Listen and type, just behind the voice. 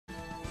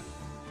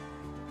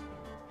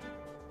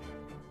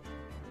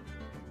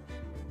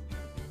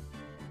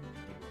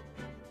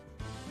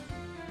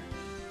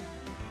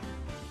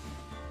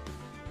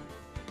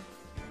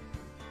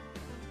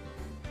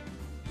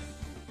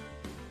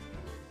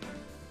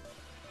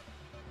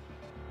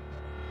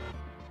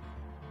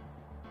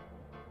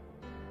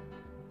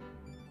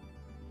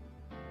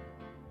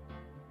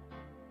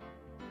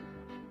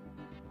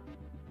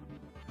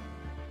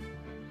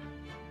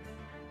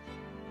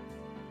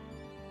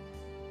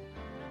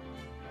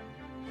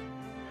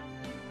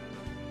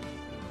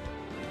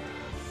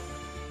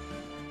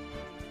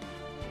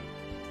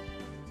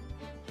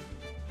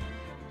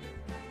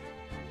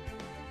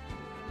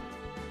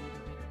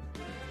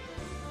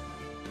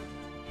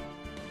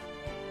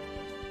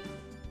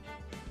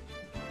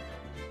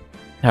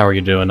How are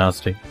you doing,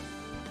 Nasty?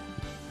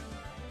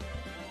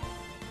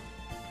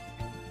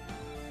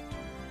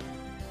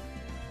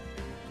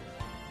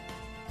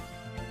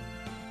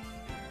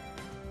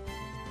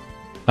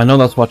 I know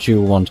that's what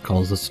you want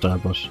calls a star,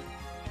 but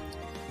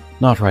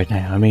not right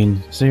now. I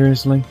mean,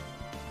 seriously?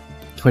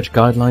 Twitch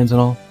guidelines and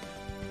all?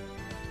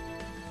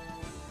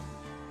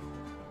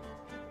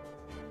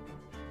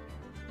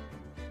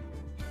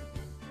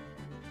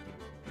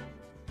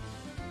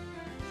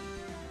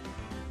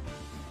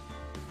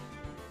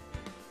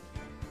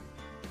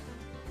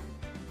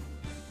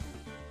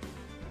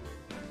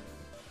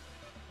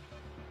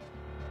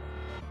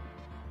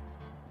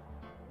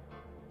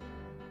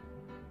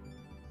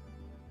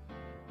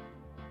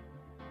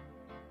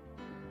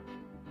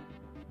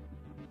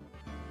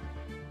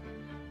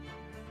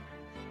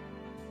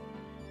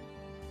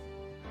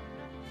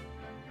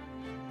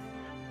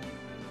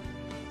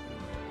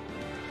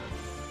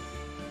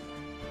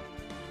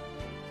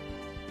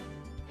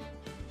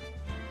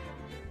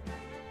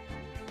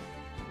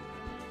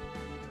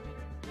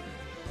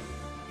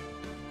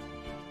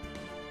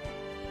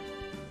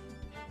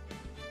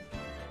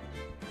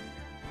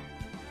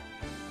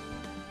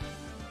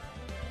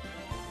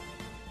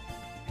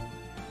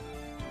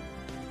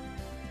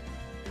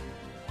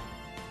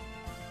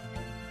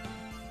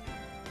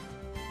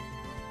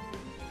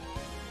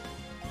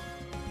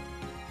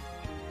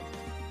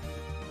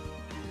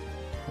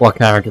 What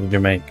character did you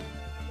make?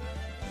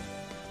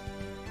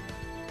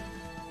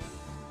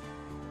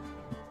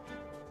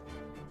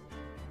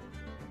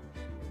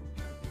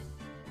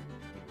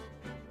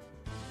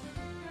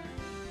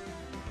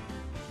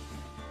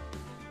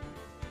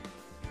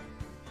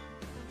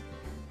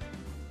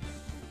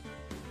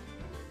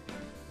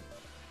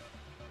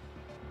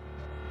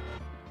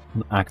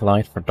 An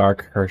acolyte for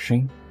Dark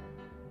Hershey.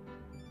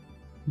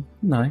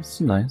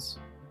 Nice, nice.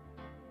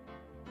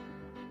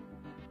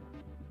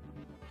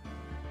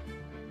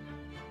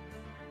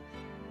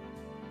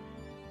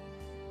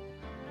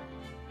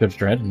 Judge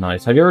Dredd,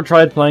 nice. Have you ever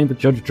tried playing the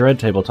Judge Dredd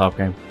tabletop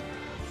game?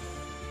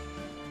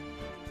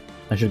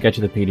 I should get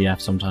you the PDF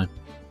sometime.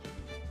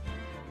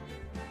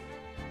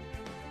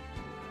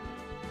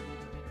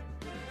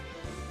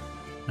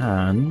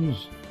 And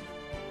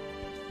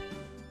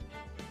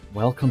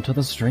welcome to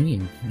the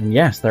stream. And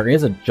yes, there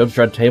is a Judge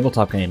Dredd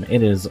tabletop game.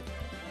 It is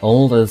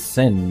old as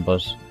sin,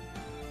 but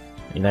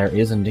there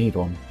is indeed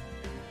one.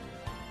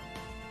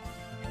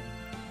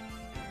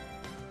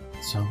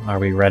 So, are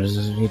we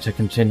ready to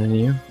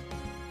continue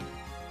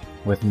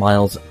with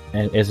Miles?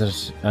 Is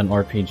it an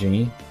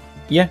RPG?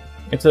 Yeah,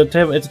 it's a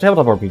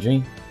tabletop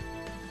RPG.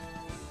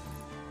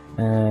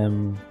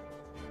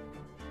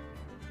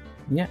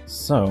 Yeah.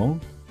 So,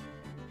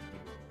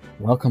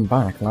 welcome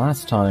back.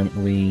 Last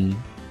time we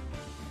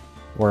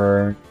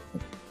were...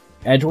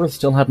 Edgeworth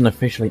still hadn't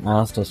officially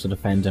asked us to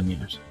defend him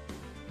yet.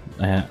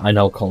 I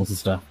know, calls and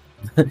stuff.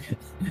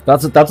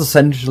 That's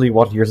essentially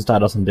what your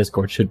status on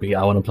Discord should be.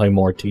 I want to play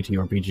more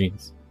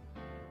TTRPGs.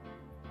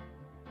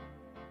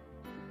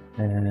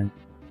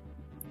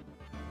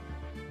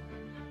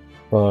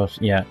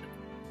 But yeah,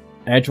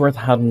 Edgeworth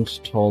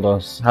hadn't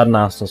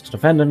asked us to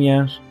defend him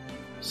yet,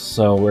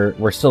 so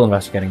we're still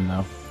investigating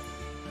now.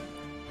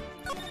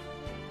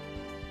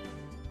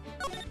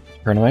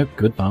 Turnabout,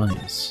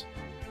 goodbyes.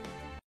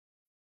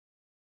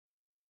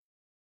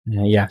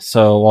 Yeah,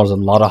 so what was it?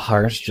 A lot of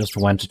heart just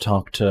went to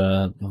talk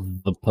to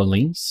the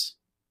police.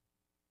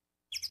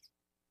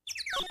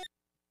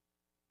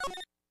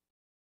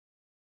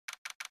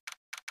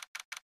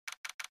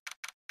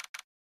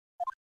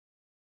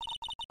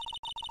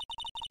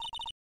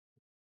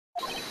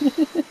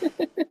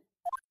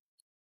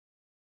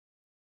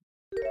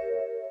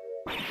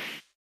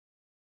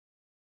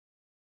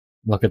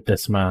 Look at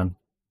this man.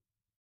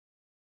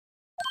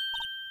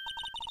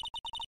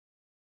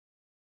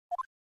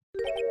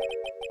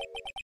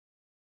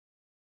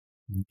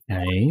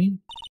 Okay.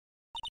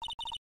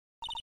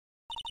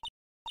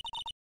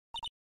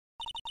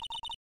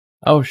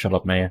 Oh, shut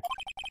up, Maya.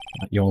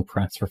 You won't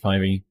press for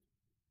 5e.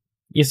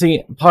 You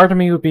see, part of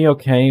me would be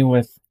okay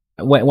with...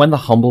 When the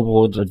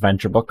Humblewood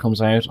adventure book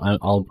comes out,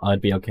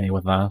 I'd be okay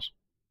with that.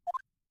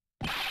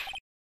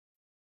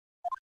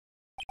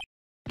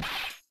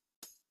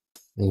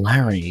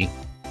 Larry.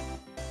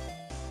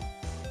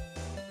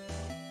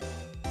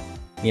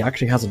 He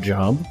actually has a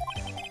job.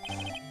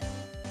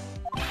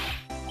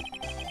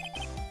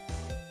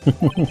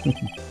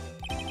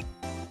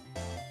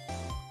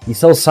 He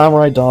sells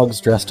samurai dogs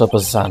dressed up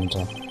as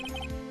Santa.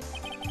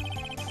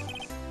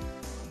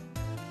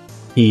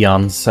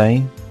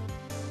 Beyonce.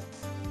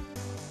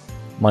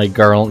 My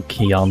girl,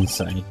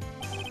 Beyonce.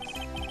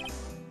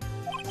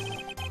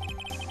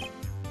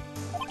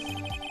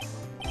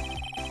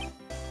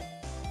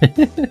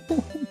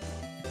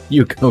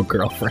 You go,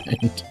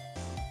 girlfriend.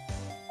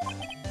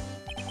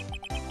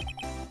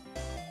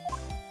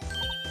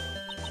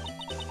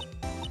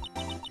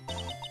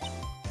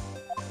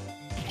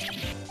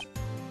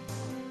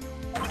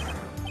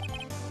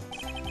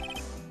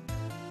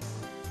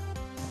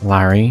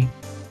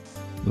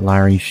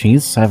 Larry,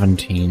 she's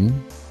 17,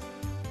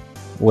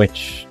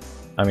 which,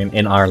 I mean,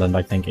 in Ireland,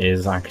 I think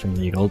is actually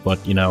legal,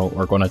 but you know,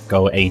 we're going to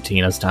go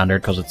 18 as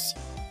standard because it's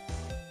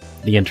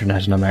the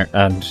internet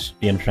and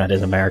the internet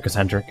is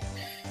America-centric.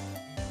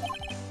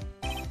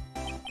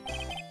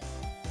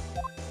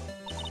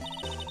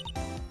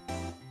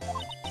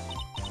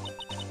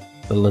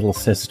 The little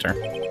sister.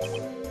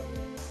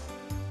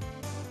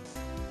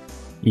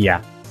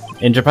 Yeah.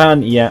 In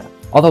Japan, yeah.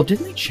 Although,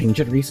 didn't they change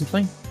it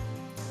recently?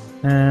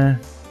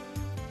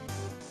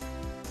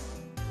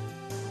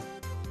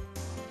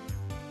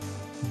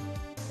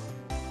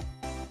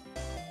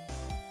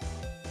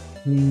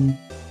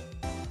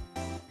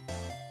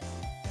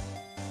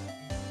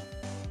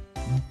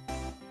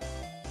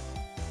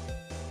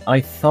 I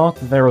thought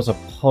there was a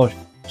push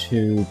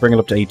to bring it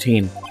up to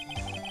 18.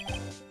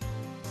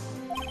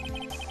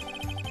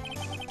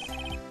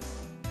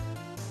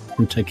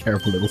 And take care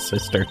of the little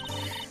sister.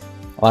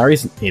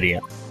 Larry's an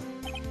idiot.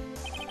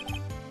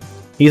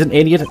 He's an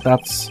idiot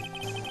that's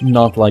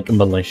not, like,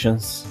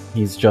 malicious.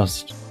 He's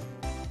just...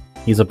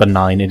 he's a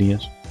benign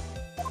idiot.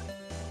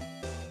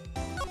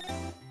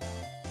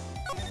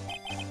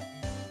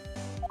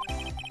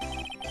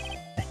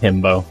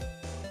 Himbo.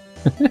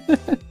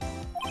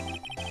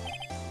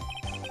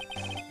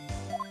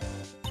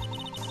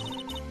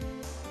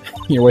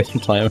 You're wasting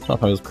time. I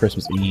thought it was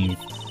Christmas Eve.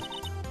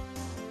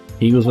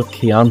 He was with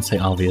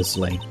Beyonce,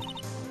 obviously.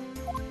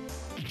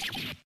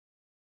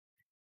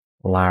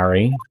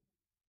 Larry.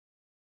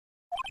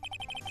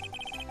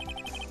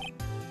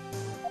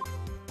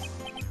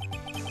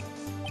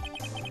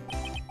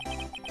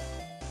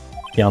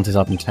 Beyonce's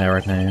up in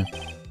terror now.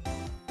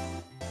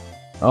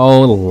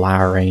 Oh,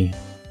 Larry.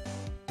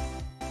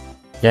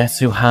 Guess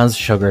who has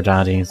sugar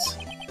daddies?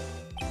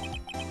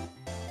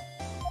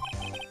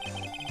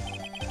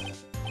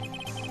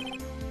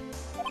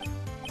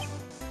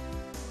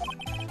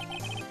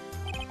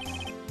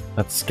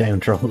 That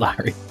scoundrel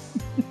Larry.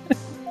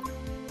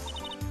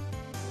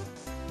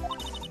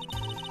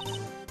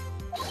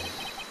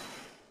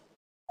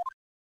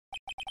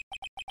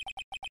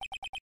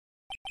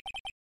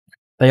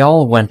 They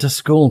all went to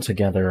school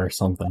together or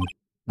something.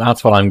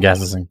 That's what I'm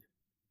guessing.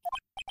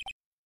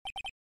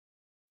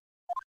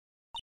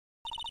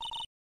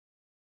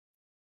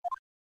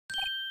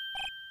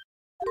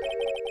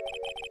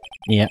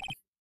 Yeah,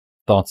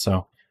 thought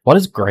so. What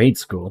is grade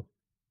school?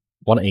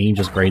 What age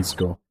is grade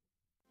school?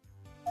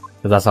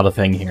 Because that's not a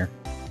thing here.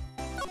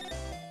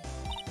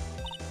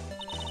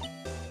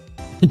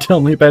 Tell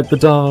me about the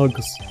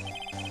dogs!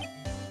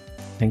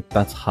 I think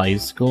that's high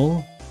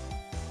school?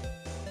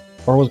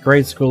 Or was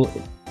grade school...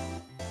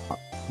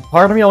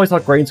 Part of me always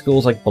thought grade school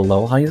was like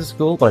below high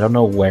school, but I don't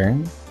know where.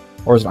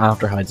 Or is it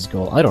after high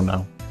school? I don't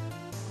know.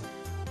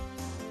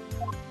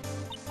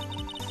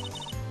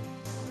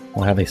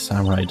 Why have they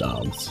samurai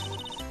dogs?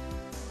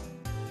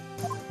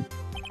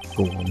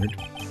 Gourd.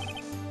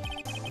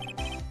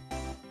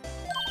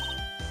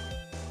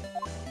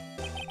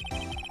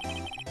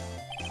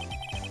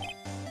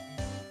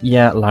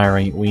 Yeah,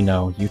 Larry, we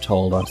know. You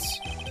told us.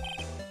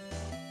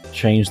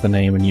 Change the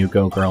name and you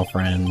go,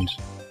 girlfriend.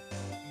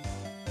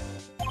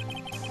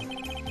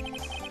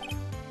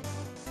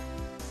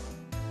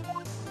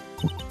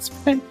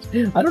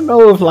 I don't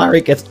know if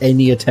Larry gets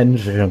any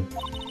attention.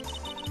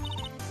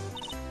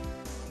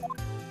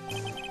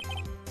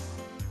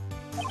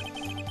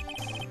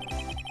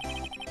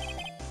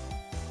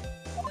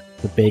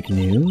 The big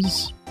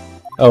news?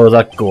 Oh, is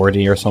that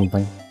Gordy or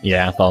something?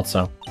 Yeah, I thought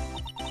so.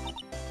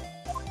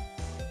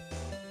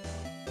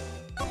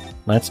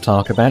 Let's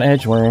talk about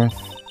Edgeworth.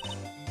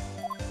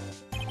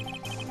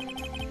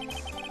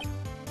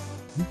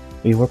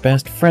 We were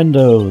best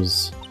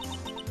friendos.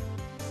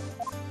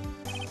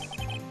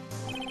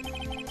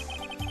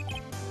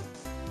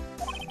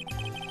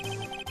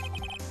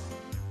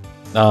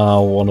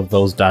 Oh, one of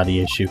those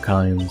daddy issue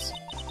kinds.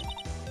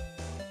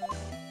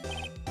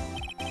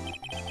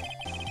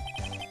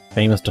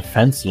 Famous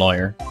defense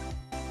lawyer.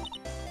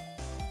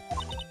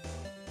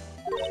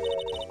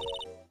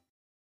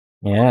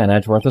 Yeah, and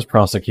Edgeworth is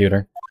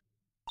prosecutor.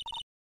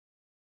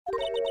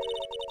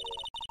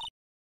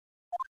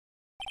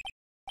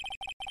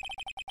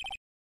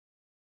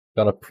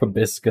 Got a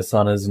proboscis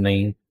on his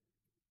knee.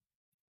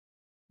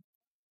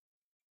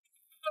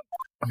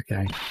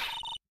 Okay.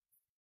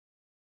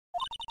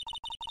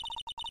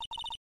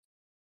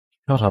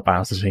 Shut up,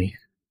 Audacity.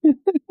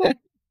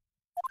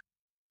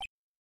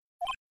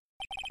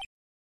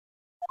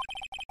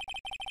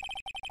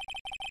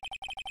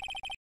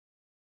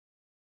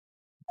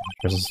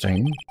 There's a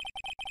sting.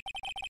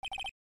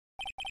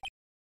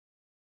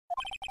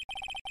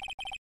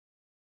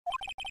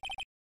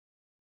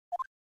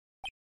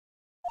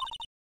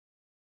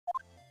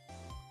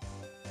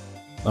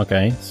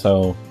 Okay,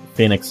 so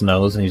Phoenix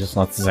knows and he's just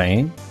not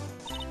saying.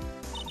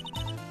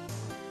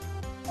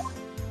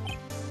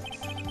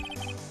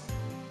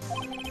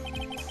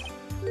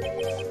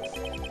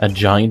 A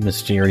giant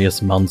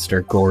mysterious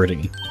monster,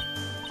 Gordy.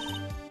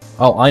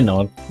 Oh, I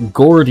know it.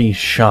 Gordy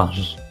shot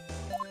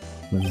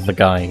the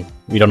guy.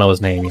 We don't know his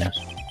name yet.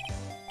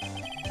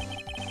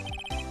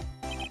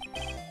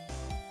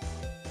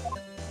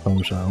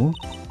 photo.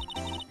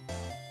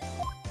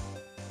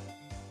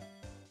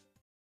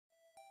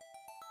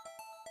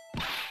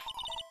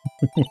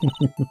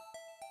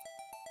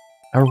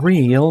 A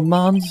real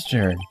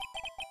monster.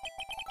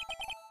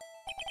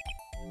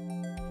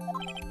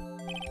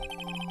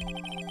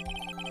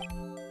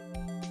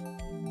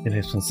 It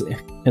is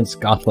in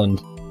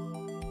Scotland.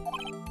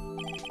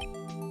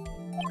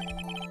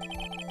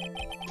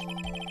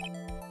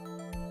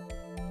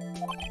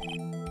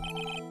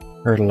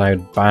 Heard a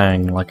loud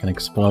bang like an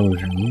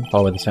explosion,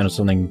 followed by the sound of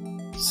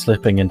something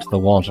slipping into the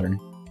water.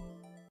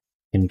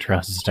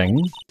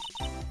 Interesting.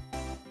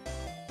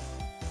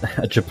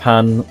 A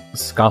Japan,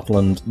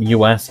 Scotland,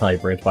 US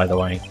hybrid, by the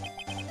way.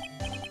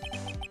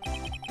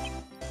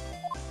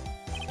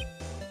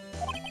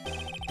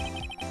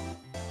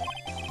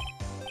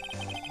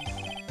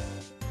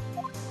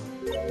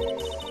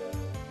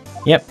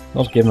 Yep,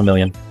 I'll give him $1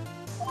 million.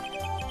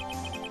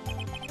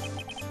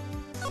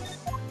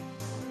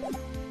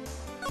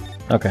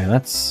 Okay,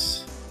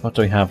 that's... what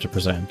do we have to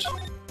present?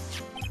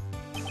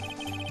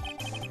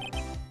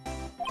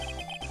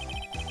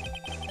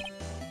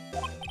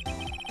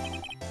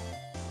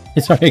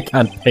 Sorry, you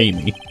can't pay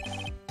me.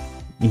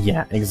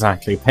 Yeah,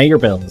 exactly. Pay your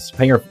bills.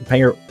 Pay your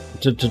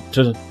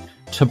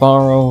to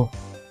borrow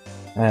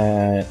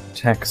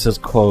Texas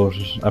quote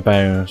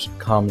about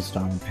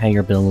Comstar. Pay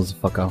your bills,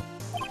 fucko.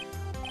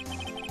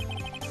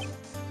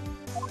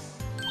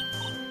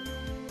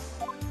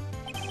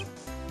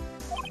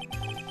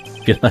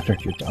 If you let her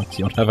your dogs,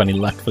 you don't have any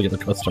luck for the other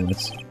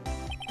customers.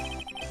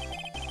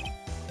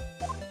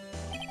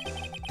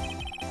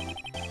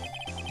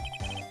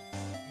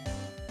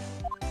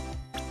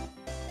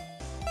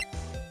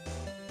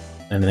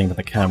 Anything but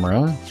the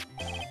camera?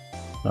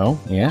 Oh,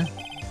 yeah?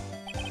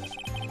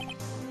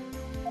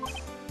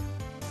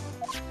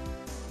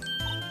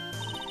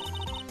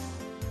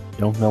 You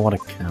don't know what a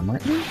camera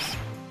is?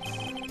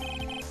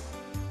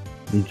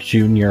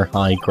 Junior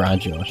high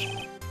graduate.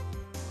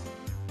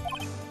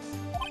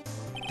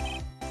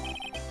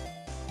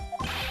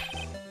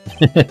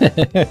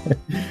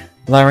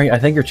 Larry, I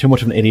think you're too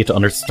much of an idiot to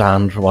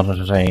understand what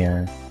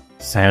a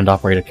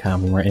sound-operated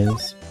camera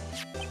is.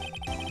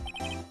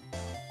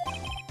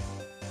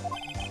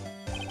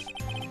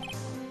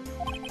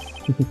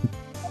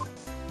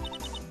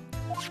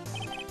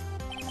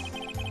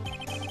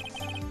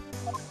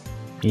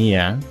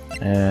 Yeah.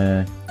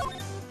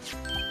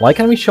 Why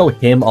can't we show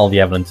him all the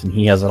evidence and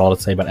he has it all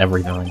to say about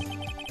everything?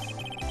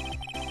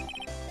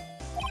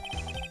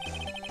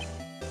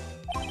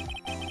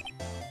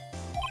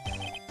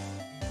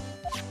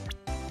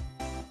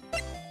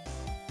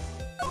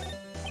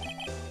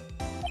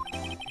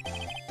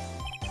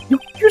 You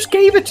just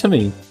gave it to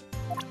me!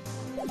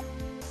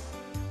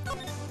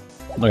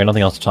 Okay,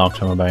 nothing else to talk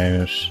to him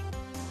about.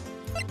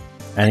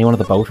 Anyone at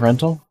the boat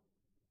rental?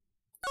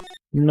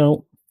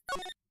 No.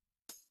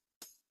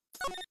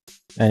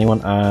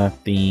 Anyone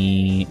at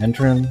the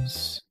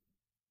entrance?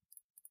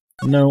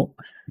 No.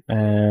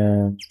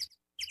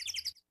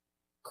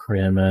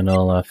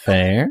 Criminal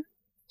affairs?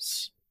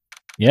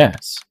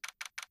 Yes.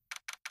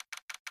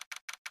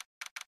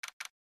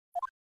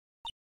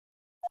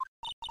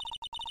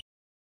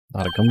 A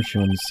lot of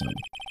gumshoe inside.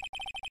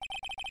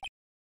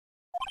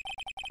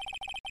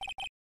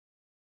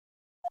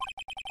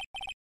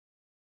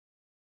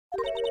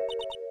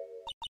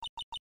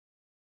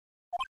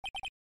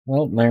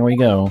 Well, there we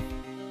go.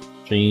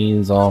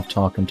 She's off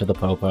talking to the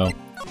popo.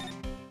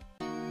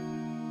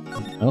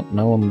 Oh,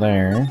 no one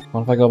there.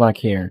 What if I go back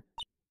here?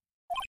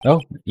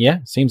 Oh, yeah,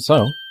 seems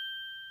so.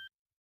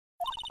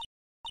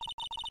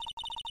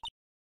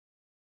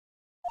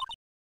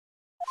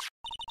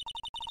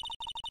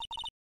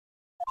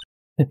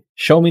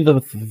 Show me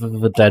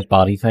the dead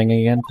body thing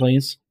again,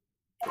 please.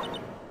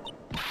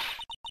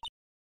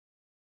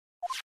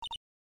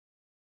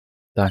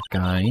 That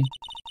guy.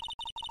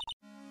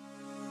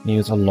 He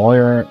was a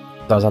lawyer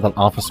that was at that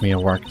office me I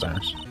worked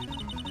at.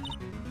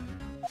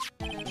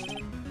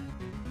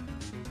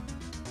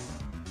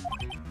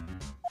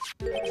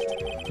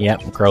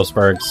 Yep,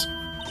 Grossberg's.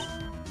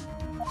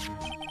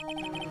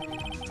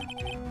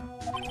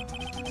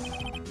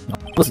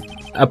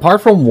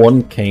 Apart from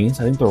one case,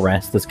 I think the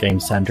rest of this game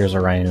centers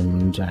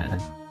around.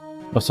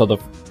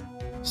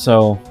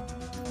 So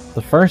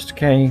the first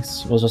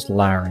case was just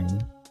Larry.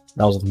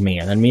 That was with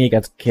Mia, and then Mia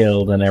gets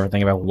killed, and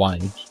everything about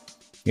White.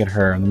 You get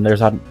her, and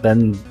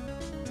then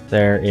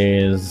there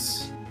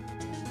is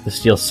the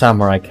Steel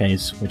Samurai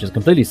case, which is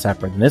completely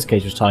separate. In this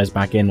case, just ties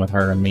back in with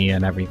her and Mia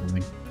and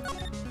everything.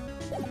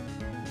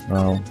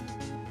 Well,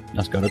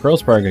 let's go to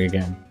Grossberger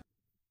again.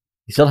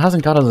 He still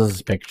hasn't got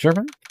his picture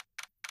back?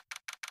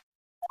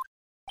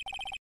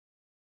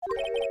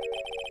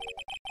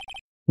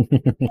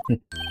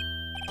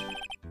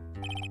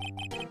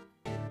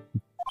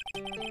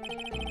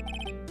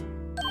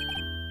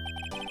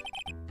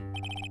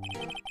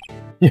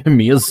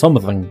 Mia's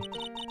something.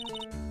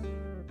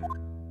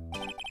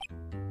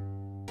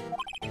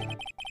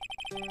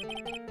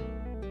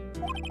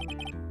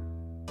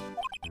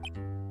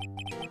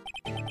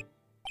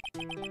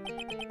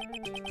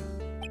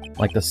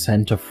 Like the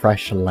scent of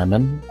fresh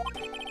lemon?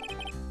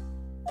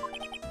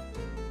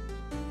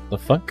 The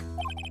fuck?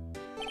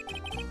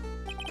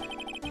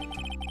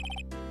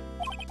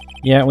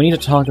 Yeah, we need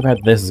to talk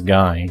about this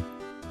guy.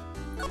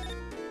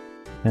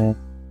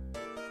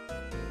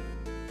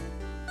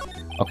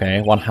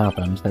 Okay, what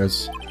happened?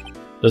 Does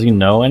he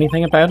know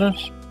anything about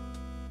it?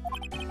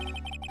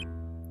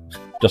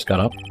 Just got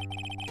up.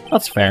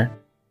 That's fair.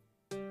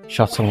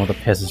 Shot someone with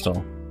a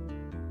pistol.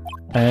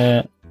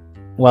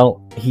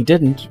 Well, he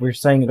didn't. We're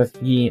saying that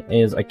he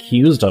is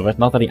accused of it,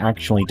 not that he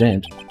actually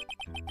did.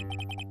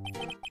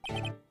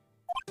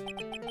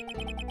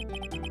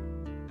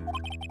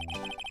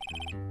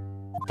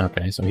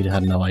 Okay, so he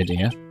had no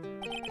idea.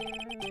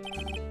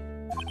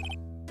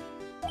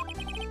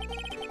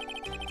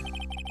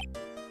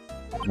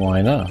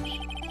 Why not?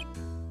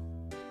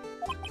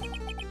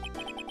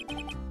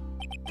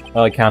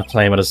 Oh, I can't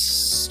claim it as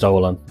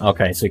stolen.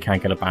 Okay, so you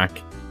can't get it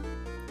back.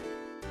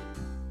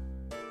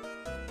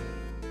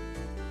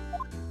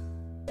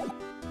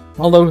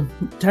 Although,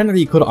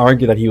 technically you could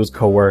argue that he was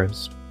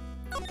coerced.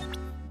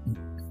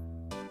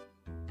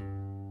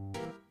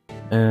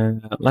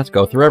 Let's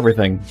go through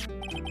everything.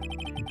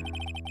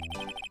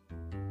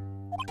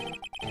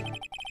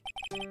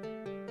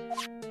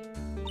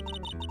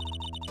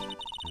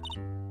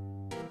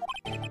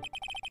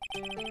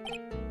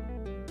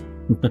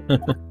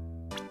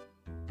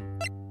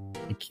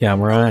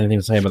 Camera, anything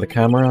to say about the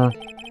camera?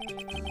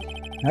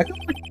 I could,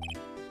 like,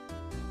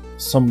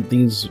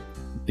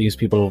 these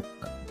people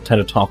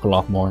tend to talk a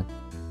lot more.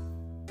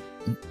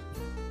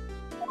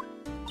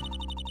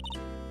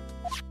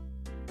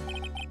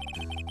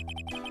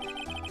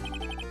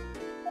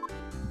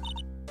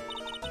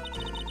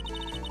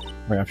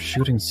 We have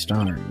shooting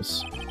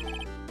stars.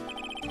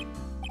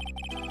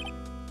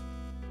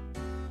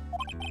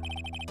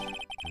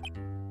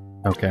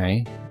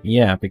 Okay.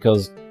 Yeah,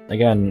 because,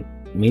 again,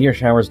 meteor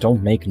showers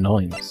don't make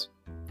noise.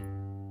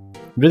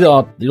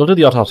 You'll do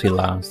the autopsy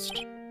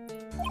last.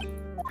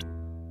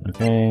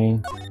 Okay.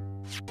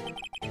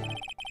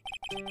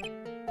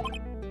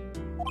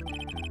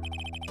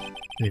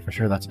 Okay, for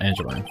sure that's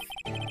Edgeworth.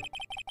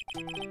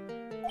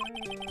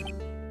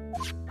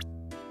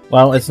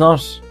 Well, it's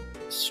not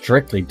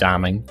strictly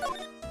damning.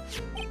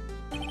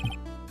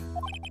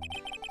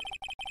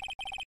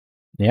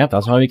 Yeah,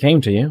 that's how he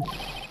came to you.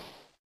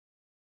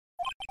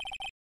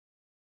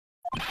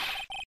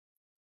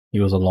 He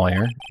was a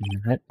lawyer.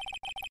 Right.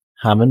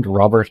 Hammond,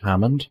 Robert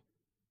Hammond.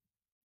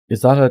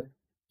 Is that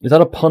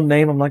a pun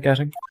name I'm not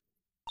getting?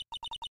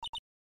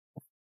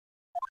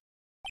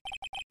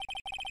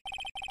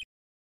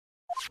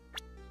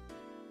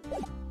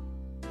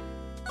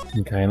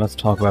 Okay, let's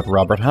talk about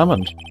Robert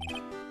Hammond.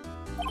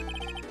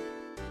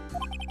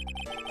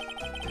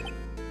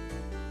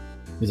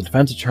 He's a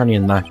defense attorney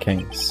in that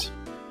case.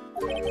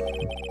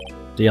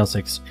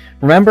 DL6.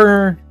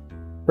 Remember,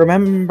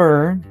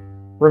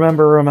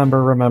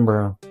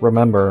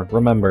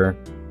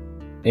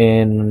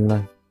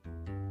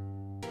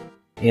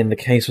 in the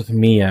case with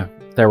Mia,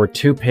 there were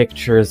two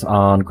pictures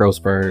on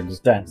Grossberg's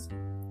desk.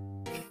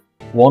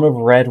 One of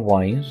Red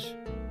White,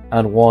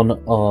 and one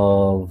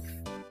of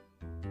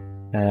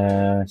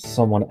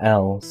someone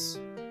else,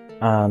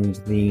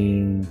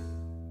 and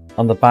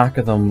on the back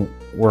of them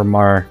were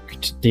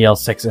marked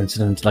DL6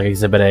 incident, like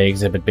Exhibit A,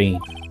 Exhibit B.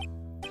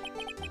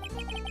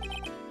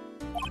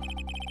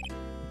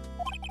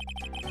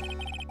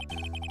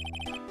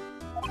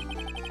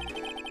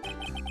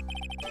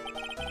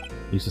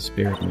 Use a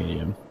spirit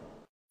medium.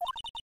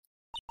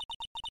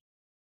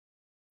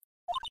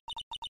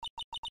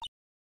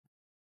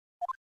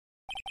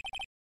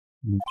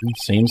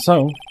 Seems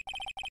so.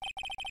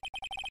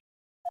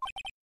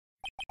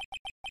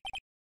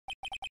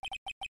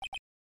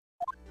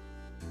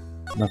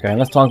 Okay,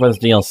 let's talk about this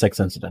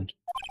DL6 incident.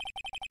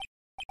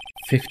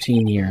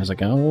 15 years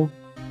ago.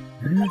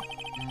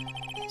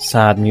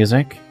 Sad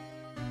music.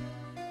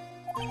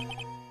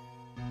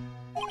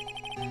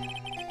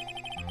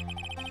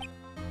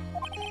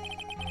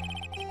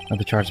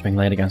 The charge being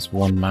laid against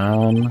one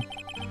man.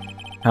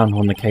 Hound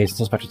won the case. The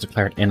suspect was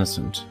declared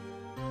innocent.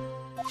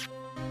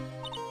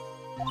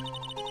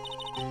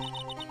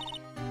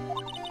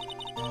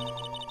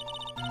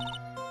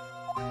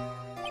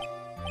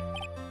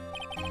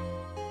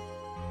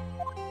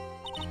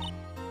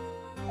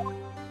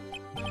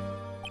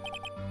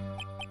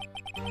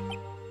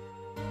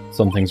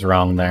 Something's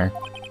wrong there.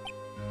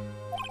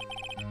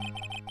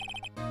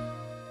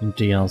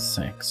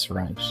 DL6,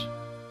 right.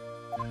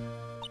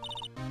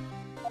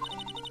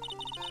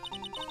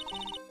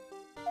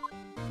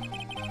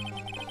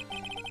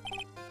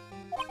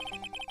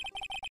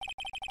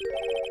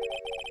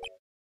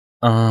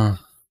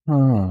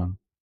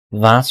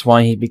 That's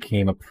why he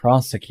became a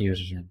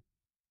prosecutor.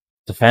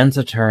 Defense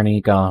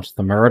attorney got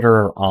the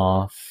murderer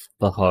off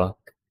the hook,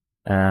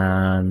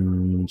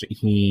 and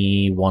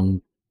he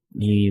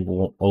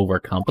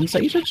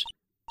overcompensated?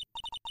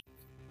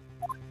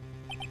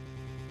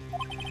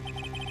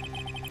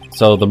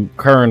 So the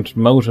current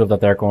motive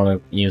that they're going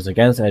to use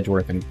against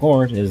Edgeworth in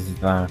court is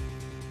that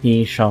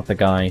he shot the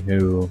guy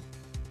who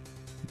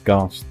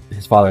got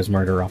his father's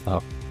murderer off the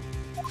hook.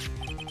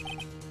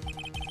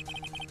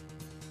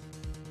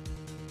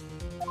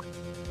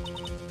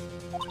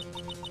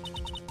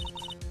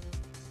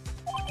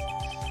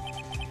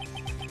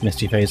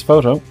 Misty face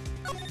photo.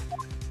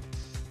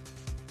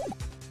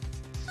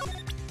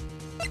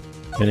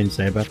 Anything to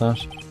say about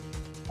that?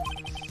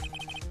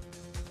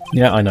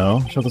 Yeah, I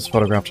know. Show this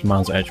photograph to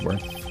Miles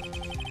Edgeworth.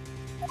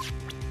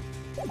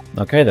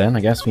 Okay then, I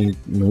guess we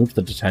move to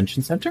the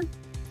detention center?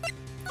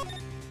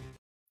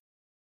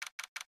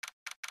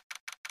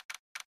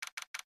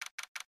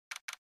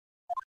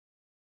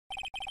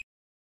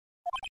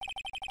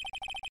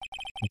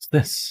 What's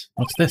this?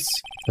 What's this?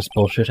 There's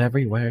bullshit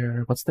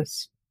everywhere. What's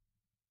this?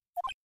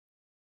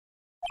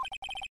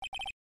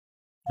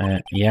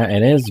 Yeah,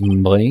 it is,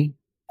 boy.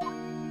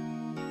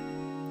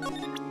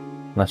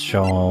 Let's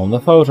show him the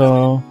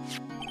photo.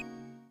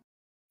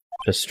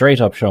 Just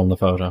straight up show him the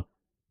photo.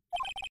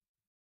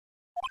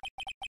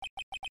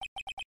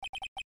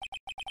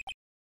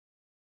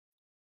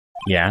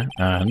 Yeah,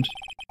 and?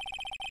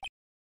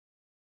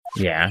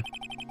 Yeah.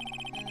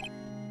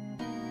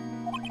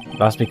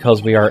 That's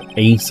because we are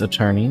ace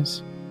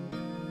attorneys.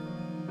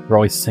 We're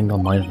always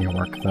single-minded in your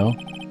work, though.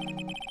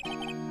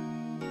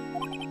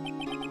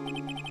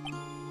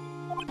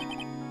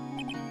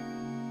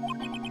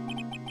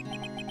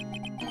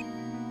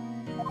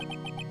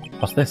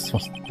 What's this?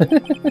 What's...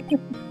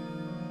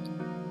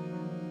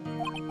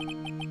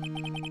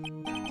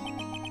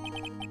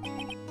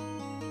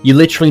 You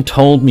literally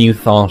told me you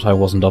thought I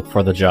wasn't up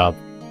for the job.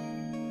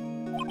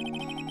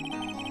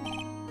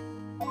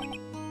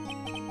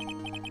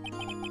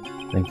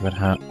 Think it would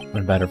have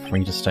been better for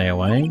me to stay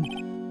away.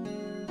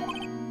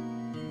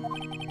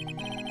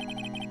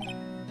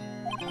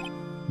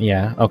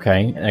 Yeah,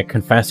 okay.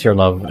 Confess your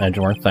love,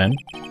 Edgeworth, then.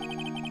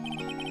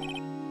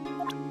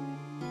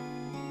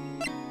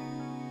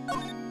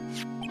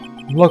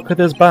 Look at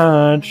this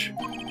badge!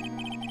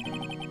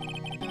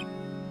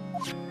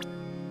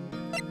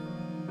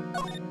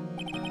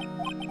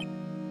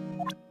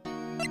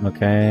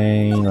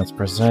 Okay, let's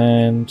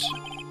present.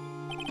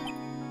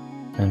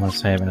 And let's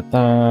say about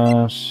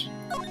that.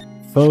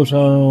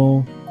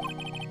 Photo.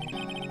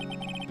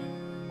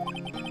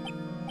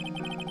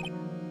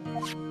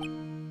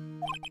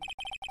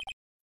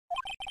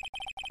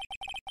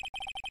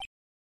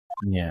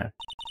 Yeah.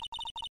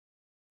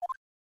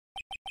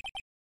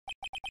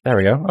 There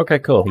we go. Okay,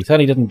 cool. He said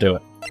he didn't do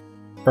it.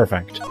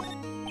 Perfect.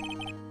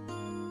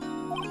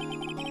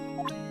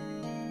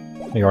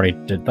 We already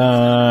did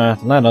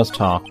that. Let us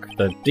talk.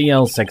 The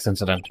DL6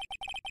 incident.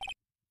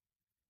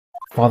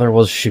 Father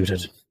was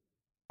shooted.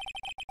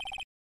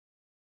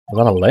 Was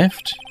that a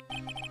lift?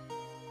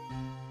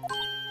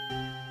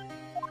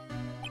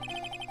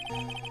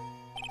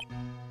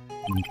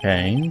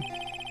 Okay.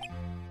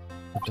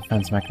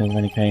 Defense mechanism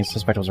in any case.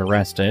 Suspect was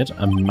arrested.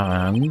 A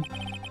man.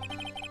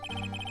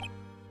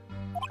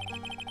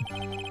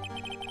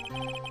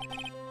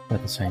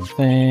 Did the same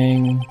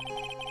thing.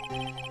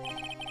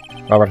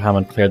 Robert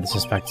Hammond cleared the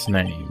suspect's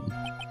name.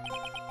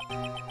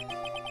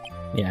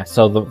 Yeah,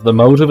 so the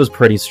motive is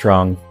pretty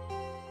strong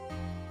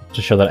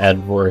to show that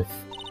Edgeworth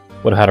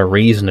would have had a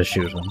reason to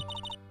shoot him.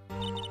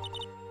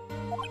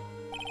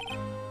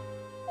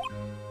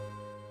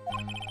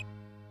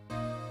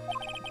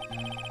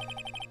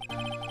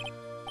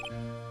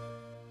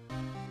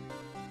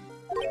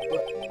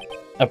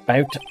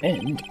 About to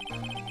end.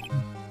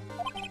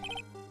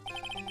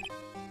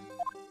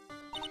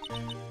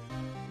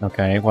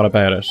 Okay, what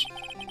about it?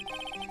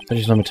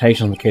 There's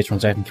limitation on the case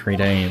runs out in 3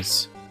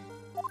 days.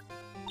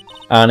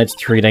 And it's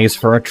 3 days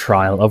for a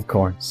trial, of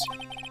course.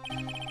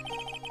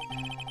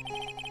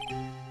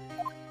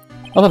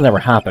 Well, that never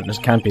happened. This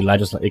can't be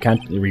it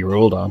can't be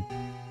re-ruled on.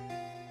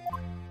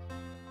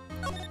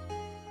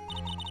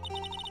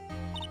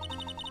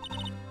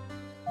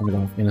 We go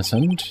with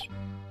innocent.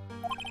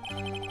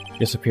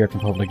 Disappeared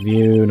from public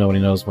view. Nobody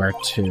knows where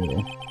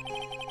to.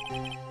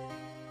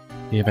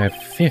 Be about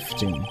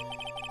 50.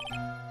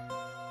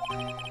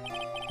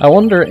 I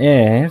wonder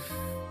if...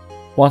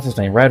 What's his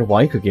name? Red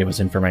White could give us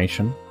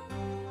information.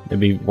 It'd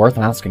be worth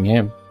asking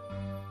him.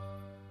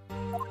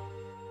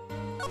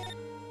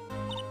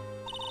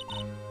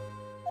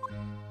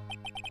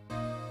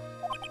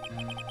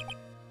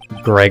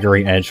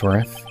 Gregory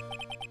Edgeworth.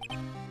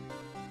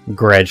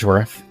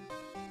 Gredgeworth.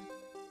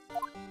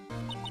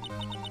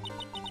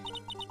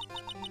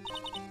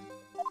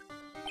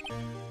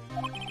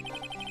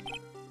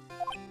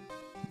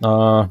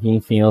 He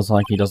feels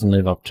like he doesn't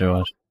live up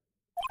to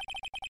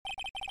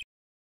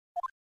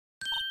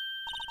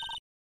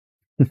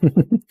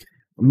it.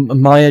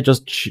 Maya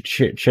just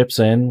chips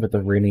in with a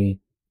really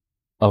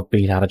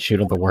upbeat attitude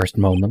at the worst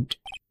moment.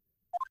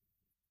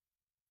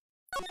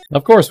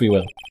 Of course we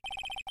will.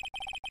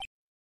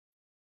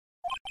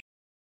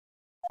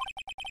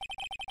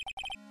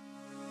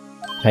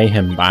 Pay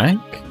him back?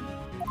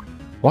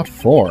 What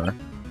for?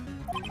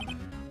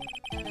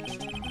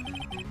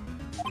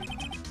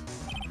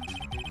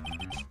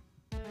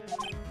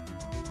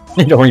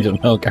 You don't need to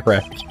know,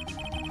 correct.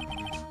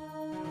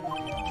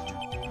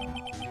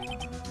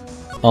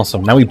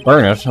 Awesome. Now we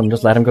burn it and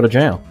just let him go to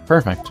jail.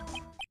 Perfect.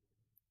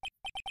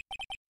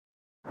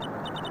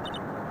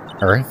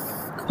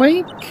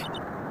 Earthquake?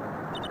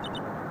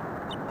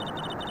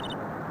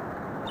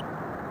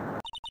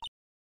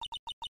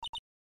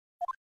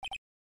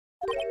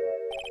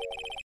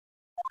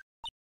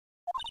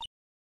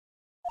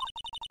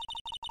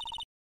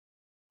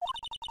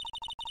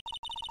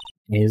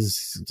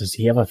 Does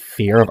he have a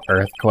fear of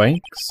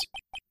earthquakes?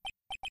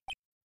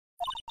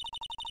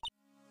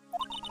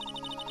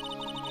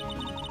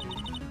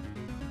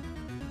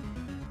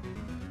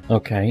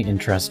 Okay,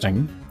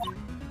 interesting.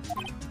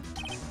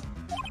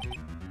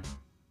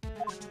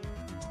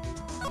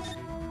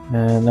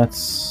 And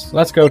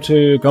let's go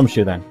to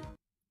Gumshoe then.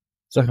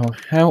 So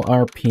how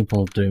are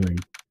people doing?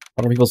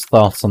 What are people's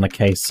thoughts on the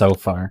case so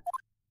far?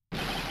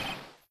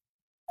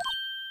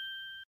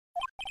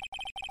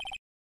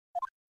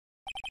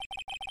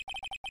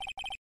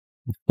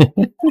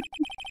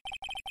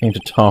 Came to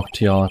talk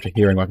to y'all after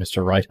hearing what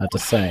Mr. Wright had to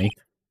say.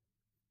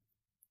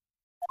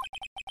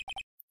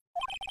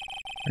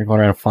 You're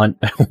going around find.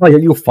 Why are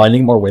you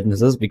finding more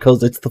witnesses?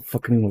 Because it's the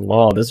fucking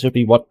law. This should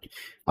be what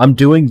I'm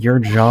doing. Your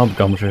job,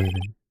 Gumshoe.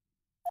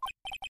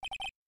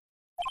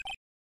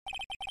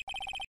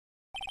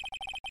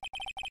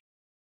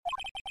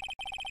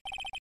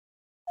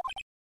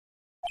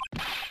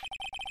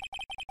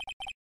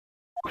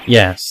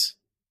 Yes.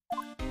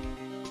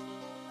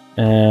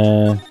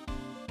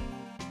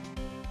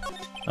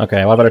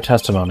 Okay, what about her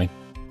testimony?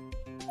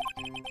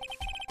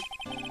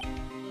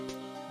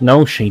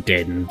 No, she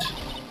didn't.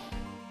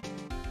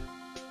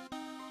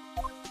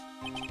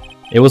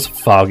 It was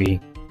foggy.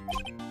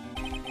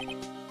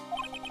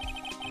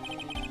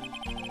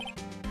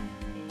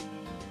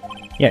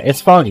 Yeah, it's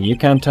foggy, you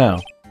can't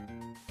tell.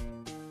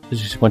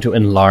 Is just going to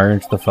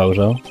enlarge the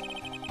photo.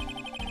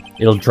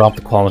 It'll drop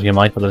the quality of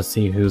light, but let's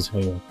see who's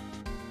who.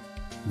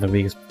 The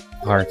weakest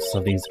parts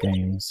of these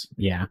games.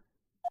 Yeah.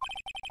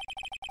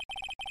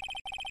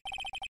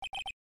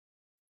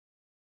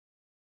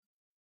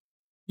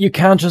 You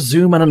can't just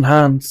zoom and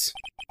enhance.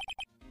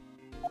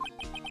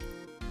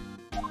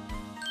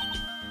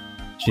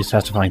 She's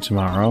testifying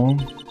tomorrow.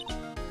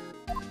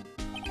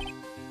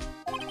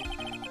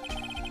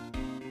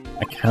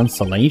 A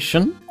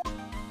cancellation?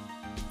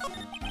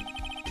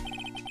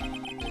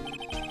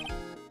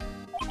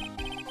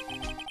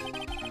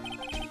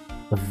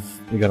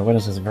 We got to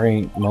witness this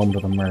very moment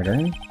of the murder.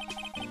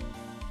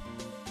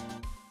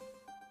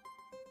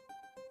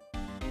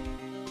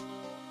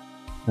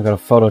 We got a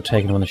photo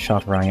taken when the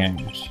shot rang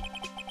out.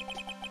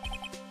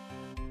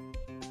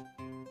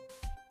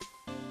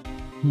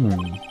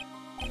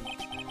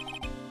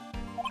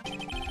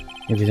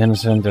 If he's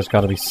innocent, there's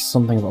got to be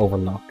something I've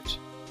overlooked.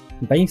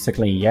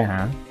 Basically,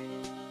 yeah.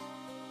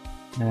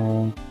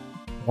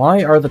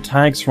 Why are the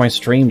tags for my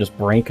stream just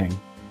breaking?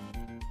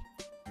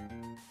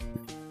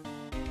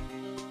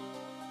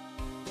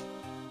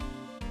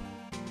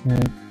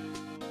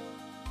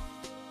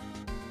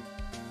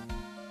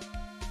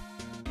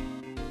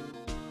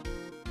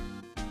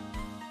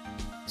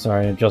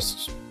 Sorry, I'm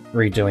just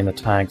redoing the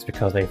tags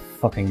because they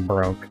fucking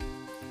broke.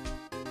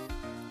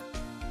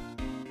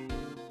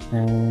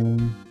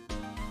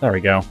 There we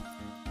go.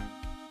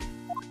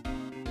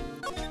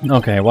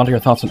 Okay, what are your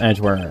thoughts on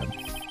Edgeworth?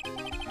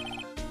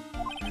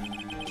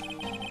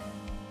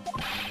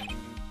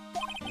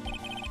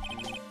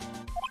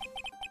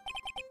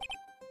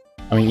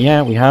 I mean,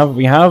 yeah, we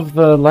have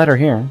the letter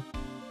here.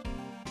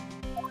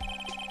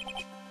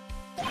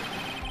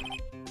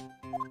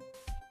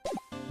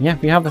 Yeah,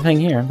 we have the thing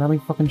here. Let me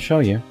fucking show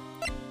you.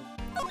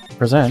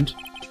 Present.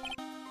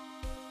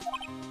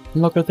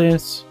 Look at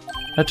this.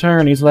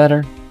 Attorney's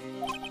letter.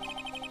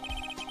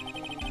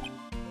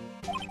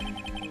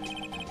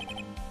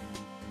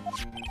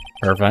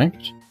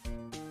 Perfect.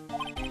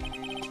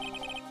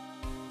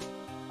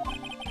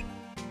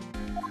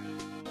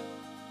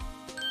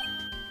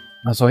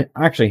 So,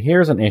 actually,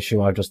 here's an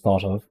issue I've just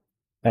thought of.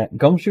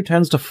 Gumshoe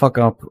tends to fuck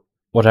up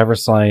whatever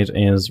side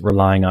is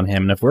relying on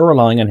him, and if we're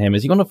relying on him,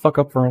 is he going to fuck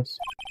up for us?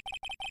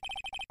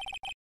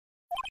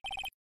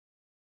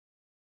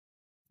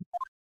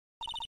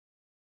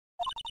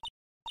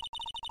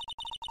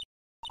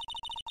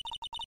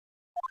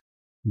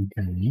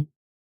 Okay.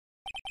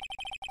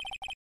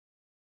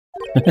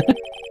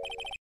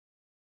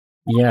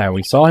 Yeah,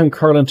 we saw him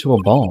curl into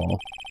a ball.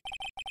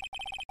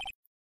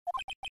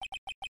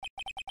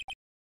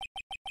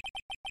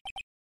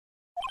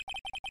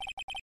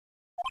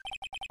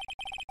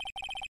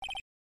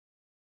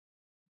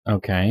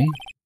 Okay.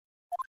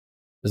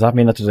 Does that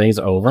mean that today's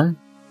over?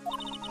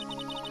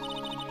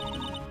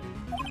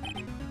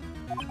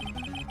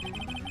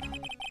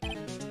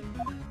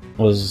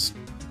 Was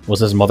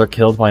his mother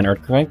killed by an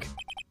earthquake?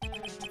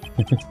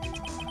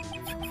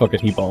 Fuck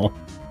it, he ball.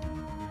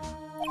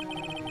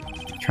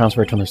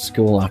 Transferred to another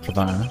school after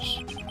that.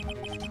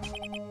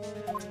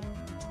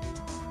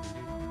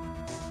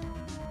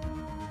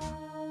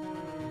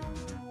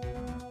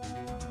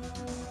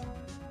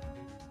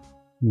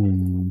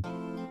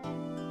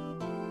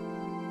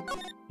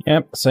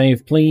 Yep,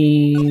 save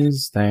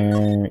please.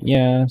 There,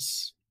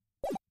 yes.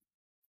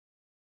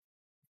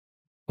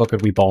 Look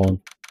at we ballin'.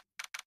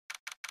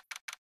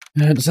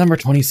 December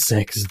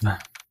 26th.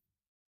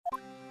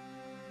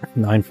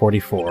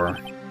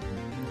 9:44.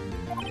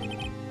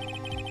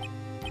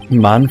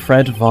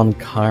 Manfred von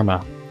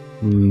Karma.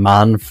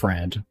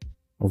 Manfred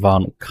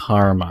von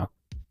Karma.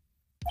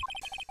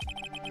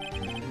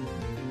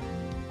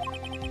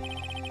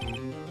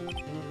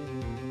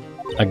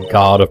 A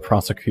god of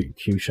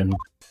prosecution.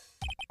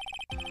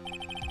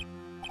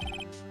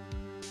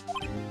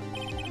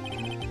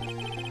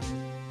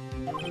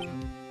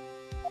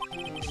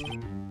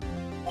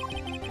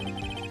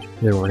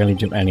 They were gonna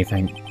do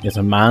anything. Is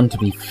a man to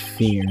be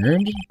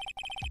feared?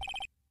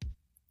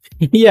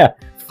 Yeah,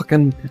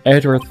 fucking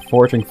Edgeworth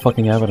forging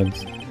fucking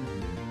evidence.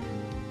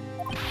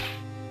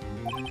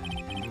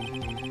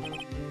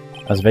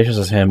 As vicious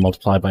as him,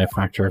 multiplied by a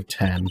factor of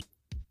 10.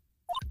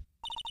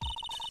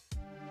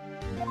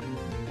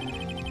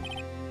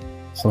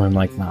 Something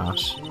like that.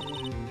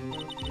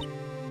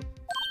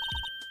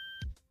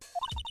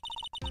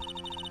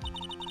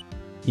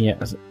 Yeah,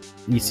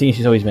 you see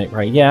she's always made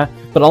right, yeah,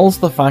 but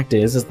also the fact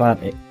is that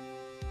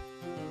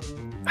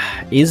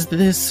is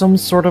this some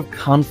sort of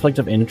conflict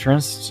of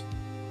interest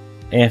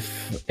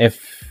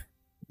if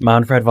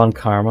Manfred von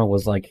Karma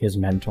was like his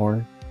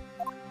mentor?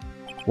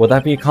 Would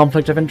that be a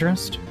conflict of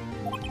interest?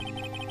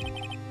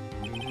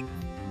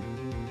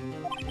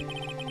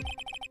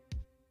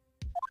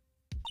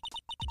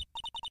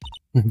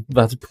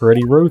 That's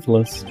pretty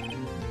ruthless.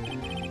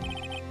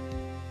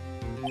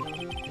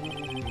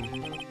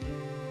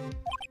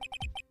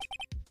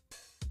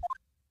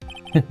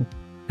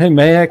 Hey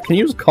Maya, can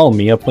you just call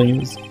Mia,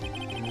 please?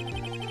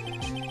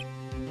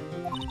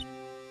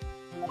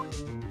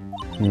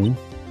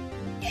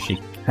 She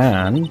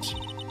can't.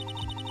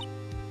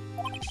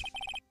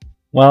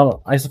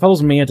 Well, I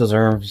suppose Mia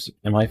deserves...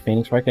 Am I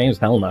Phoenix Wright games?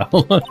 Hell no.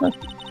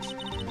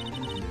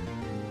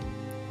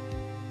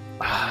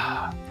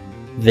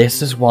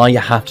 This is why you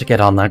have to get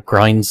on that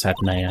grind set,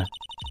 Maya.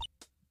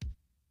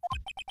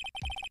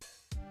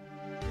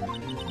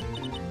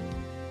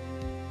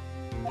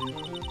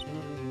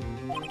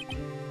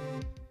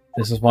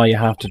 This is why you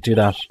have to do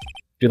that.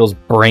 Do those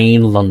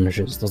brain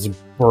lunges, those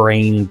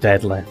brain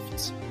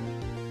deadlifts.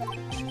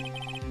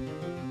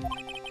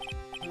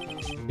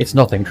 It's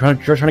nothing. Trying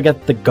to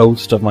get the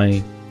ghost of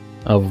my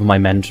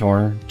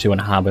mentor to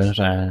inhabit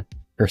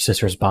her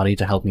sister's body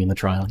to help me in the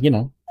trial. You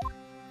know,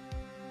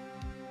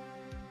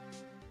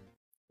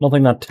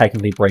 nothing that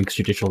technically breaks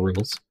judicial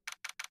rules.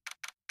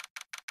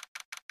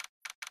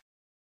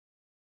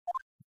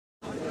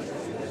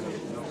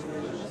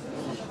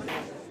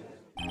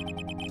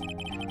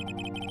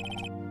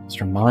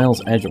 Mr.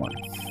 Miles Edgeworth.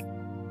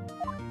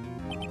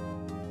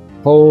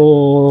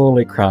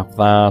 Holy crap,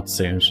 that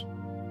suit.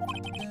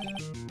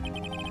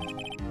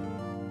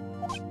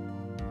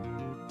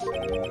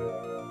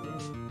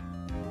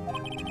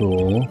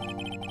 Cool.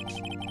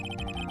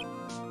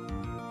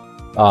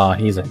 Ah,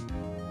 he's a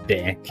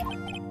dick.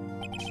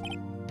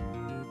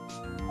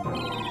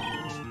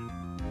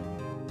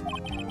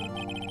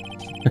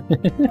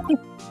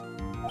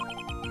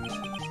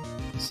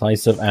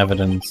 Decisive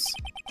evidence.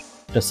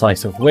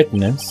 Decisive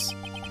witness.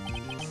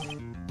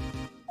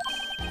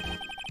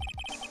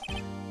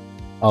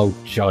 Oh,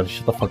 Judge,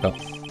 shut the fuck up.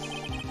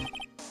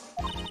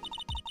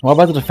 What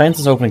about the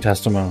defense's opening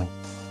testimony?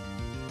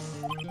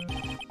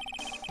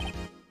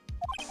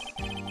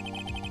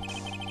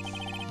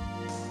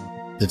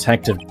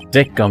 Detective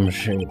Dick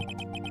Gumshoe.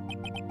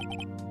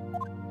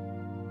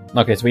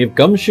 Okay, so we have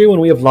Gumshoe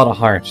and we have Lot of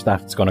Heart.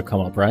 That's gonna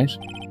come up, right?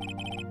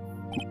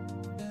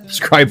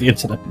 Describe the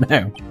incident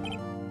now.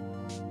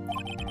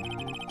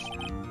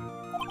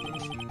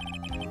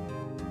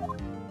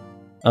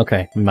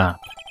 Okay,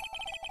 map.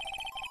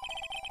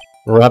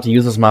 We're about to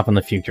use this map in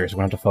the future, so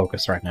we have to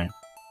focus right now.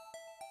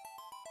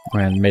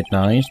 Around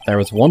midnight, there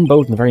was one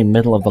boat in the very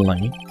middle of the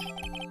lake.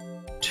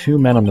 2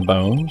 men on the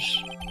boat.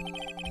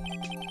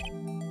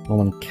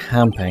 Woman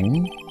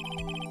camping.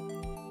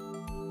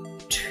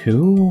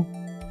 2?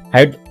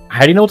 How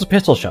do you know it's a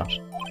pistol shot?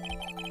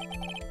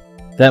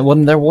 That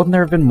wouldn't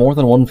there have been more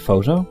than one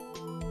photo?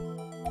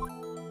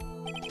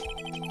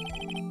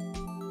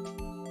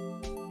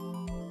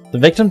 The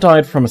victim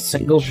died from a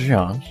single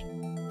shot.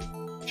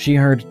 She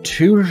heard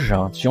 2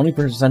 shots. She only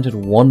presented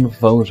 1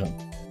 photo.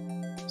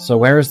 So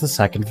where is the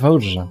second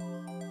photo?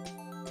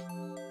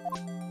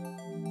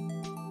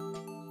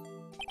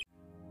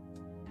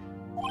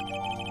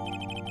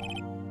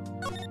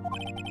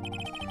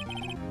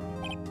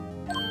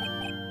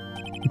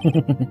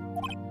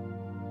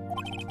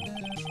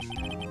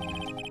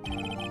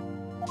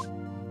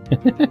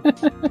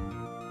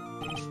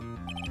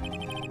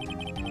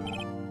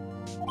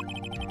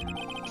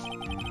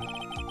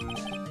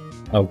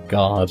 Oh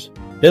god.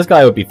 This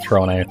guy would be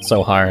thrown out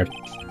so hard.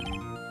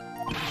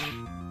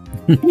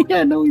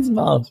 Yeah, no he's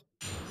not.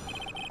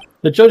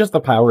 The judge has the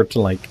power to,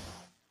 like,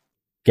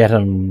 get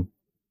him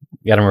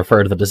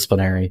referred to the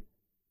disciplinary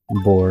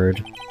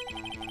board.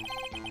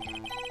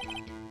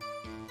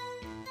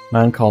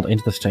 Man called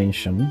into the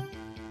station.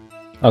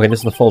 Okay, this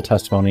is the full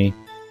testimony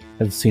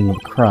at the scene of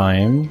the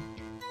crime.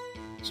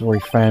 This is where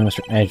he found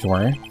Mr.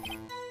 Edgeworth.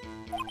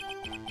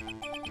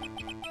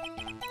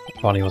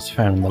 The body was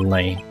found in the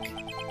lake.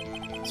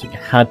 So you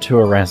had to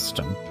arrest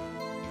him.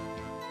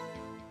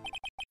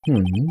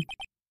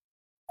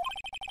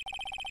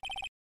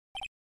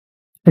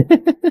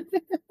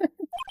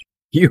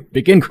 You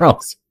begin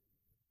cross.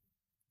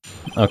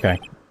 Okay,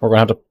 we're gonna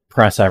have to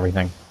press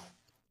everything.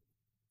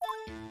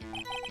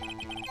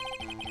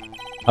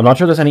 I'm not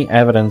sure there's any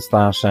evidence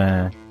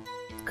that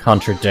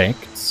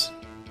contradicts.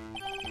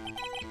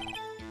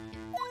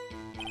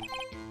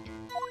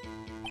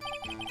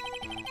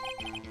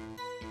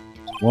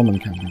 Woman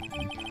can be.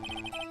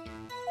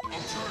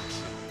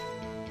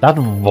 That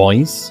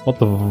voice? What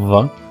the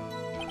fuck?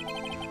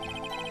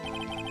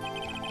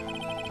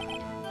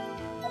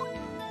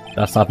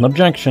 That's not an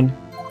objection.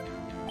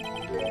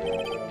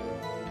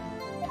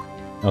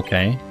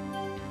 Okay.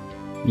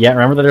 Yeah,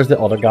 remember that there's the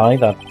other guy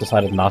that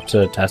decided not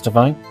to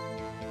testify?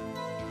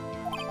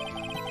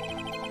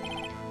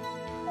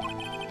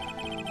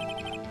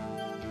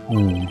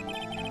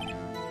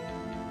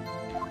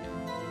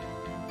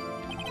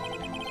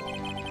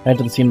 Head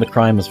to the scene of the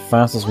crime as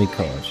fast as we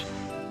could.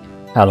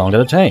 How long did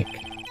it take?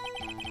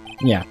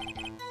 Yeah.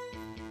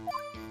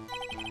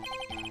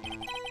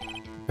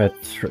 But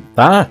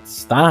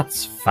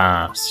that's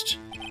fast.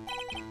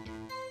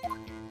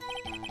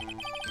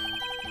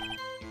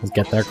 Let's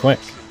get there quick.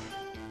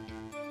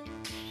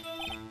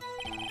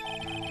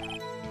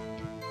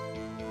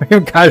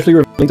 We're casually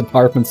revealing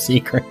department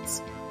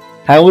secrets.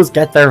 How was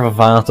get there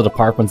fast a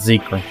department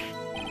secret?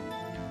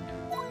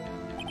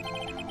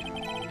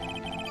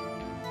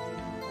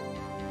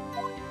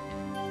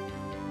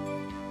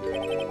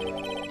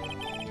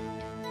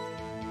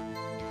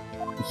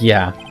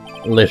 Yeah,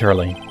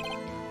 literally.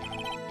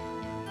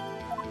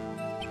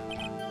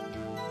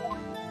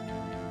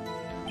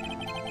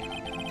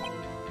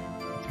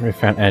 We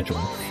found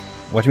Edgeworth.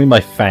 What do you mean by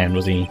found?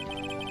 Was he...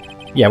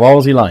 Yeah, what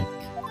was he like?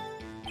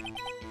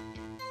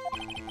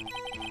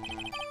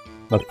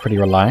 Looked pretty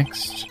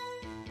relaxed.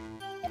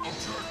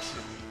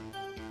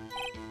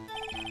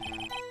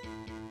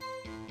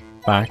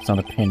 Facts, not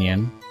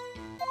opinion.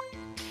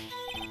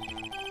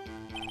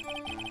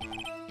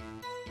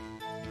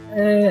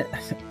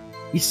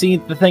 You see,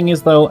 the thing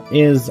is, though,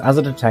 is as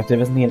a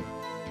detective,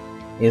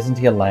 isn't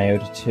he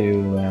allowed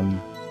to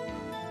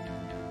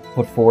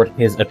put forward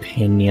his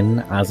opinion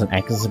as an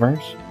expert?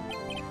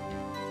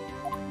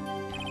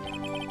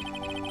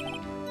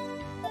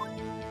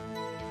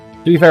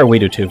 To be fair, we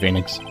do too,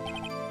 Phoenix.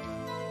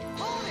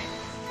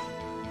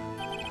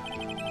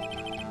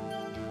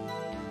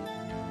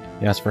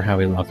 Yes, for how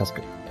we look, that's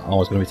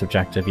always going to be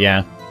subjective,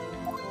 yeah.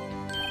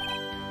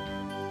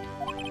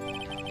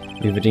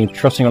 We have a deep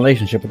trusting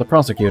relationship with the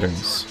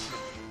prosecutors.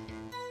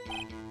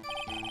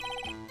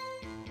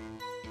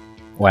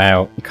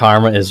 Wow,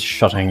 Karma is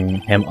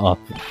shutting him up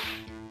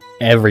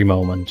every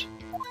moment.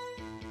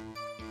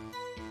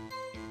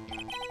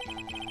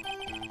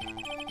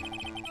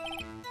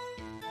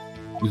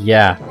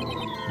 Yeah,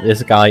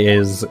 this guy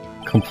is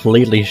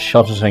completely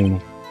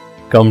shutting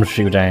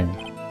Gumshoe down.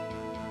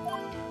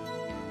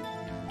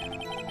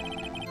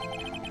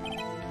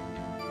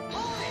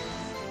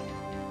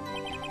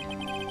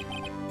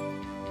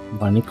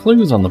 Any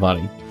clues on the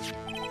body?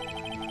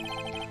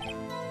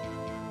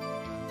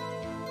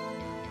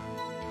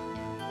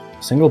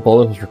 A single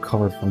bullet was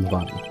recovered from the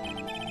body.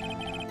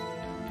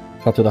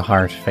 Shot through the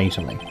heart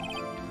fatally.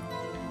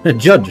 The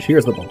judge,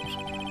 here's the bullet.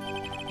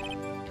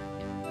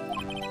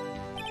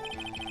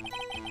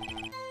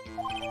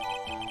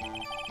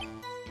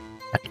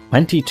 A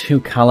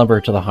 .22 caliber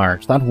to the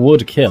heart. That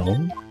would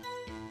kill.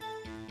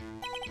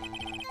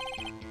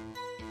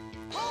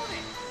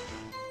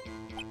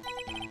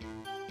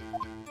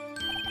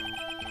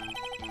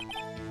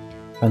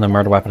 And the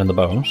murder weapon in the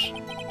boat.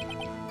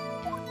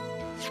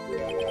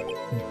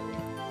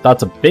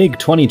 That's a big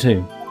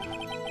 22.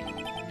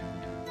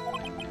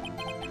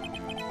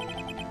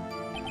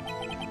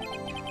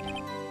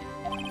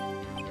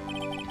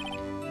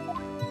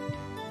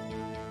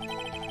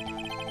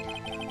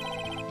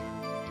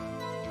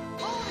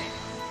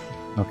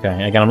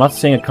 Okay, again, I'm not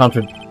seeing a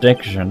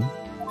contradiction.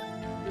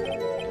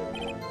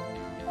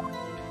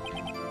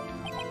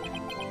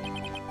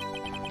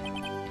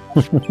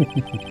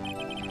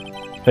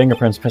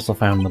 Fingerprints, pistol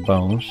found in the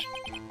boat.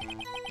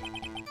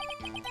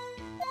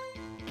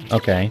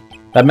 Okay,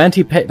 that meant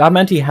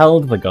he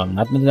held the gun.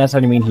 That doesn't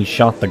necessarily mean he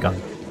shot the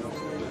gun.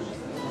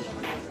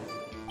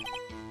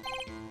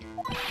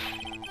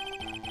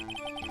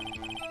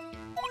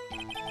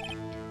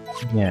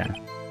 Yeah.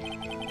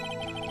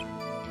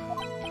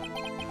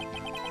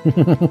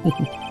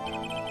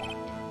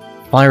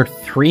 Fired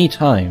 3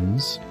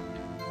 times.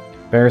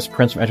 Bears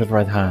prints from Edgeworth's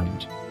right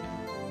hand.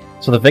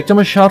 So the victim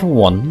was shot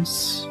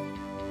once.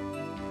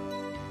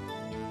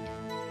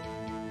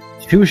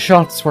 2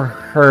 shots were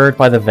heard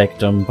by the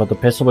victim, but the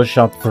pistol was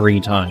shot 3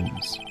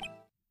 times.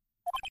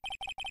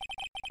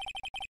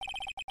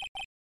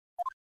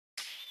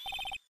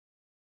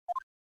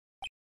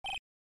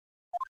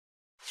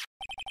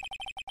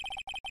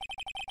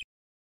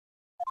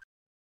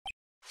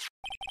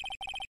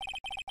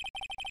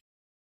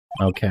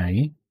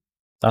 Okay.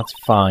 That's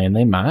fine,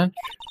 they match.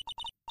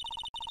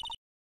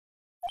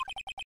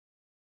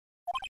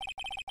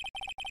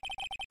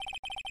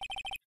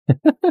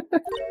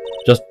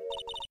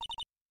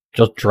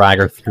 Just drag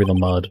her through the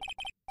mud.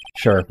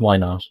 Sure, why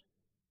not?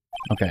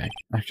 Okay,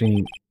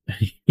 actually...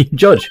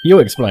 Judge, you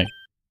explain.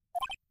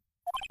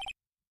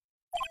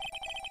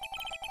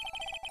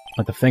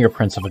 Like the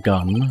fingerprints of a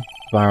gun. The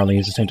barrel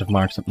leaves distinctive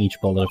marks on each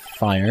bullet it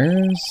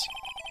fires.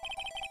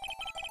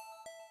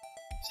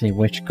 See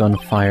which gun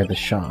fired the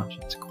shot.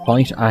 It's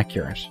quite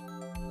accurate.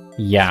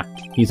 Yeah,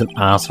 he's an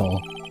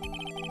asshole.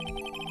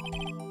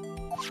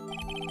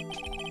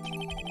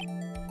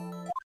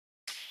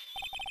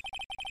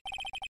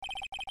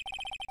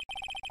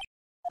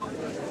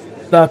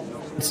 That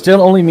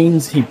still only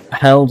means he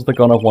held the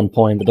gun at one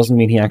point. It doesn't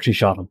mean he actually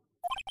shot him.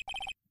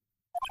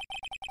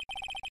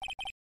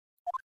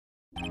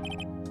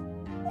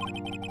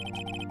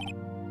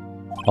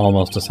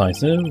 Almost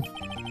decisive.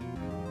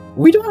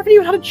 We haven't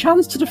even had a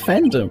chance to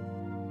defend him.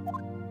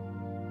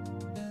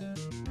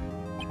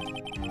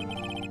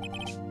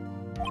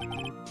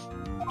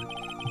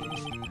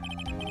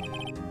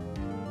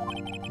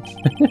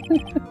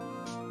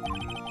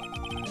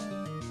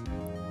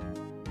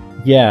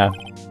 Yeah.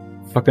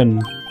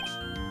 Fucking...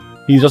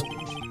 He's just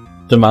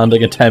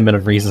demanding a 10-minute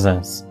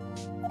recess.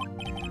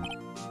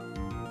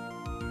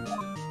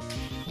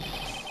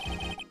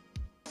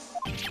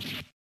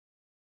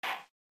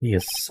 He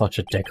is such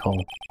a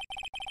dickhole.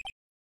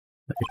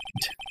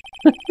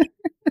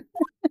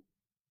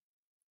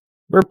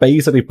 We're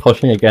basically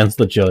pushing against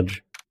the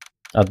judge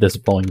at this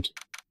point.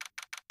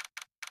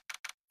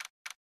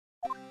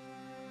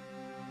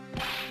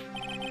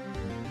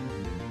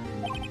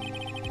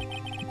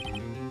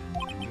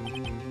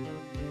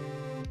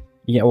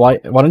 Yeah, why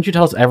don't you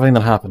tell us everything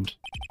that happened?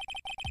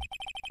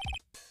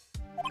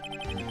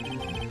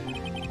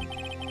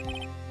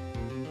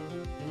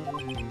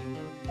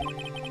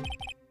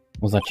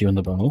 Was that you in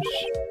the boat?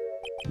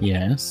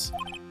 Yes.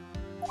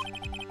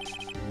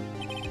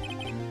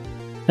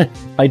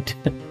 I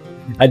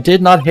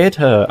did not hit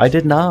her. I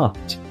did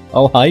not.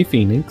 Oh, hi,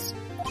 Phoenix.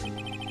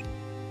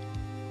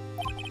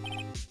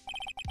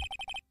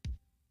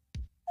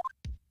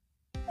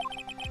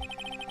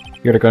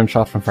 You heard a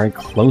gunshot from very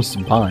close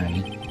by,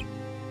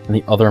 and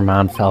the other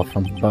man fell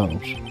from the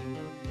boat.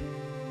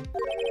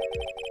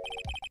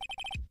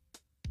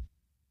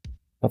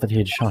 Thought that he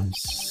had shot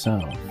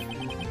himself.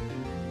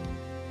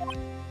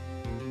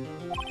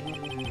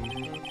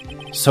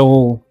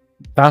 So,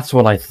 that's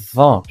what I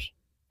thought.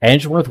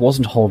 Edgeworth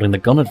wasn't holding the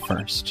gun at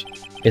first.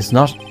 It's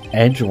not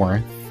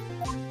Edgeworth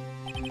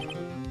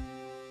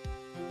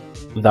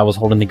that was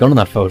holding the gun in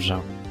that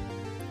photo.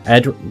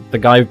 The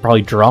guy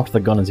probably dropped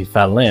the gun as he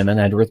fell in, and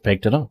Edgeworth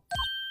picked it up.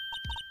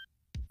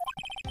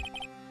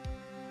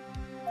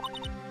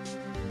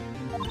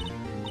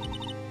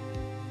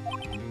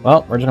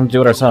 Well, we're just gonna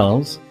do it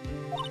ourselves.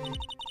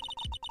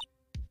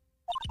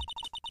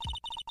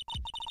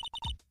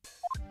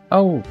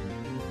 Oh.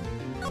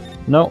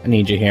 No, I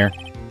need you here.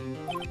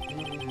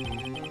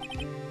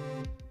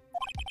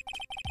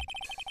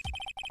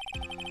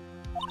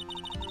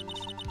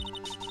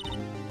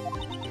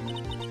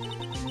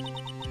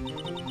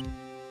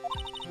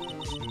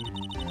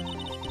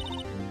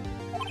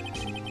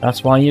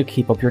 That's why you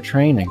keep up your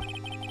training.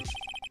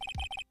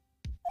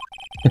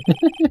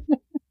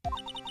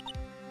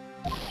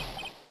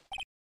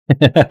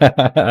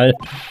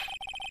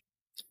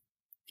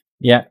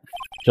 Yeah,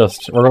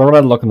 we're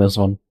gonna look at this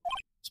one.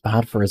 It's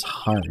bad for his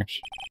heart.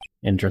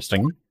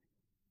 Interesting.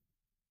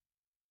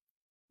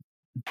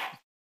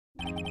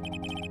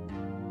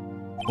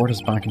 Court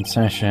is back in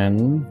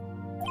session.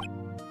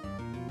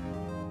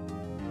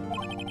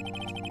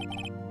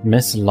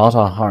 Miss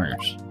Lotta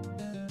Hart.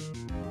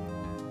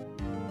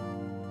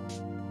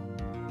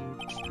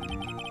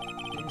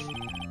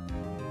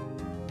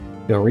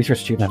 You're a research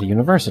student at a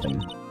university.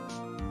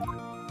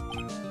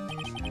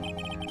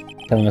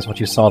 Telling us what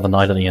you saw the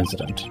night of the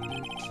incident.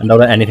 And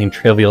not anything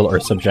trivial or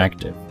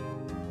subjective.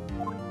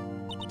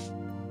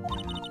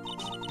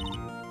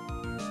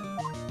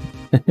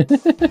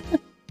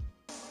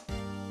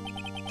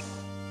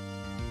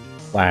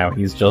 Wow,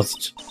 he's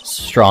just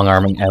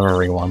strong-arming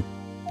everyone.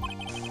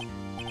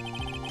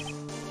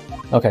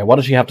 Okay, what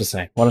does she have to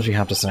say? What does she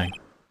have to say?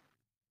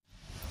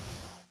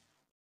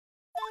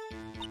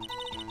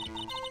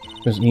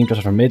 There's an eve just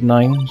after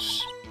midnight.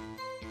 She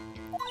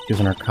was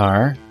in her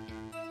car.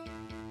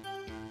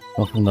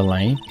 Go from the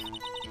lake.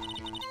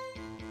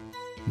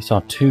 You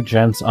saw two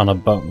gents on a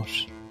boat.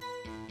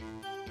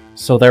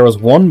 So there was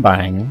one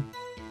bang.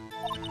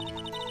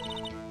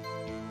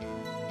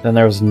 Then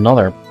there was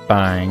another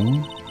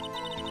bang.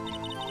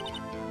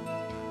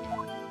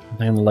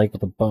 Then in the lake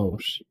with the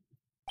boat.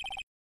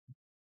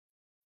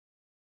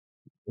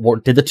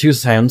 Did the two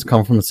sounds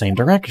come from the same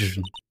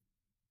direction?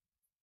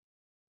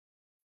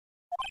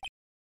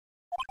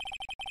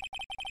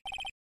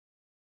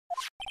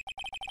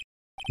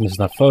 This is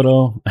that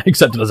photo.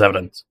 Accepted as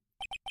evidence.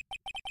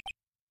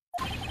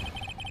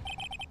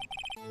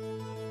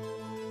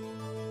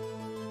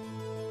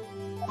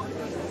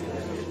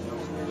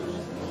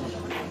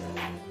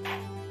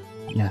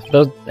 Yeah,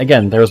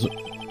 again, there's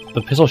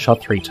the pistol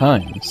shot 3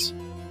 times.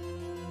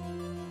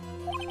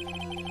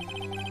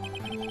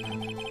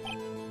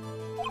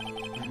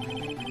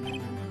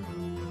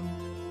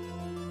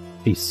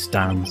 She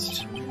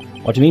stanced.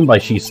 What do you mean by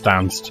she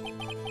stanced? The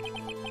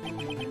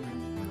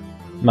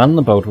man on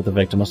the boat with the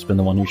victim must have been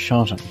the one who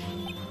shot him.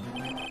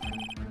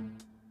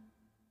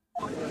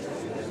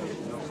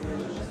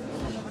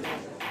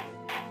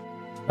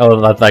 Oh,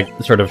 that's like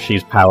sort of she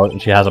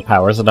has a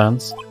power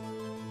dance.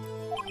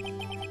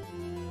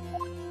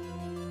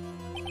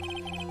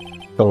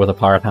 Go with a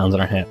power of pounds on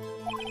her hip.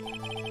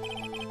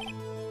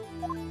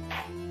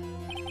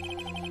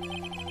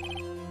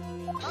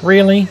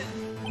 Really?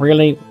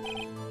 Really?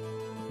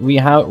 We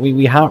have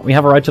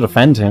a right to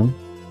defend him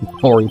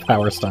before he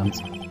power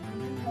stance.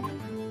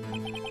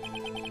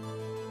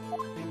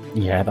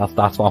 Yeah,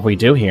 that's what we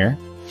do here.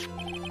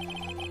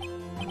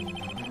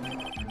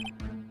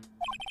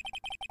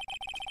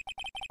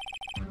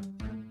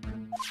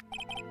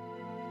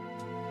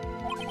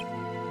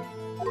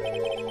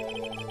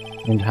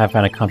 And have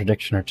found a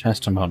contradiction or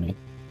testimony.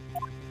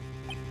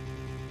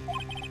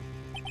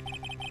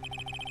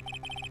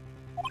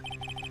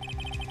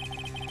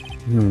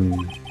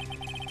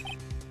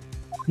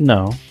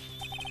 No.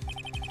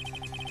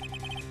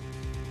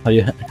 Are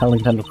you held in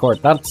contempt of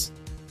court? That's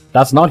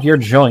not your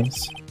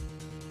choice.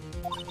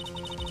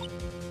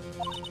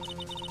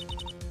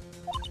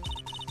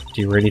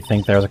 Do you really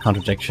think there was a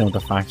contradiction with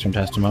the facts and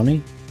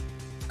testimony?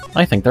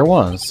 I think there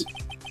was.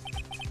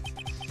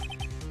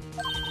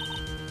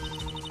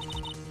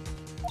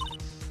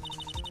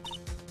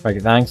 Right,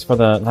 thanks for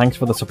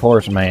the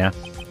support, Maya.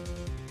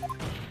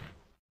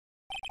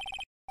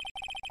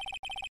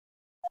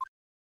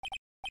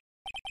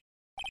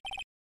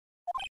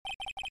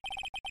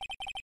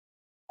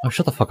 Oh,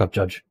 shut the fuck up,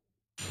 Judge.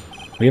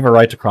 We have a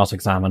right to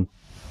cross-examine.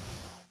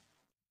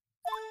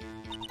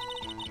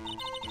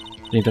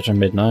 Leave Judge at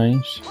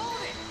midnight.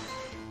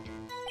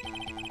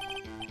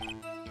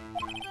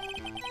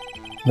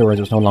 In other words,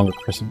 it was no longer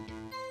christened.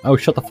 Oh,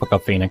 shut the fuck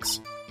up,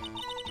 Phoenix.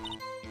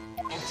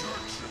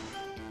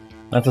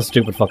 That's a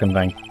stupid fucking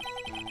thing.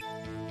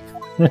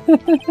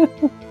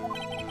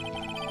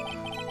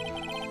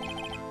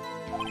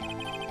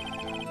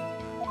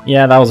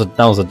 Yeah, that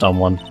was a dumb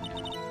one.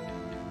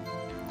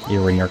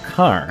 You were in your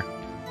car.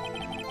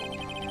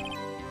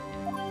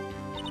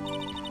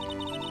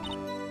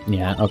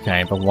 Yeah,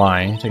 okay, but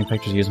why? Taking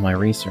pictures using my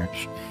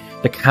research.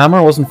 The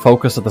camera wasn't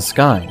focused at the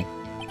sky.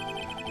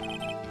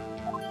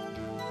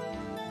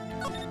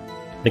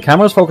 The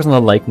camera was focused on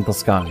the lake and the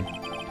sky.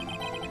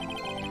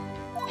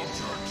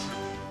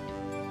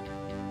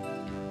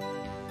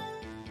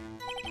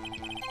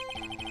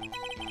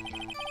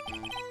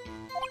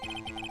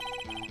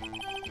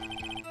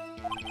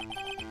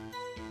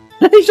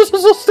 He's just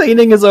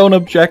sustaining his own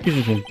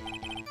objection.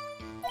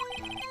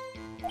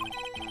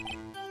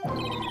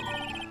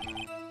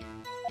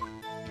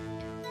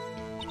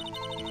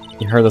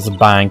 You heard there's a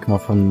bang come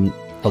up from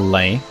the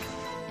lake.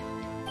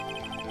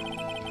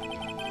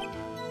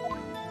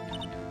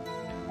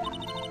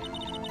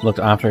 Looked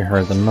after he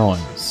heard the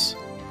noise.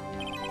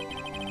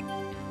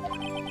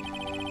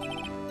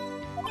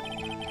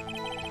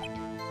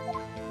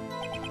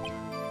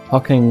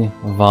 Fucking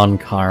Von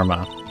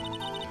Karma.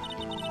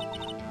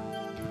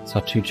 Saw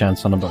 2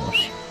 gents on a boat.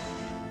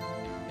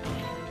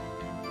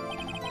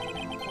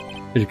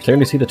 Did you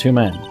clearly see the 2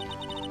 men?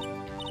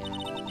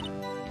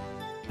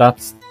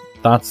 That's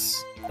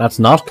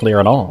not clear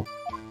at all.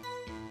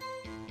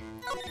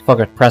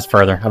 Fuck it, press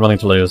further. I've nothing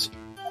to lose.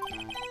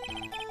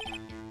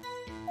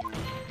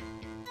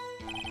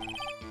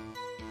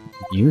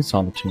 You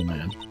saw the 2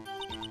 men.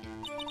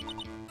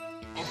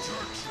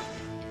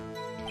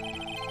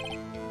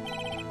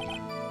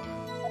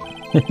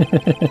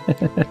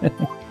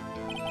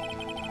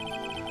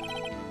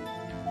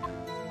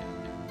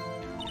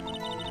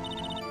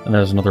 And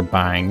there's another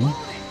bang.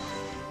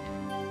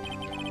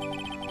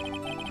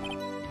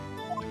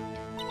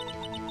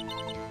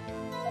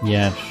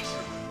 Yes.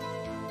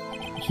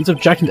 He's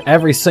objecting to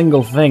every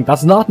single thing.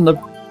 That's not in the...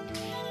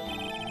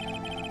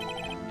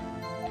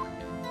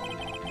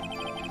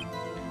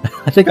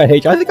 I think I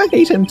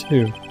hate him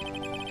too.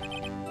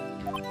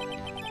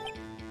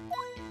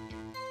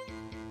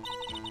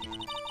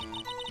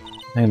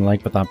 I didn't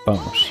like with that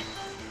boat.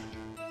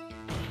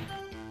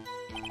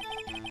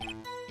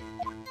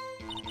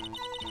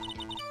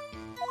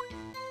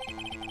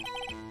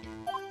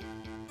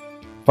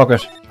 Fuck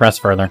it. Press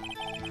further.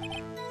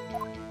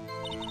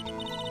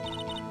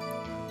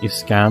 You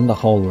scanned the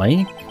whole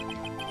lake?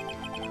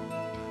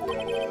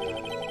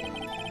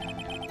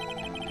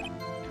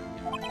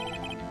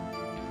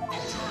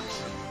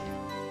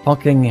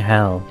 Fucking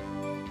hell.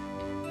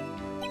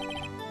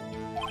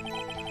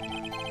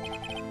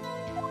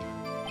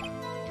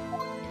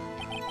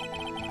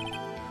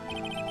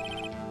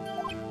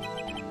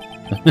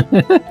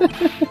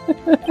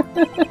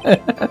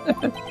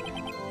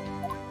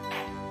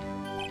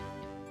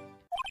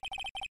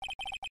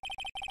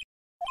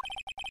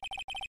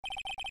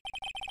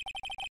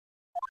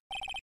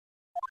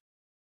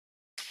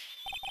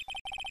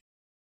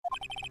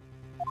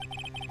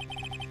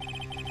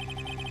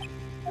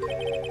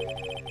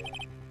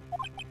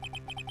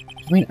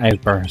 I mean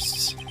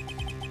outbursts.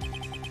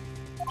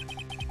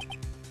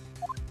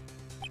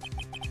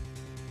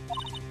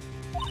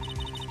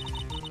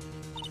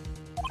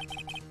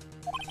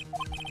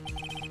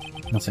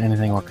 That's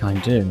anything what can I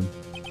do?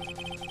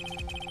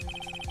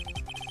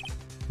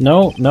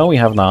 No, no, we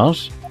have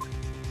not.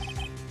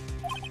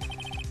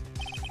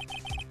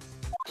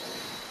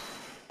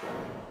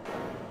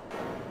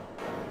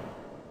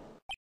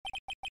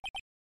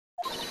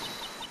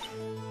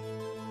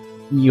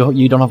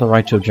 You don't have the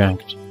right to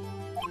object.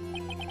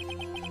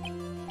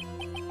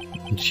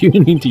 You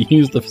need to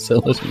use the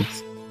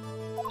facilities.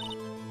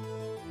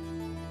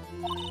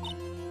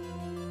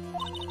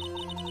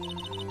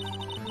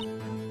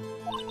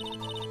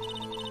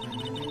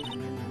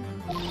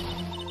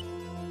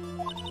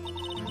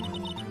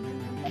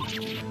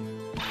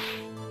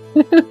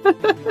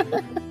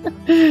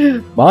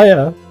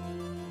 Maya,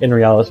 in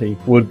reality,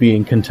 would be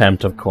in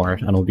contempt of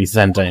court and would be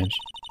sent out.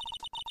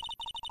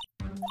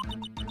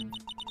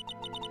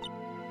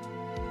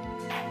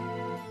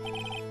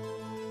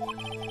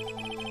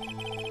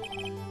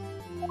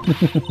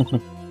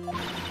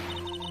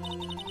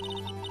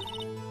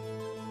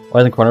 Why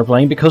isn't Corner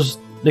playing? Because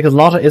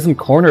Lotta isn't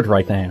cornered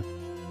right now.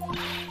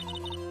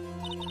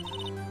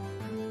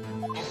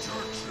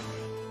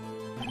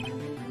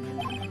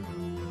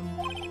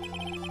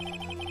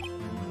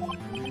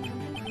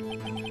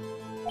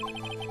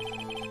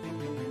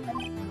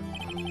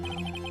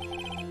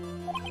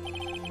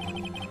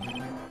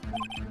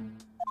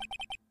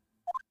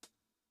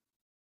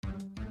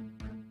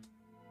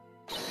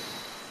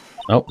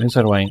 Oh,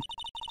 inside away.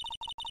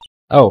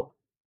 Oh.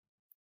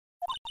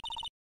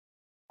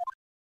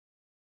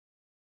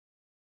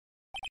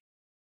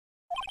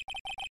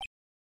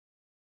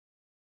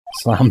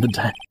 Slam the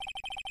deck.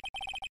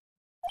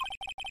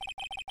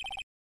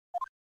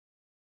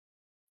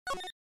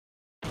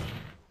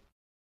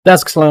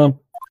 Desk slam.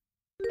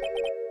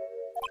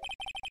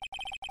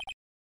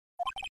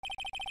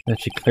 That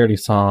she clearly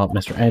saw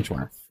Mr.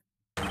 Edgeworth.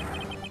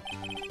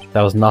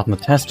 That was not in the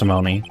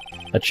testimony.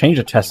 A change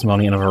of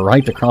testimony and have a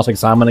right to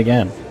cross-examine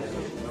again.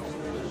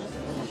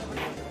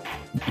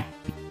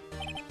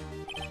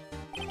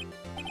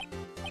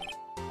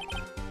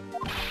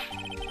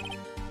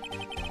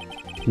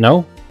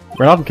 No,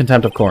 we're not in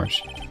contempt of court.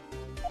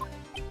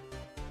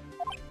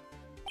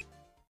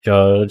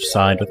 Judge,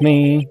 side with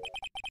me.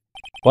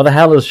 What the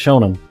hell is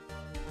Shonen?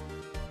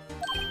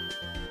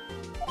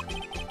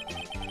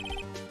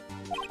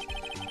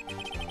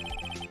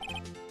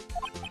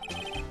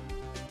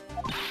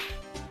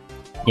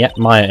 Yeah,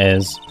 Maya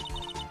is.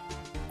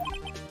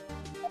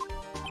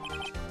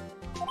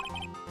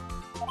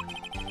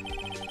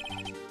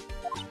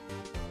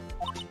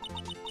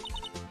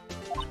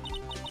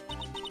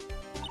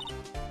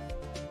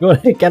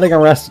 Good, getting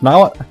arrested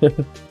now.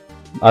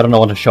 I don't know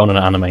what a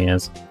shonen anime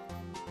is.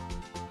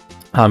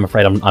 I'm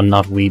afraid I'm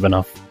not weeb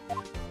enough.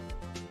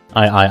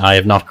 I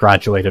have not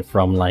graduated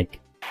from like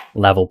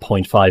level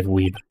 0.5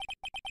 weeb.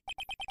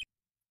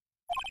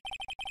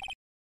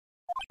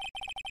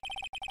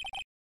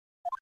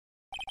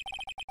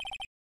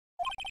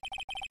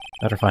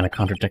 Better find a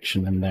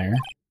contradiction in there.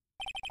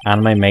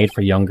 Anime made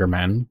for younger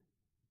men.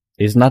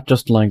 Isn't that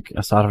just like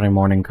a Saturday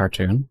morning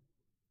cartoon?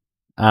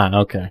 Ah,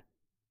 okay.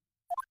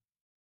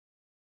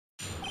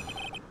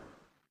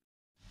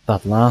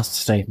 That last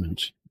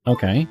statement.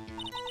 Okay.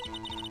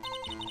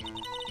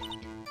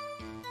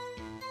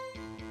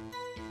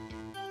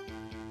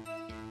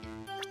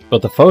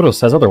 But the photo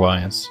says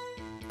otherwise.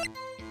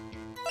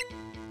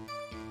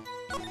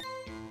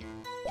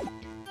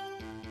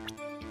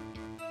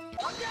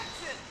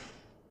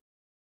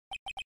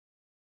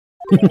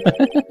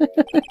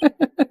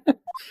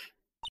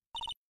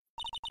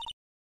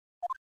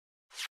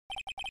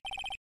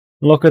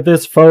 Look at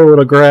this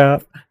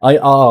photograph. I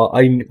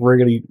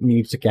really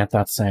need to get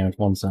that sound.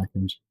 1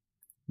 second.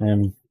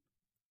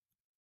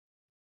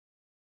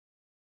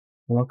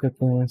 Look at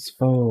this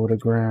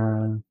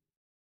photograph.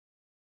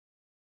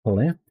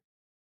 Clip.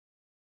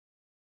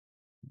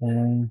 I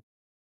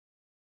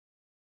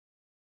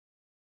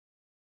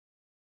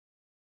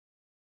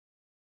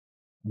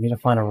need to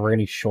find a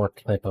really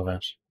short clip of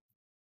it.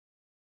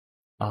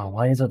 Ah,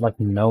 why is it like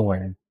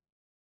nowhere?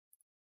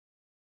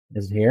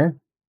 Is it here?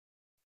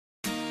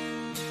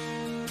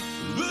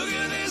 Look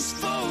at this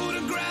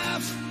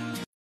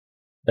photograph.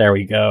 There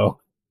we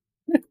go.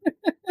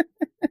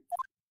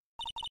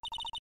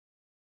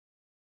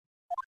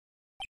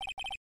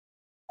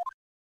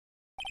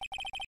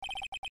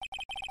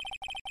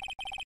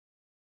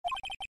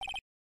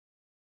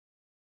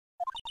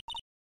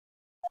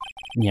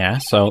 Yeah,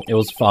 so it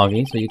was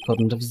foggy, so you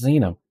couldn't have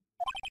seen him.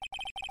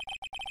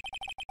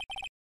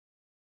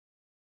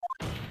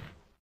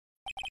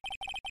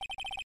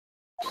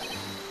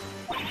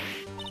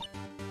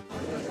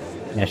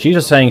 Yeah, she's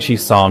just saying she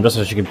saw him just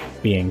so she could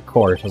be in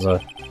court as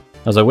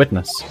a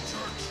witness.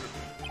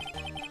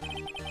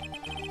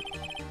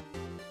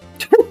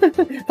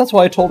 That's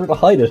why I told her to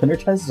hide it in her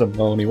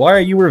testimony. Why are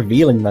you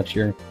revealing that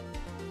you're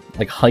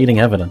like hiding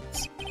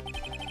evidence?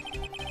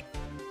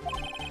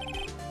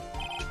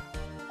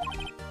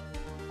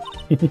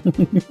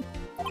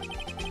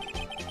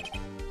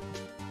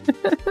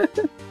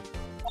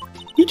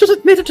 He just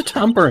admitted to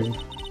tampering!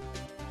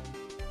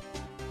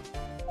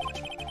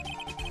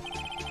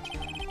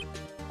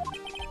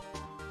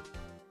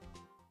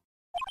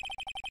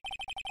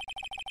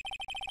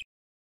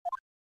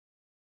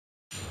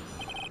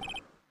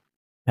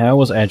 How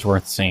was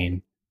Edgeworth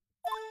seen?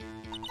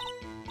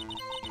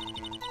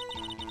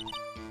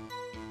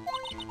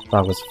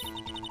 That was...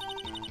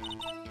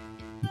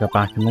 Got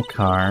back in the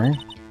car.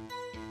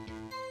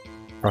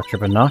 Brought your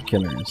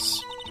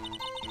binoculars.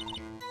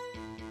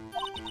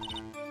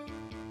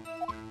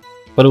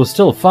 But it was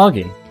still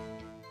foggy.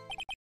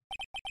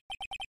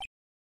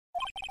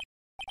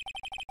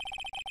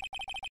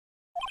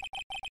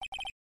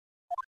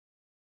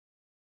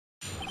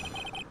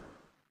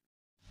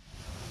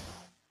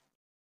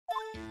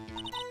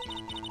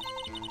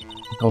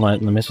 All night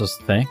and the mist was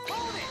thick.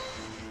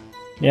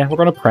 Yeah, we're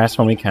gonna press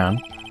when we can.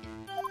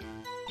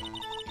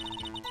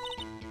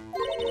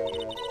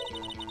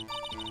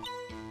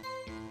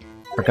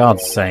 For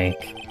God's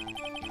sake.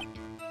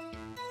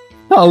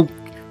 Oh,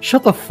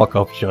 shut the fuck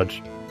up,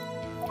 Judge.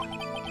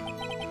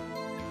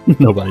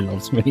 Nobody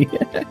loves me.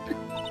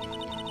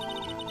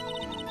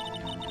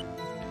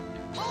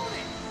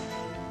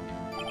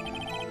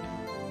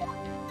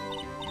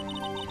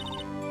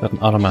 Got an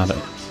automatic.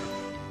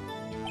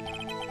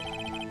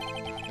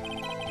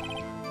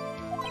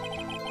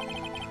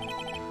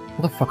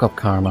 What the fuck up,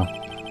 Karma?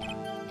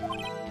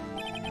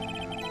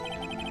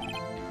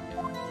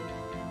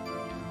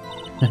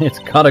 It's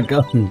got a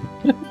gun.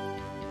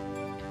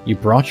 You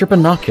brought your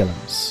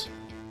binoculars.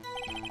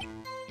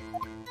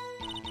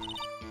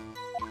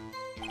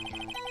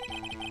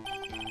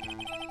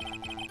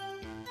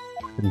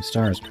 Shooting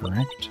stars,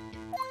 correct?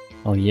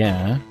 Oh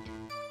yeah.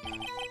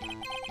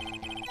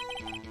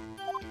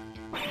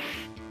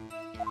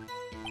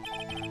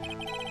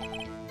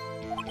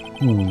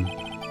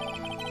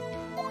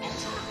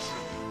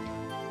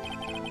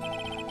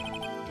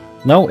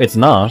 No, it's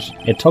not.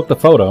 It took the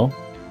photo.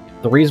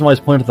 The reason why it's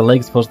pointed at the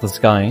lake is opposed to the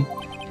sky.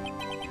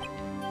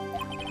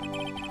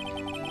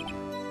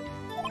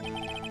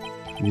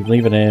 If you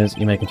believe it is,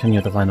 you may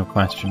continue with the line of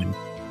questioning.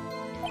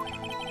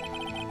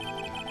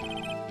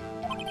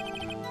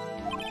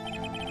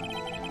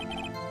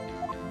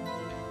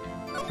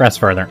 Press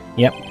further.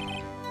 Yep.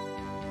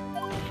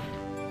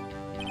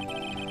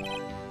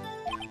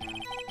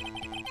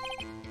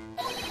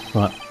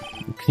 But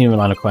continue the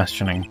line of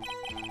questioning.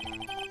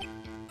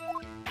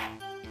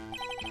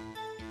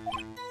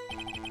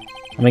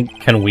 I mean,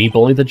 can we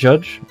bully the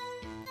judge?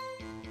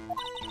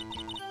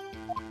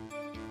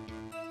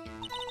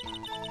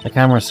 The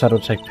camera said it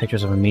would take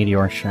pictures of a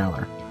meteor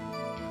shower.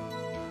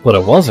 But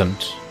it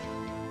wasn't.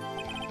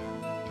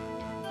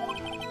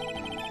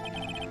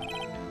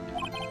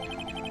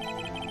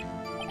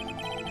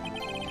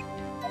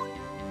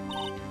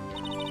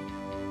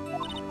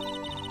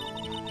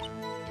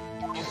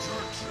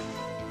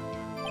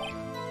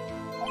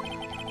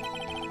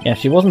 Yeah,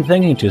 she wasn't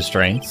thinking too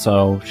straight,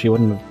 so she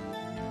wouldn't have...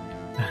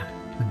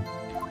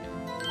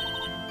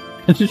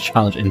 Just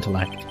challenge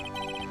intellect.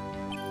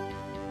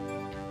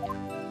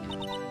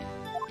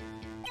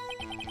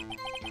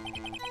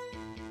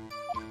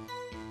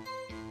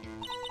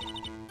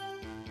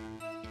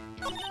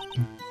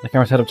 The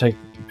camera said to take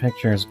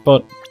pictures,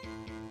 but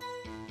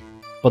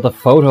the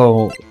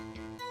photo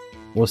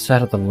was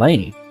set at the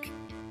lake.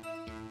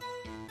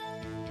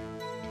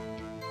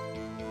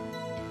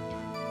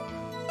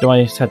 Do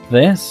I set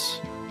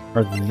this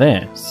or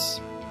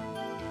this?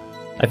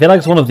 I feel like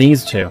it's one of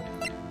these two.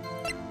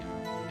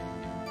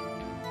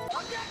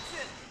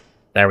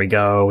 There we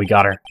go, we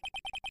got her.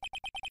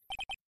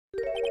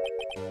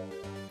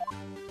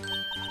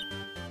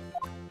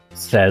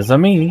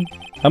 Sesame,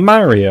 a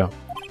Mario.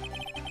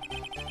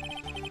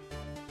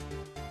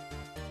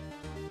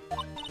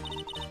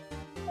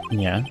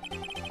 Yeah.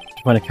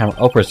 Point a camera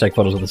upwards to take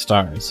photos of the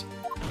stars.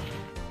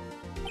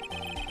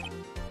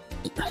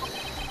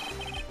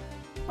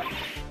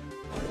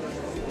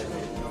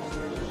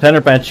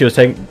 Tanner bet she was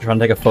trying to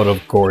take a photo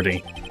of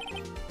Gordy.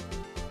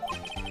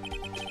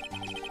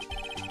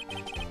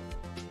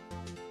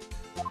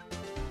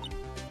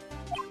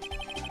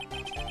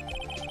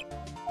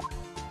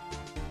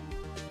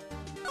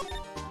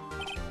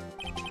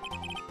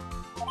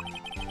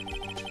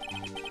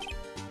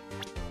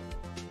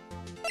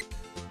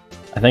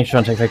 I think she's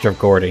trying to take a picture of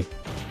Gordy. So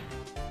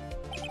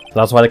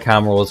that's why the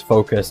camera was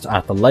focused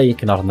at the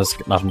lake and not in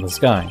the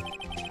sky.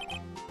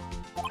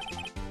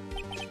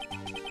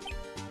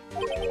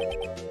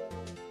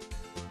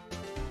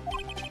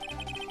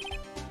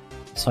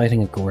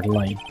 Sighting at Gordy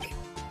Lake.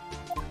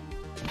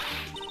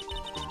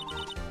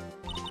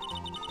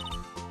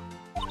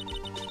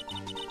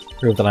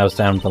 Prove that I was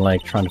down at the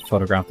lake trying to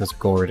photograph this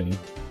Gordy.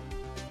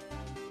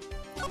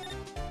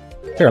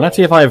 Here, let's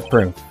see if I have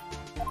proof.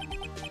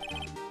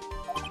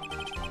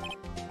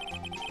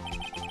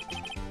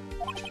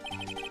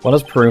 What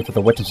is proof that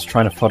the witness is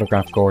trying to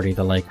photograph Gordy,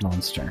 the lake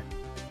monster?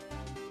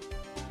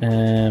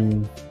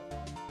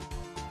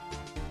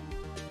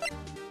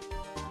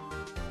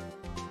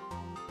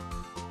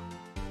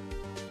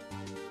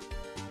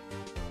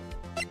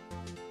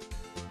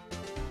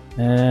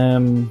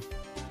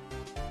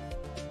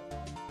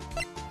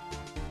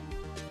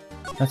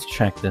 Let's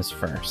check this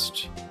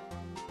first.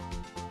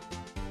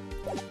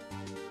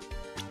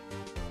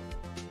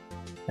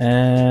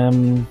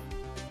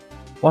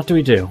 What do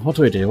we do? What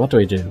do we do? What do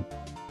we do?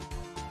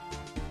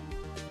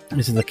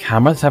 This is the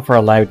camera set for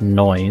a loud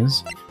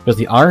noise. Because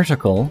the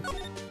article...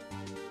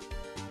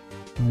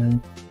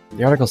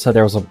 the article said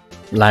there was a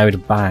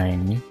loud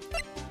bang.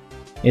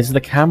 Is it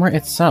the camera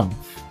itself?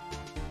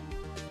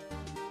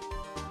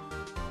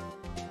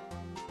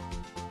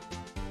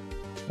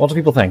 What do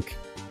people think?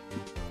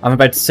 I'm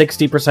about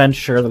 60%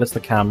 sure that it's the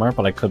camera,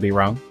 but I could be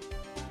wrong.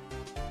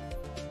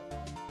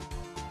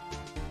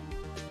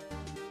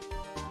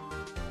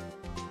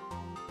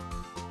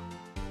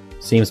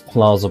 Seems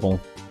plausible.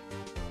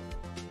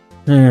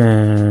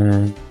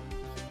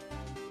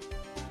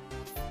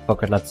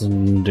 Fuck it, let's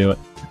do it.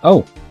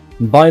 Oh,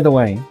 by the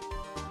way,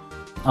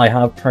 I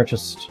have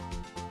purchased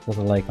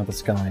the lake, not the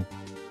sky.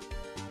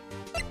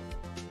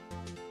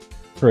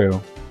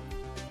 True.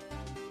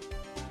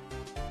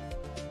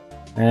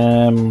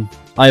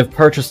 I have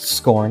purchased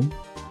Scorn,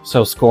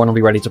 so Scorn will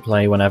be ready to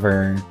play when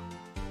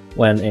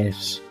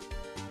it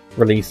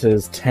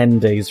releases 10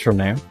 days from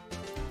now.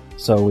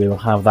 So we'll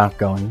have that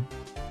going.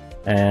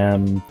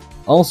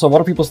 Also, what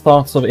are people's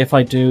thoughts of if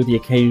I do the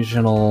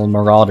occasional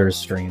Marauders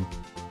stream?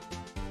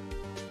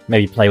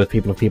 Maybe play with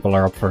people if people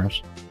are up for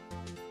it.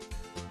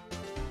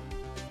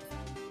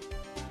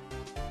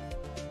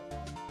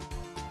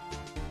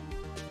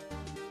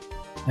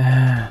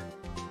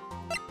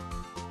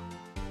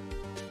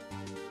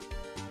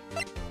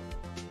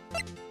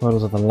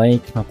 Photos of the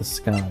lake, not the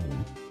sky.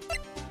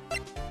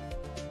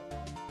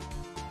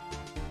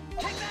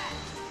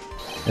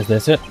 Is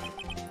this it?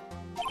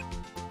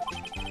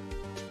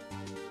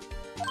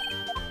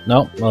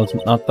 No, well, it's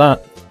not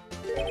that.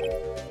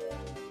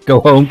 Go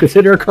home,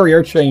 consider a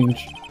career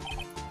change.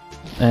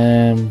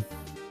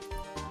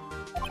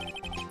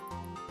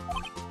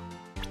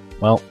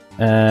 Well,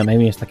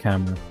 maybe it's the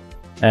camera.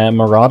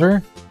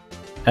 Marauder?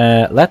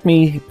 Let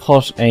me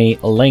put a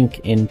link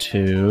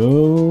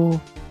into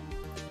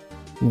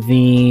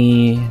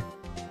the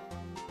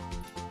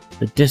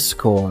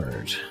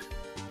Discord.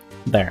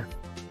 There.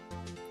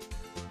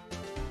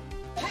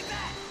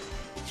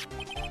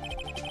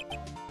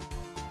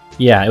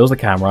 Yeah, it was the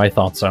camera, I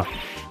thought so.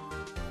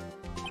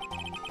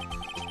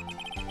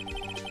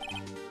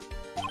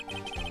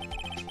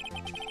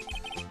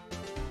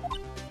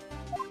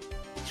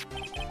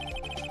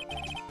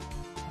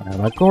 How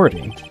about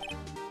Gordy?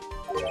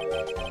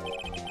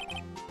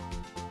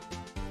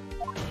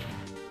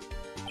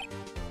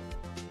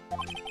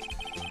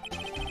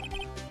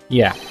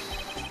 Yeah.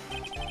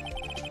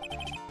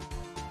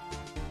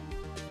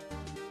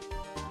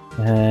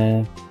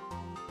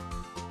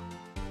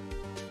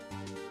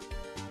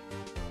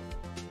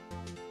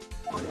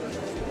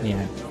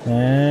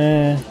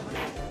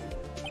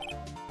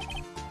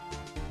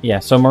 Yeah,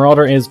 so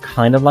Marauder is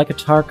kind of like a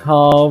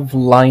Tarkov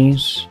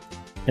light.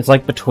 It's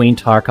like between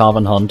Tarkov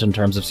and Hunt in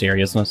terms of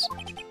seriousness.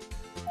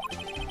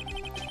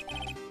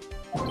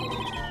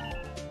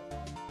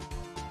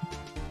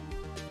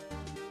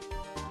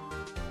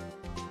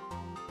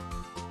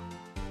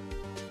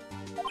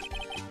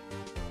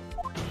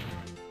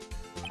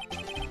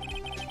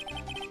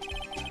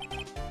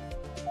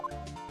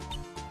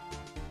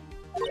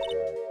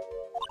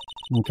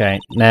 Okay,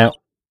 now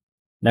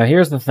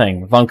here's the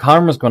thing. Von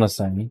Karma's gonna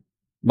say,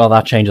 well,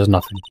 that changes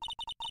nothing.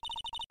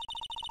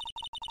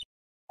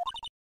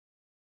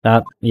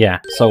 Yeah,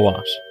 so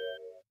what?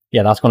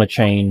 Yeah, that's gonna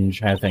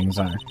change how things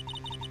are.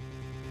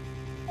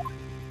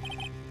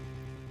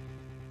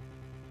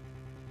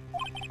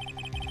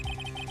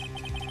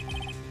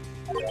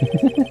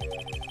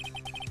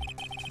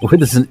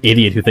 This is an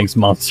idiot who thinks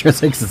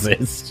monsters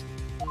exist.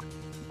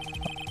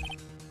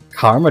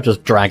 Karma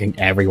just dragging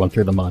everyone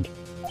through the mud.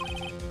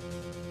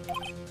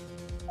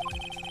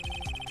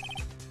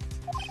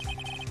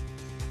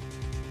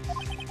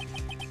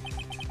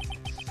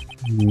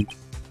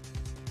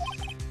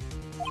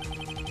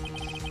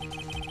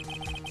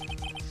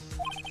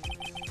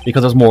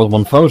 Because there's more than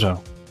one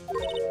photo.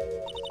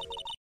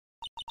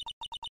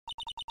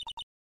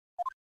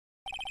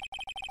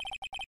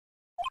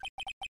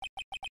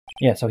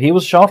 Yeah, so he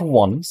was shot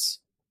once.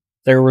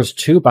 There was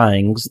 2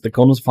 bangs. The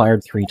gun was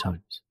fired 3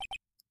 times.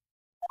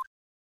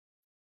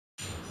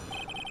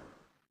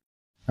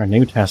 Our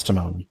new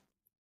testimony.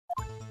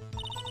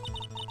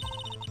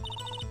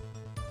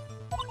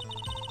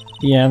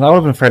 Yeah, that would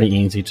have been fairly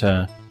easy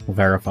to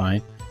verify.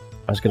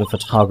 Let's get a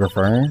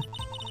photographer.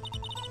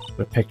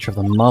 A picture of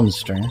the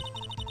monster.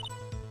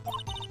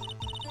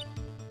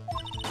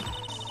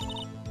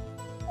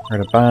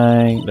 Heard a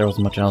bang. There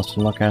wasn't much else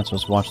to look at, so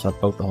just watched that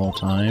boat the whole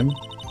time.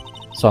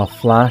 Saw a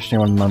flash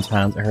near one of the man's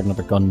hands. I heard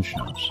another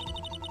gunshot.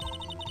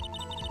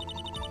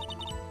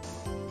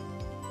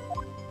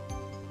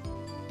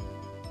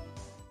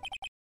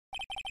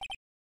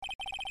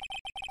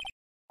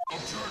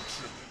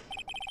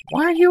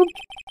 Why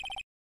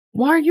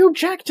are you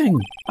objecting?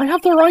 I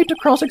have the right to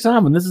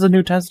cross-examine. This is a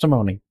new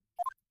testimony.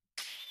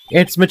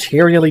 It's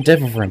materially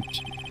different.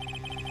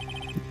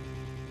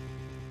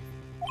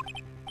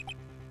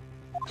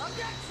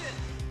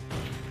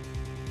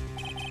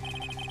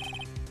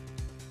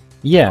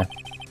 Yeah.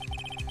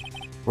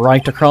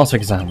 Right to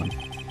cross-examine.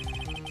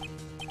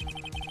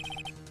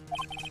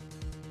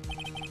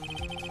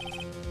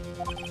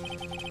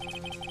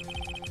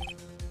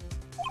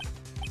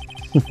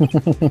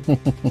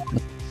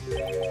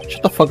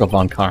 Shut the fuck up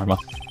on Karma.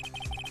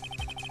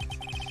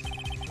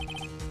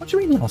 What do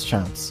you mean last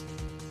chance?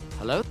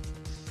 Hello?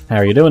 How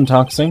are you doing,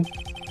 Toxie?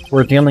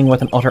 We're dealing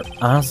with an utter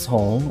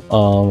asshole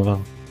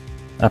of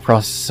a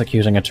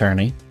prosecuting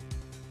attorney.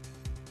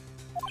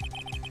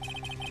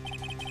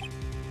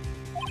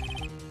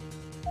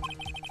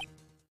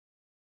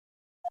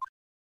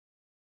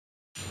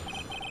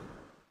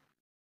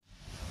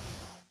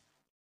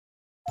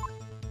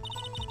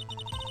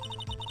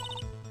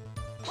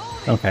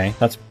 Okay,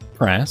 that's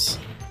press.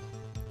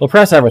 We'll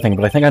press everything,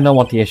 but I think I know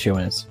what the issue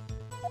is.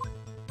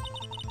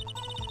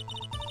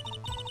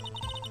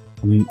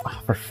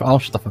 Oh,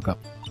 shut the fuck up.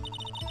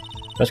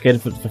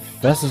 Investigative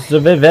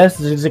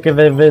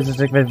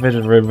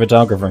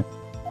photographer.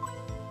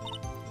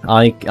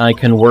 I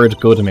can word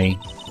good me.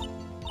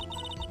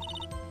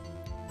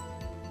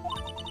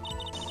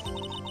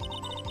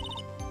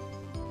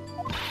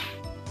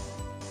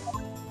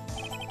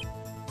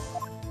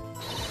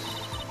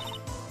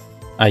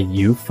 A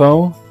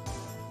UFO?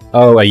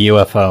 Oh, a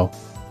UFO.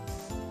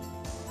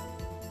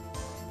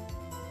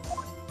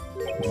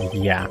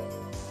 Yeah.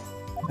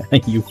 A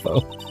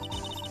UFO.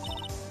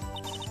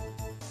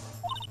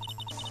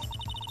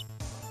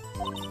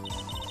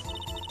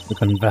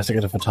 Look, an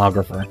investigative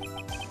photographer.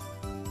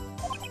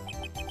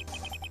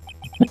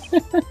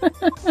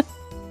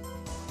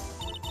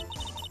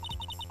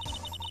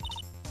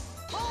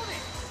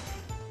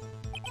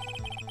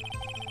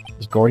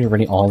 Is Gordy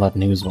really all that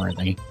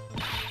newsworthy?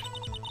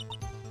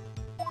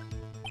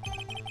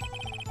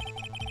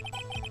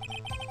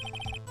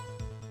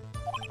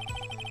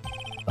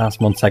 Last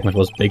month's segment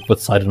was Bigfoot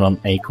sighted on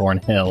Acorn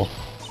Hill.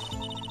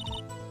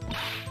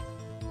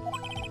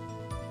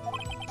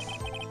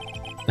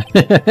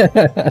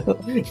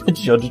 The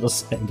judge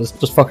just saying,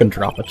 just fucking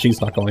drop it.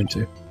 She's not going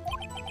to.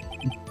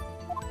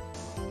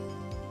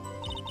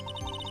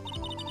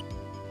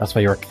 That's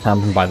why you were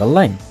camping by the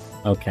lake.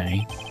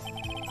 Okay.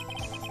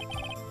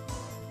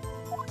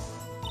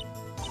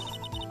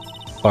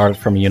 Borrowed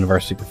from a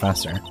university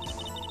professor.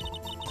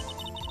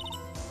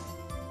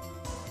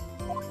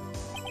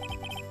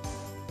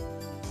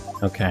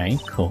 Okay,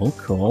 cool,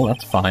 cool.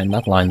 That's fine.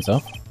 That lines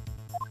up.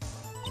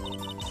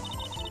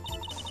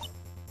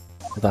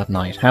 That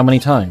night. How many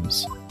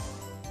times?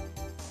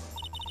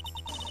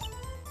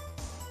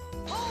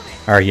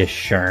 Are you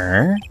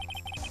sure?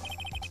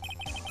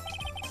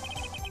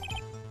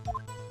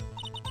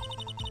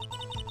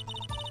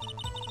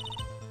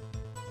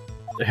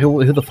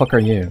 Who the fuck are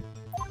you?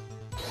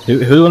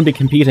 Who will be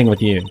competing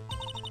with you?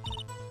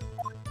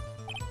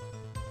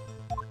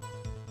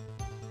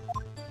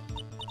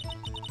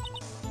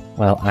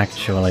 Well,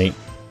 actually...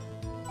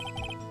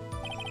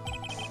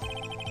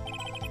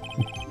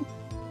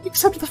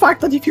 Except the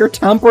fact that if you're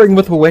tampering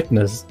with a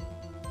witness,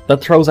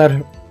 that throws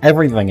out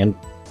everything and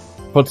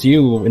puts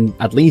you in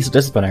at least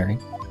disciplinary.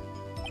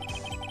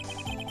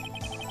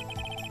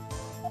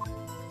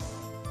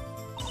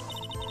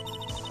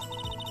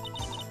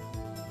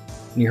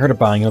 You heard a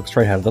bang, you look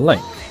straight out of the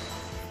lake.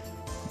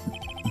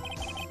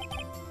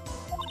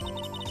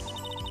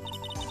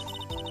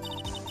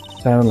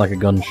 Sounded like a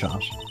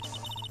gunshot.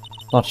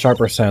 Lot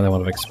sharper sound than I would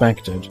have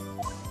expected.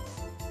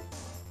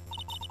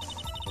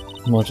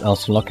 Not much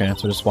else to look at,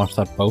 so just watch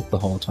that boat the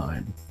whole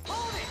time.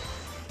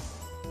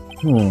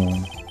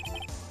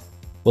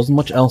 Wasn't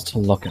much else to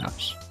look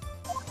at.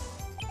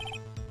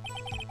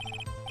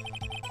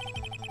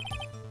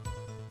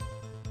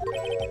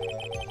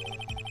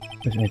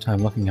 There's any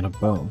time looking at a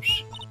boat.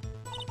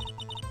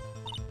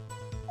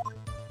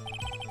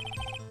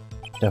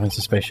 Definitely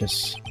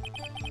suspicious.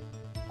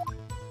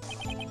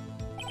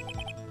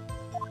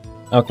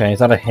 Okay, is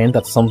that a hint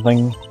that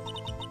something...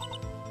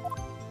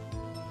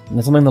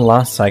 There's something in the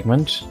last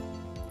segment?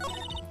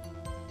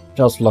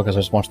 Just look as I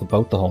just watched the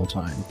boat the whole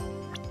time.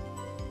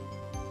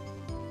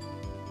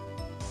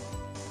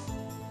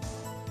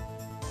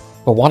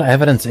 But what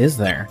evidence is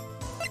there?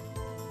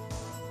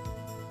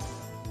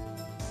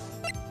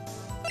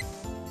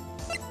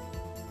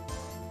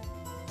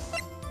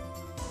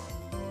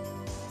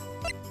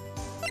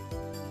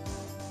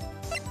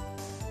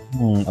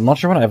 I'm not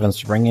sure what evidence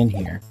to bring in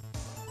here.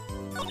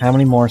 How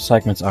many more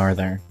segments are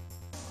there?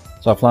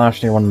 So I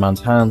flashed near one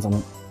man's hands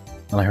and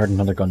I heard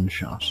another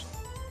gunshot.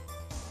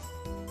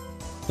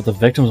 But the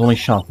victim was only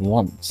shot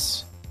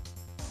once.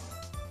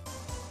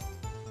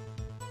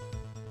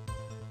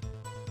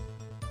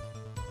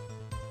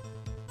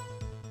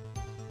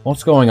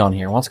 What's going on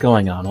here? What's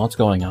going on? What's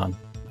going on?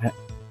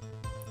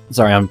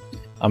 Sorry,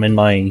 I'm in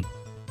my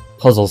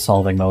puzzle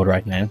solving mode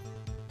right now.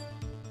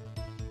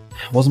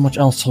 Wasn't much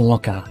else to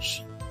look at.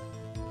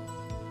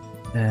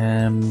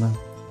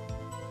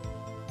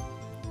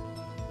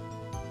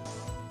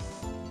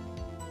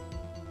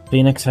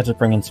 Phoenix had to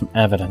bring in some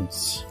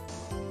evidence.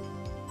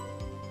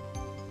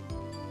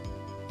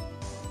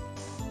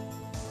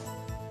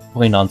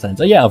 Holy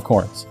nonsense. Oh yeah, of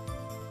course.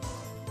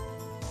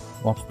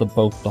 Watched the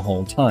boat the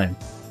whole time.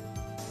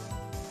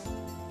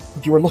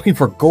 But you were looking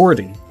for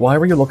Gordy. Why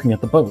were you looking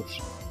at the boat?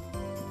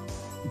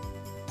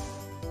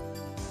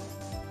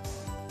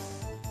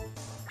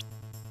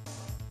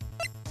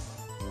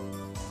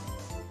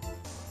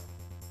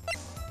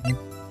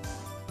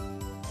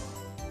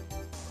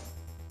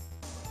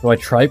 Do I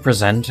try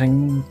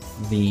presenting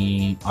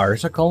the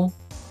article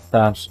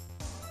that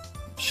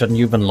shouldn't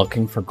you have been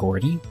looking for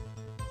Gordy?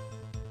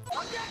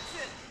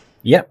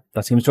 Yep,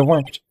 that seems to have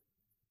worked.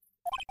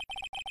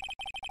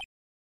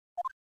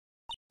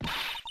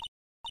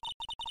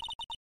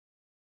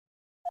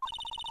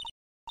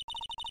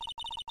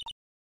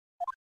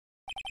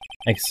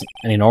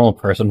 Any normal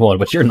person would,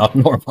 but you're not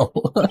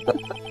normal.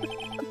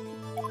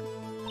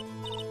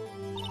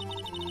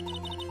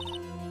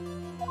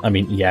 I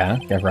mean, yeah,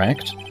 get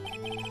wrecked.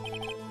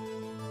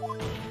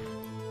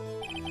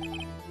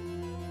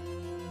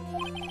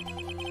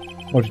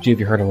 What did you do if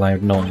you heard a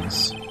loud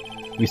noise?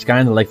 We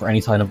scanned the lake for any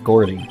sign of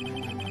Gordy.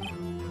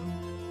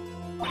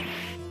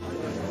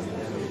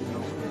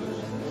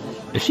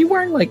 Is she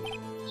wearing, like,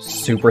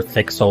 super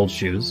thick-soled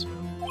shoes?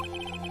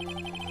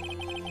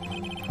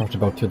 I have to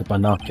go through the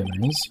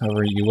binoculars.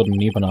 However, you wouldn't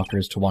need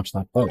binoculars to watch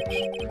that boat.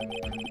 You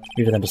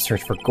needed them to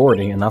search for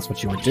Gordy, and that's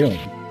what you were doing.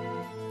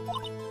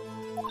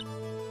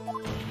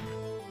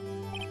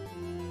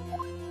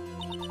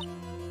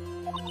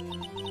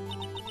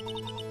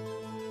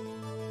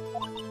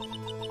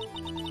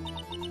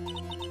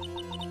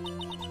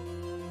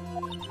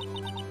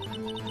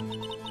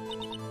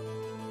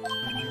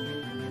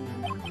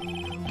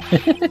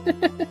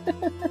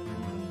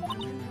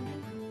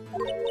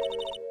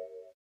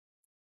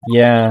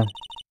 Yeah.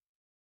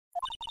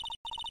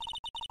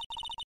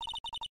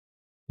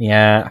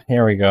 Yeah,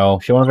 here we go.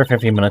 She wanted her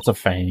 15 minutes of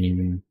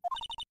fame.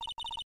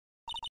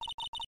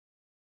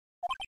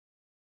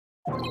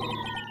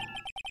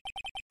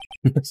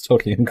 It's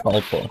totally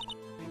uncalled for.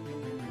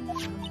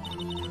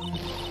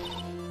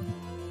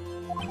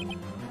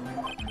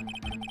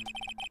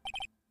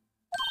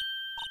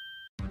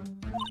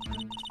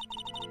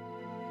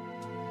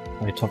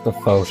 I took the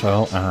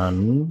photo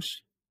and...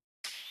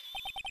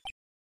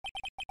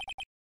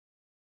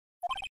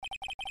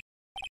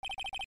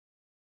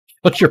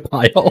 What's your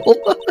pie hole?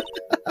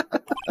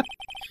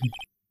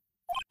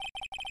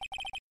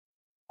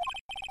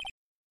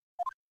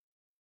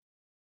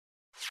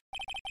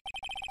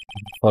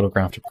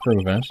 Photograph to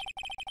prove it.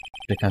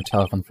 You can't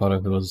tell from the photo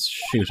who was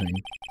shooting.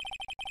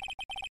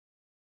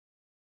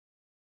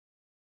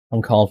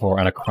 Uncalled for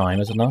and a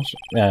crime, is it not?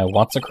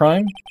 What's a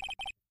crime?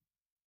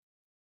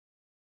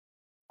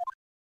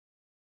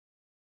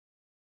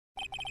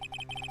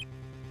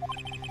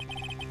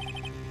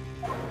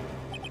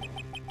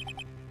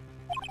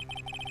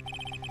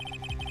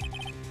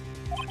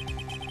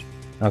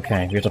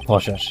 Okay, we have to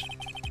push it.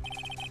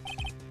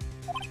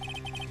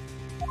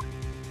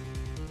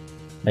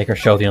 Make her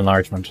show the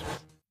enlargement.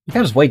 You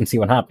can't just wait and see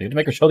what happens. You have to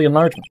make her show the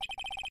enlargement.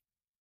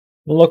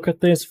 Look at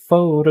this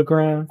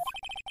photograph.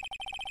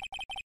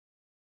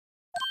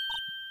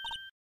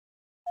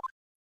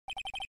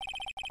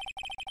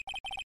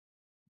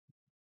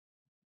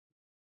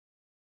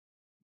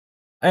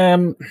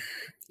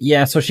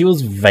 Yeah, so she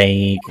was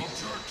vague.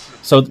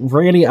 So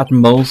really, at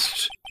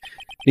most,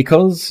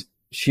 because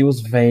she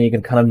was vague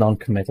and kind of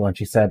non-committal, and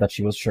she said that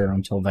she was sure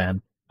until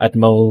then. At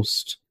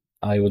most,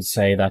 I would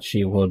say that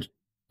she would...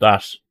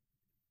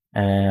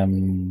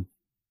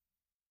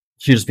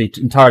 she'd just be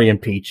entirely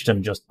impeached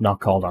and just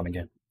not called on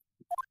again.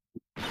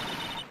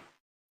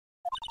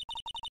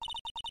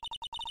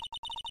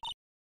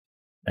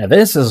 Now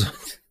this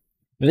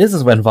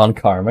is when Von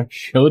Karma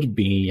should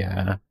be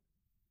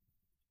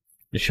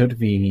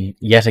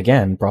yet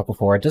again brought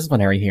before a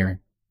disciplinary hearing.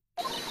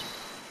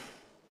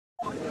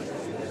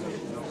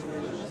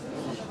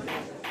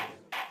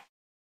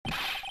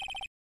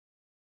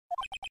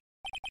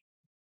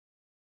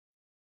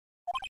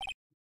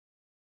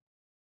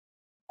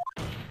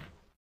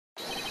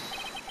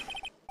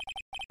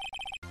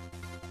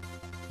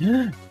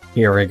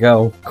 Here we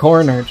go.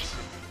 Cornered.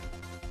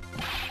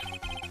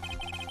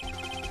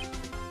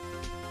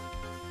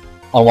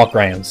 On what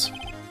grounds?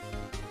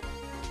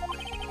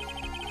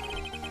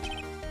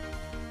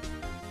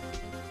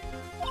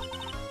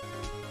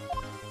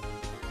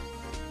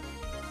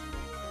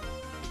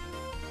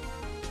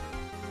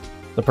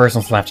 The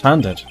person's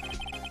left-handed.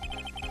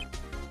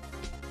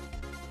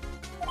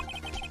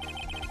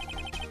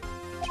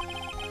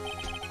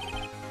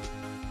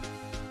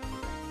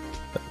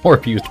 Or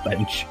abused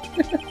bench.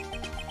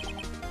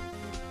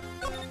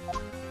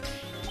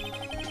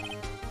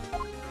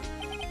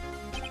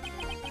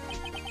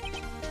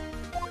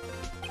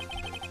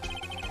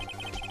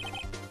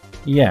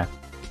 Yeah.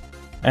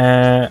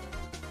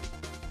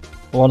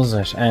 What is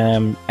it?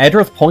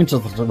 Edgeworth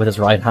pointed with his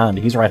right hand.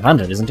 He's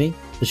right-handed, isn't he?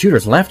 The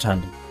shooter's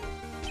left-handed.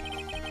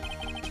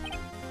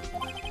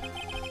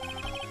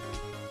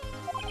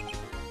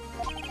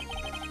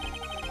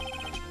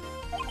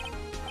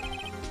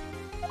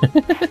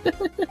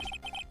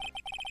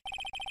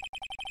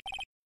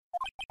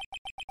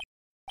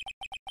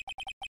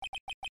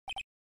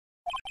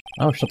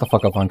 Oh, shut the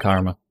fuck up on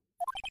karma.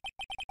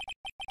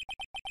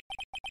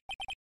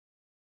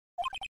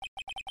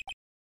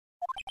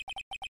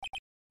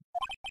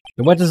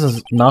 The wedges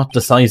is not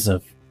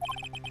decisive.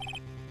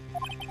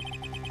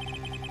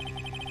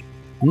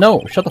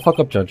 No, shut the fuck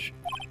up, Judge.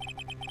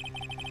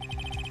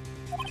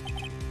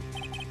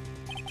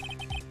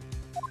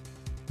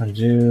 How to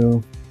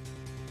do...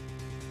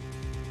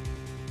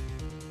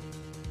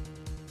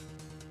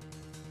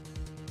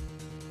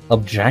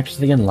 Object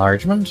to the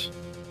enlargement?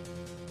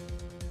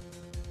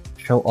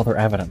 Show other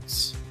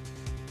evidence.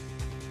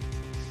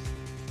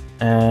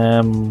 What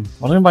do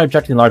I mean by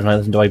object to the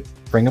enlargement? Do I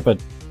bring up a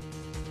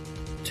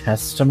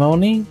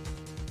testimony?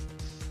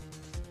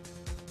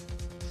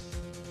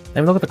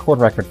 Let me look at the court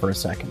record for a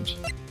second.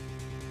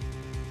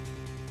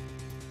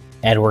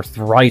 Edgeworth's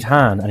right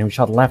hand, and he was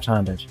shot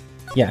left-handed.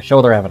 Yeah, show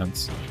other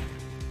evidence.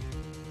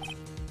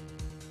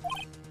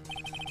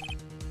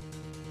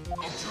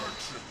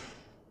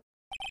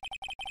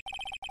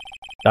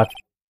 That...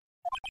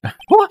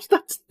 What?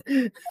 That's...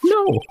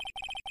 No!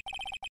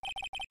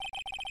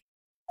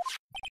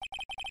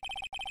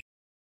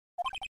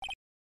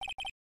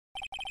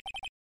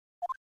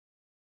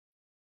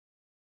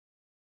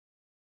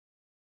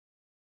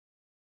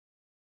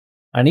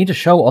 I need to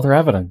show other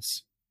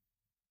evidence.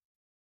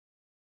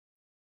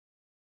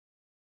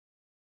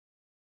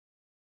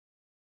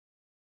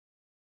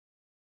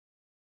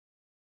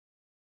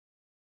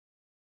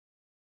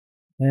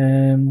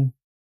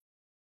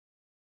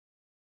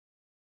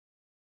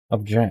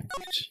 Object.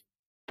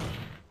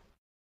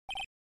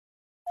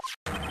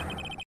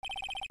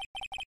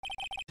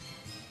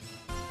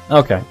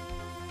 Okay.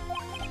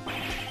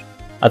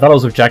 I thought I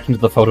was objecting to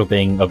the photo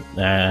being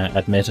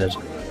admitted.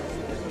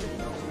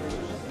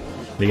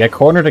 We get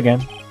cornered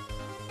again.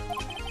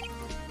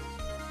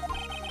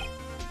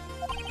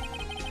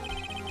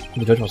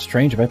 The judge was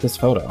strange about this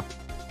photo.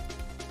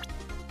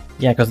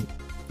 Yeah, because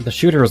the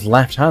shooter was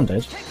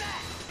left-handed.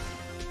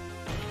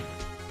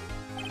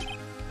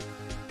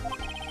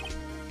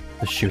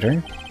 The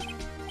shooter?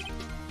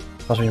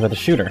 Talking about the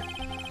shooter.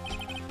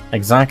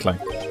 Exactly.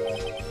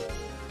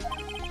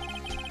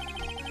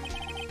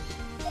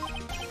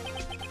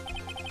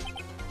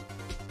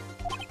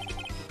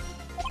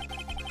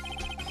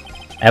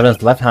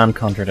 Evidence left hand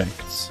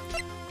contradicts.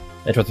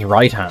 It was the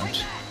right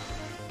hand.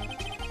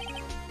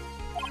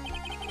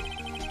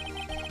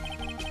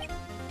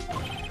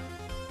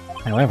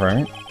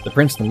 However, the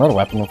prints of the murder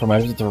weapon were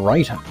promoted with the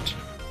right hand.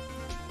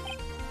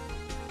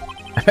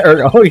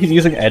 Oh, he's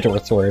using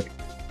Edgeworth's word.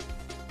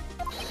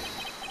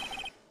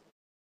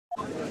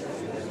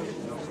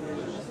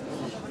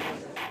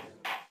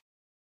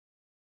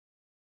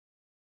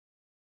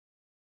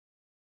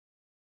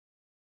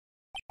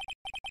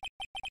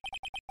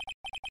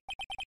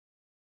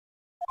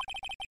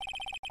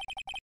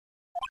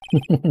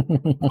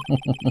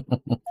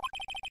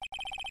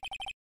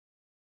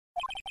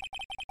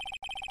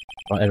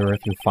 Well, Edgeworth,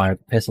 you fired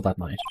the pistol that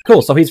night.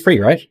 Cool, so he's free,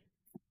 right?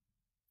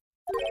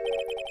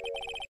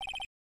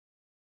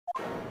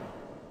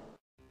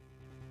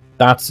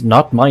 That's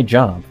not my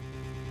job.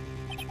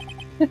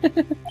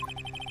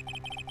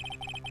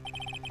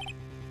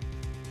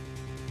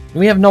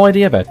 We have no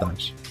idea about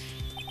that.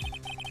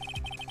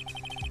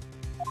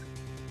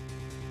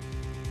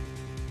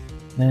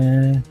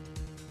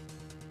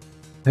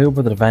 Who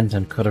but the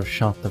defendant could have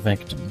shot the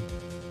victim?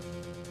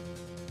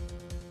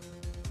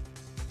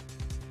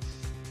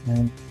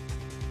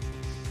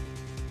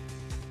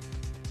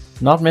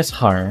 Not Miss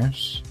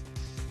Hart.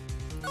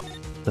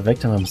 The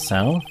victim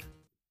himself?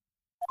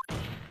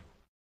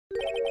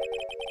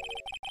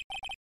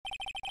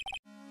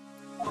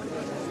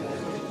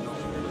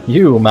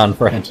 You,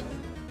 Manfred.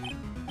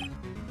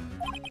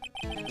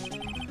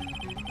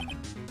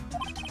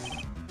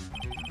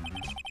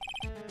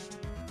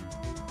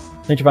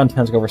 Nature Van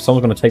tends to go where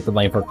someone's going to take the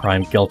blame for a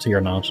crime, guilty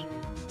or not.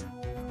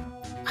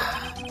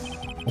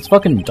 That's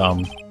fucking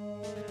dumb.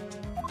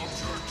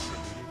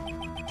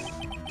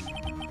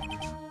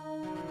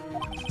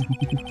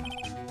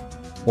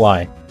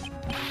 Why?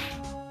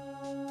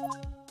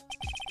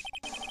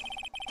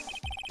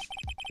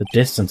 The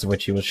distance at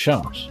which he was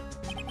shot.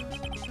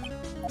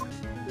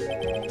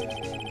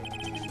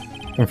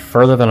 From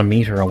further than a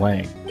meter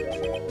away.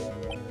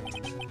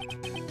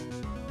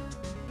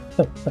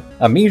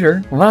 A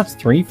meter? Well, that's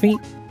 3 feet.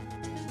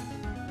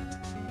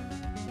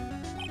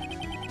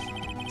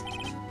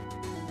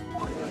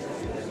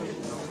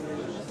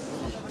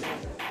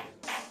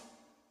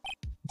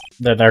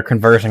 They're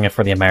converting it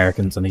for the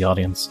Americans in the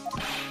audience.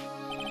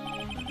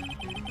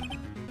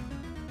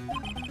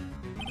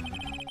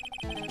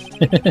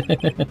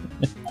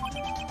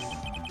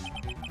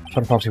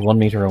 Shot approximately 1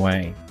 meter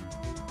away.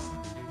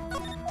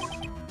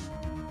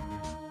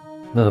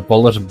 The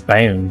bullet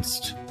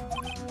bounced.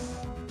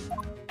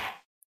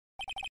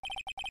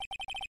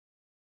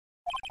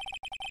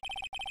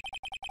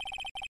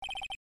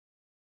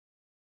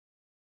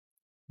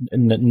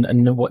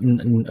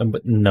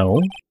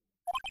 No.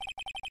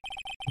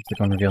 The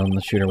gun revealing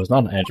the shooter was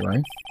not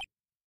Edgeworth.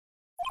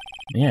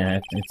 Yeah,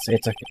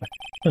 it's a...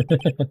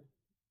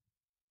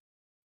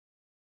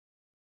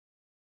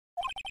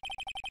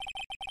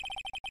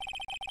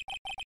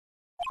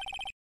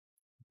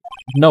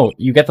 No,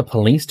 you get the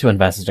police to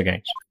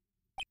investigate.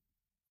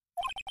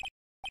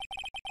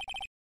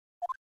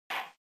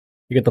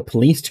 You get the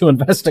police to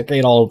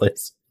investigate all of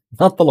this,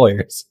 not the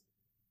lawyers.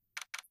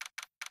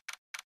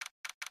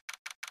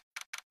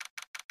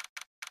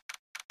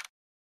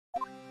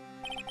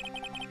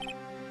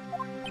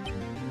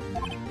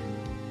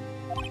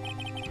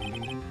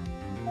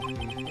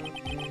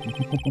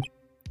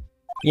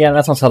 Yeah,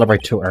 let's not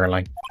celebrate too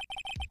early.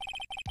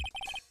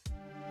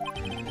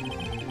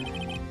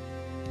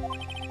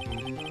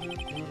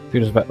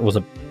 Was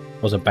it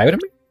about a meter?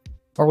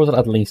 Or was it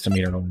at least a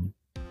meter away?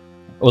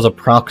 It was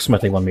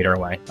approximately 1 meter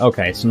away.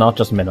 Okay, so not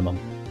just minimum.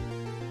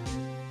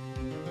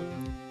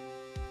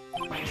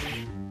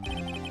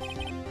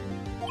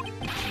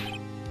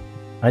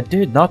 I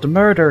did not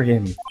murder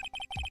him!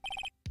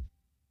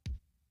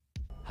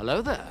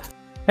 Hello there.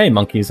 Hey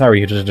monkeys, how are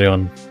you just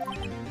doing?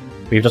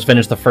 We've just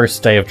finished the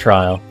first day of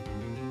trial.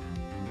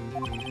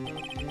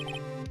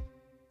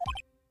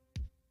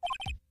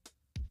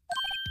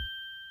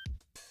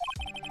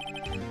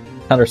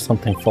 Now there's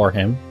something for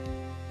him.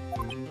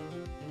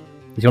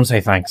 He's gonna say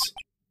thanks.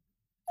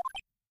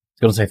 He's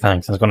gonna say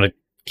thanks, and it's gonna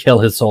kill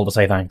his soul to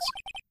say thanks.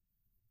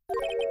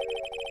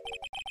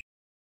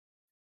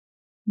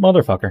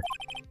 Motherfucker.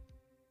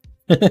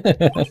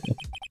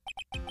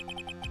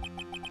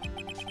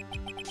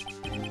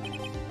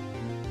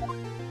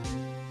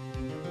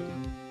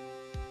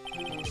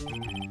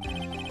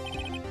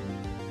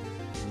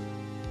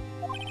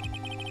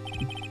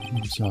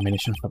 So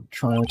ammunition for the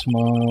trial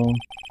tomorrow.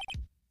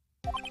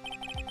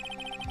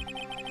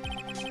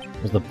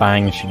 Was the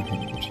bang she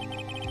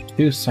heard.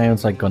 2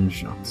 sounds like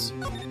gunshots.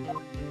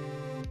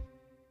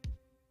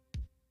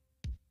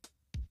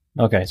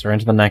 Okay, so we're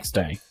into the next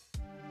day.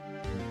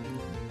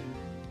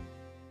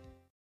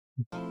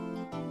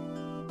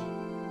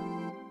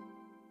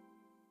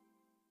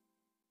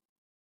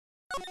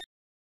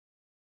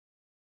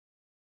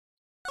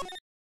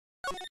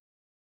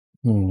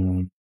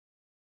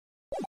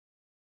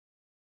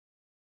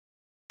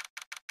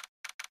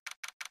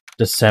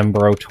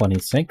 December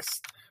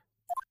 26th.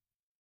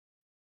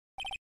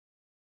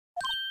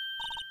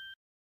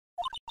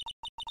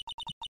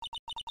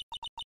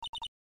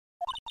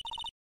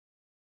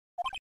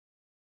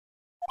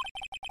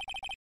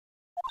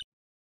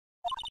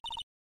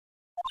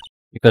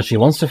 Because she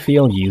wants to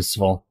feel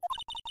useful.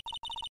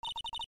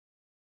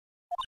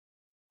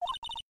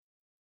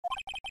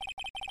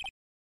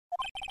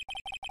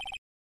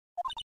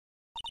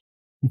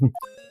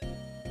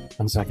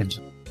 One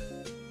second.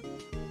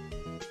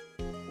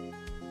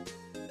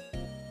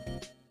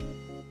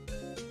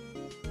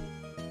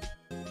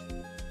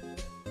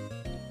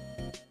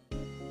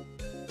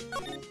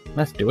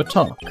 Let's do a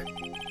talk.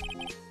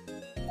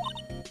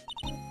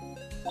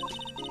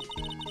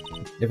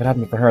 If it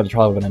hadn't been for her, the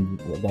trial would have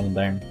been done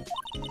there.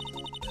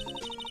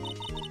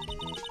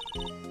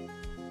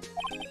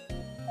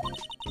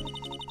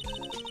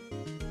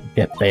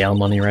 Get bail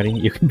money ready.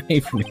 You can pay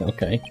for me,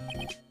 okay.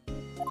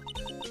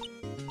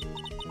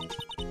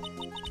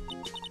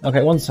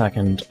 Okay, 1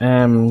 second.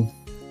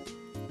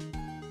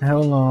 How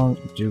long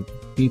do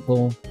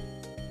people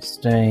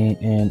stay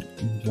in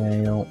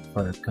jail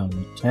for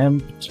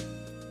contempt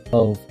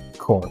of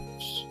court?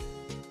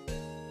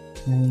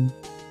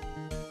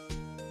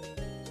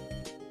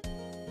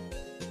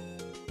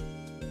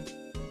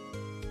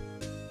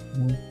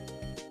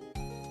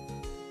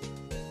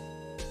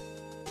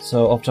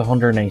 So up to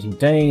 180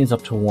 days,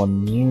 up to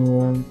 1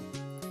 year.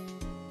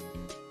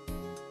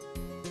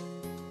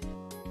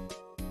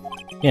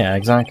 Yeah,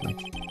 exactly.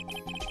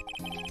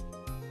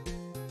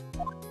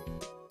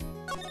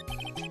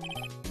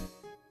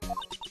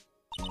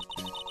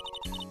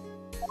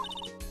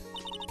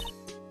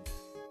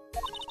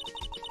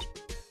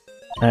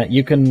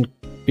 You can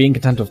be in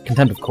contempt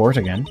of court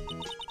again.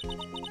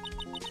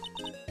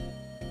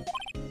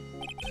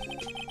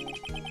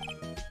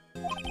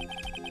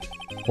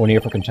 One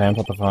year for contempt,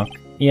 what the fuck?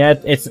 Yeah,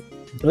 it's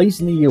at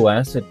least in the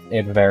US,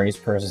 it varies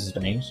per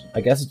state.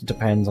 I guess it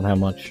depends on how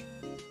much.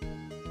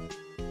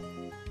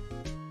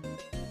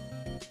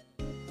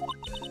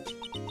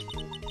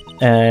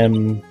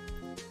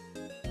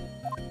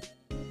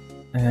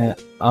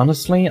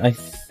 Honestly, I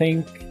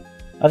think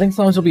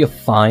sometimes it'll be a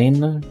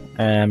fine.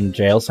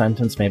 Jail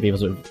sentence maybe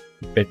was a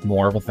bit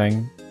more of a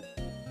thing.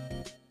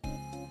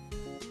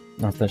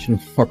 Not that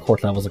shouldn't more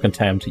court levels of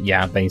contempt.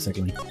 Yeah,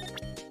 basically.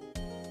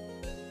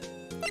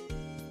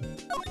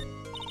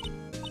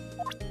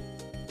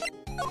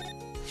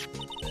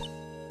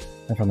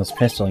 And from this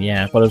pistol,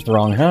 yeah, but it was the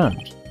wrong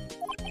hand.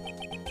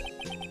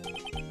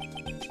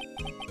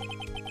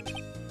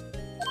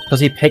 Because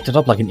he picked it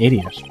up like an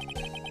idiot.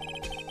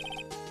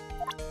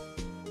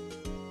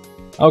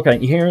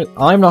 Okay, here,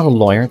 I'm not a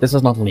lawyer, this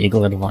is not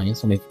legal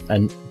advice,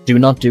 and do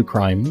not do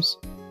crimes.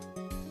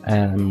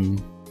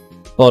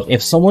 But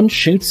if someone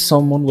shoots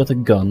someone with a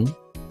gun,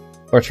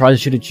 or tries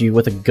to shoot at you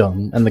with a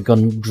gun, and the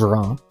gun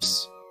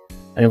drops,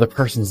 and the other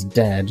person's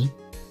dead,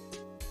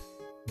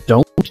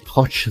 don't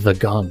touch the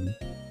gun.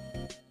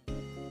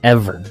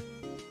 Ever.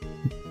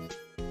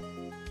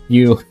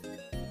 You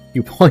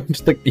point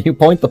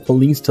the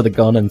police to the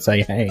gun and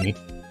say, hey,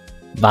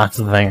 that's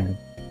there.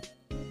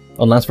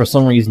 Unless for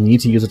some reason you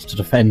need to use it to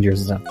defend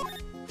yourself.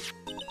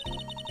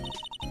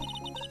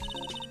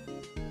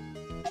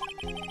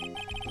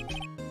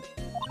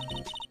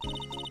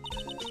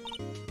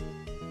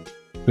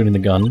 Including the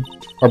gun.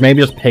 Or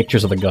maybe just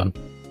pictures of the gun.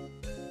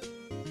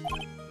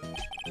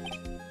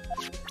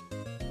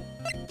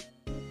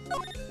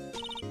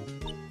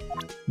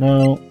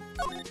 No.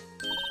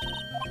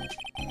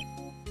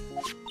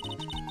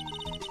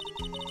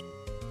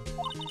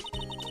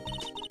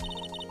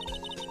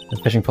 The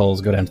fishing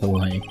poles go down to the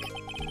lake.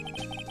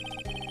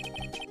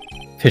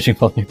 Fishing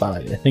pole, bad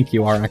idea. I think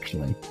you are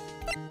actually.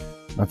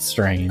 That's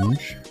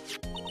strange.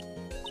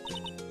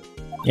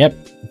 Yep.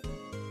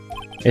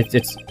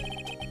 It's...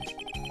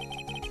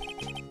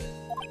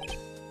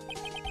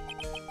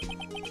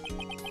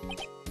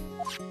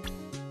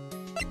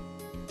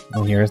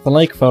 Well, here's the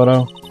lake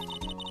photo.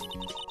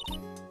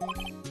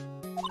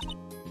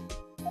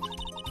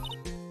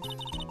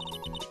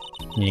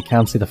 You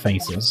can't see the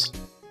faces.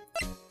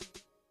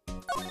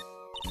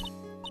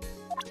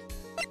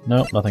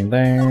 Nope, nothing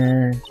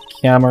there.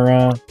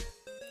 Camera.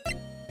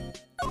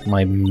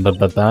 My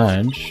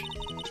badge.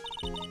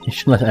 You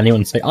shouldn't let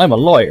anyone say, I'm a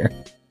lawyer!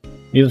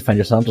 You defend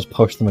yourself, just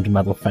push them into a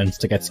metal fence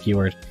to get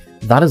skewered.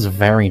 That is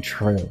very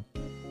true.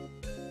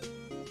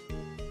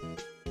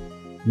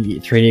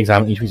 3D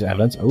examine each piece of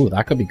evidence. Oh,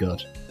 that could be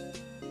good.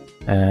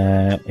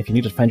 If you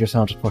need to defend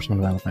yourself, just push them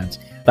into a metal fence.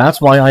 That's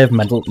why I have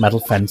metal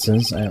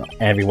fences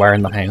everywhere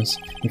in the house.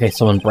 In case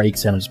someone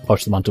breaks in and just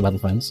push them onto a metal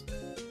fence.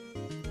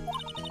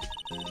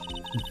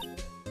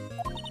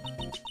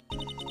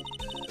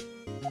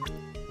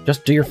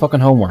 Just do your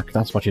fucking homework,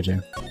 that's what you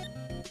do.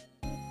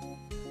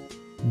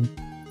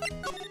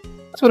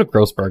 Let's go to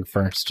Grossberg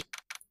first.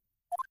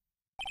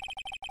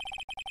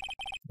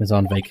 Is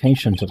on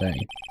vacation today.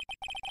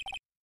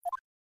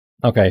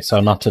 Okay, so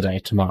not today,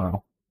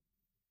 tomorrow.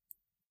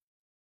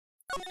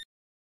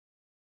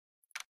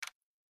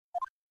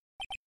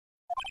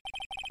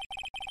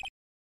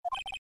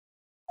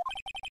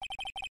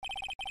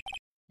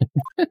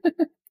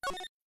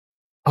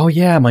 Oh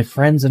yeah, my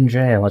friend's in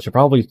jail. I should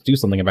probably do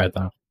something about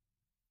that.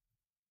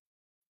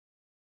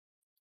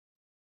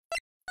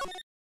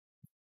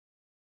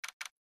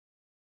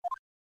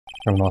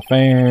 Criminal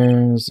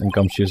Affairs, and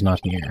Gumshoe's not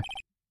here.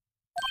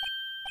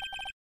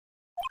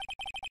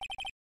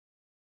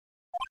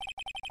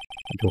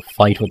 Do a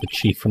fight with the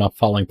chief for not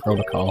following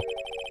protocol.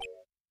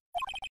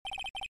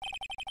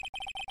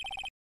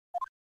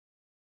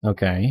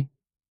 Okay.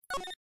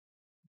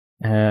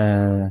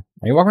 Are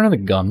you walking around with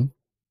a gun?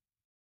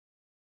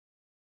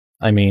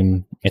 I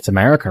mean, it's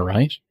America,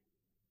 right?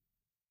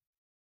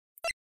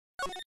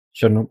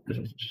 Shouldn't...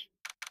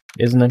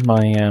 Isn't it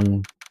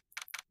my,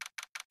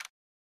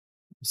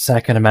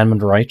 Second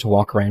Amendment right to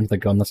walk around with a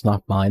gun that's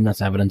not mine,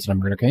 that's evidence in a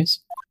murder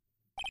case?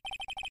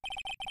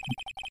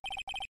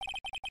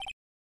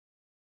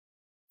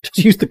 Just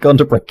use the gun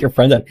to break your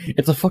friend out.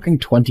 It's a fucking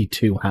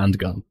 .22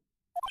 handgun.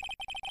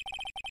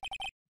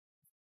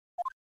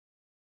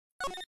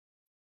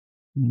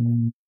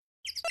 Haven't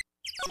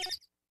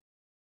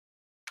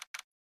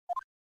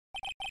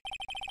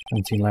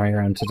seen Larry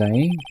around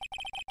today.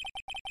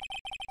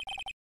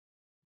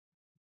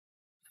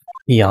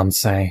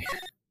 Beyonce.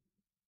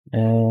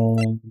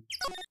 Go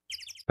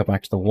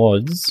back to the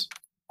woods.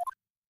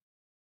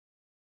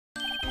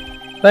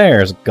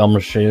 There's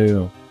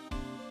Gumshoe.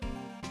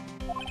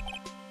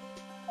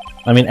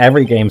 I mean,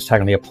 every game's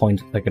technically a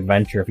point-and-click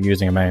adventure if you're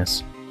using a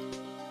mouse.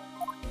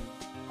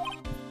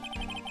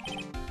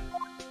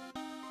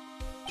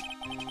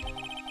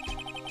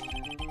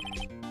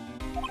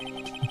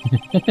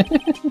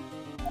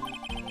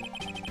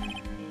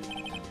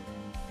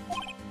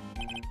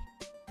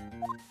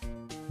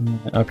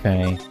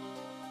 Okay.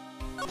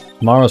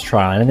 Tomorrow's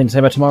trial. Anything to say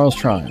about tomorrow's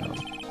trial?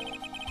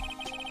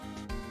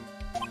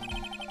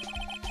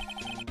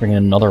 Bring in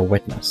another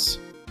witness.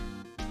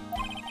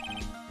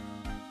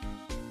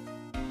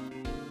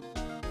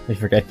 I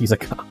forget he's a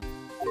cop.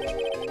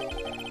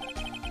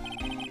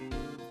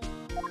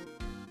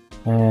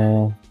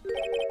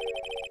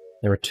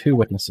 There were 2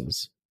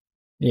 witnesses.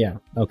 Yeah,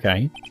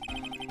 okay.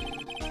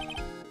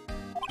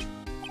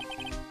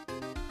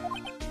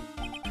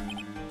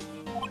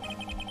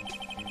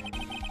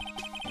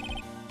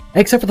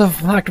 Except for the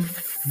fact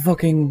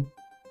fucking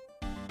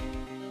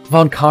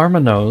Von Karma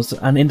knows,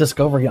 and in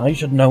Discovery I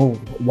should know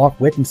what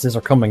witnesses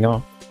are coming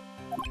up.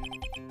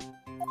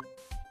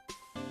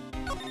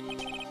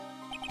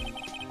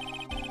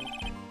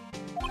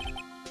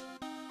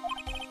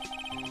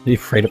 Are you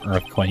afraid of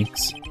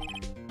earthquakes?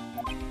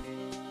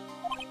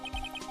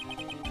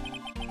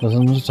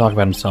 Doesn't want to talk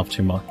about himself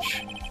too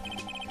much.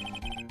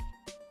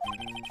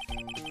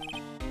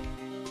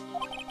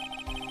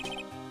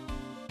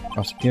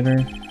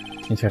 Prosecutor.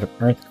 He's heard of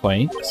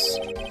earthquakes.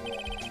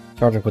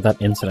 Charged up with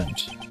that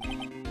incident.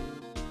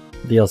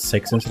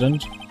 DL6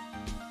 incident?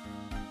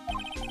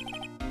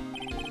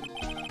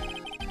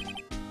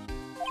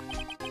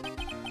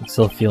 It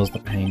still feels the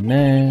pain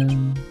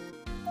now.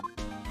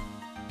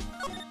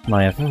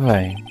 My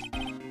FFA.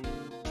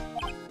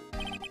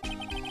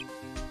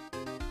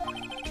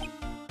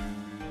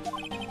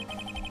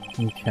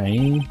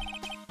 Okay.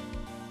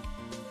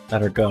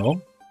 Let her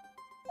go.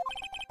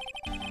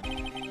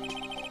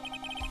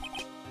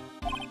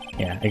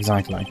 Yeah,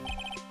 exactly.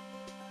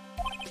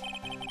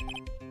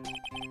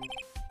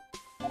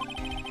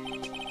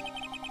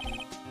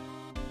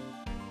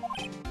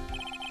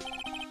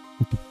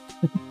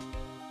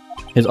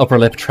 His upper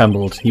lip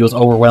trembled. He was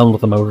overwhelmed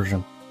with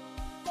emotion.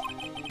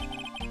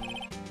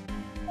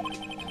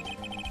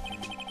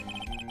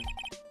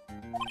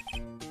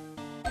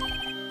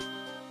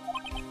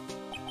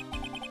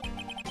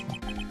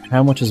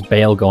 How much is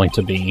bail going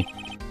to be?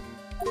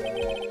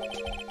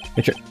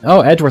 Oh,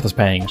 Edgeworth is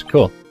paying it.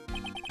 Cool.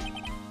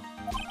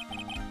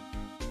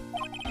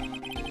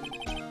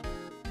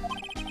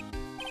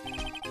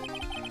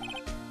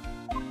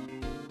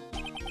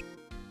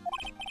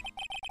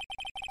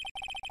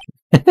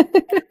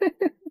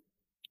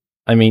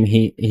 I mean,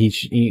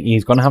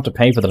 he's going to have to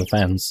pay for the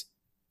defense.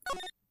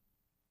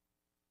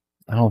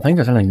 I don't think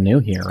there's anything new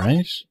here,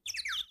 right?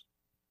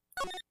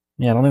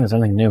 Yeah, I don't think there's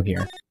anything new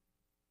here.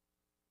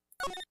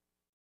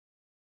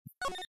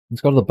 Let's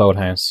go to the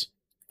boathouse.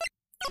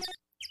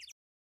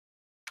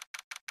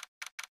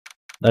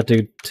 That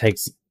dude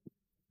takes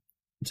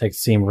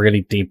some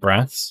really deep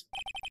breaths.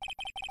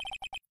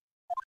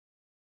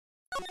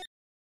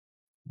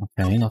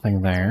 Okay,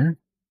 nothing there.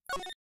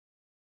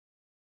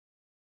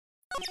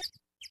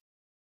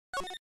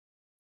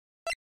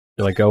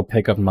 Do I go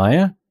pick up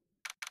Maya?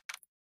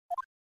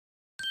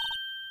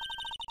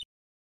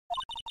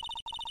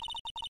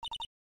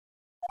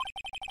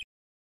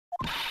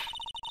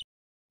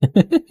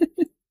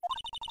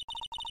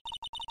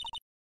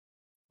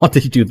 What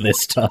did you do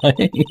this time?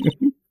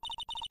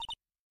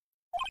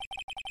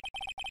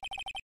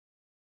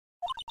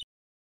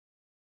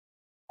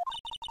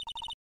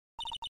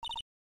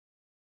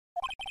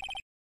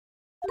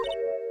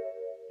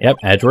 Yep,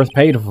 Edgeworth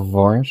paid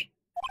for it.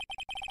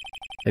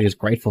 He was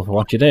grateful for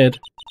what you did.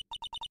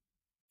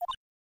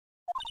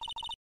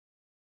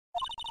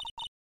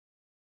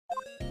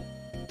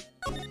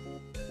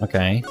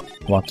 Okay,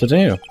 what to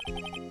do?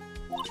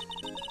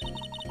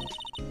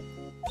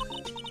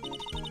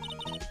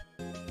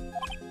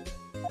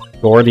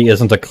 Gordy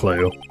isn't a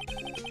clue.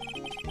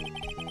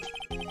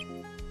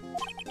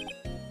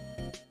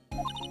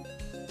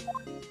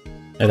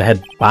 Did I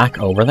head back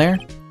over there?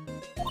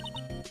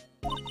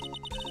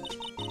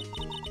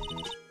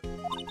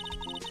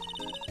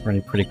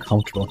 Really pretty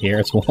comfortable here.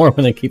 It's warm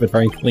and they keep it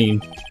very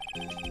clean.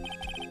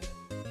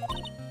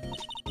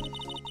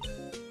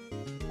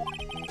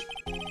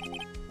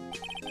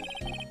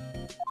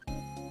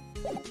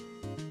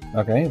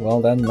 Okay, well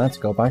then let's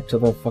go back to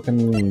the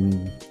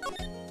fucking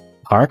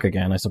park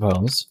again, I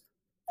suppose.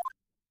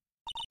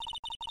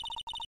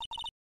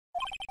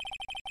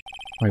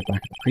 Right back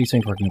at the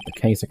precinct, working up the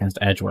case against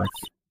Edgeworth.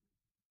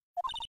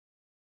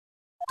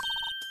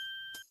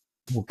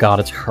 Oh god,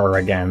 it's her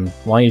again.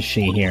 Why is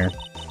she here?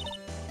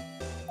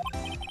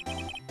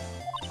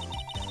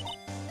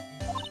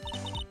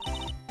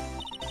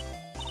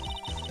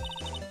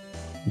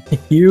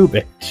 You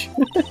bitch.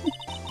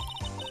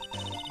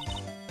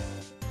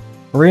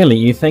 Really,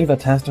 you think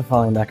that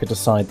testifying that could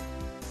decide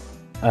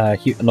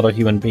another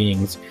human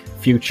being's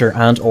future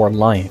and or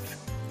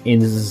life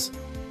is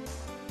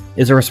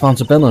a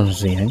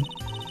responsibility, eh?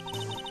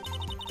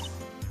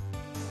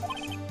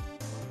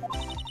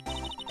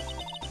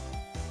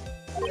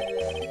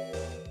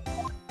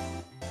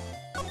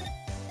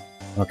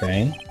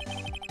 Okay.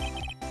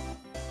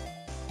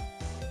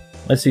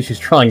 Let's see, she's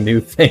trying new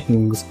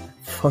things.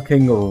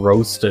 Fucking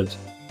roasted.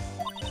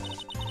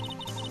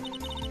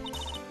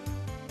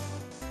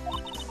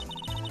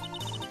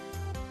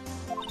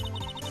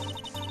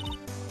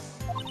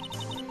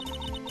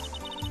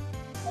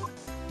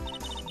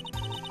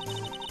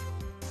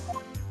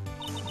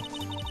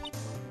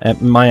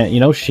 Maya, you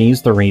know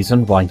she's the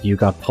reason why you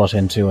got put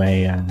into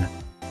a,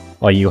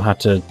 why you had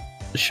to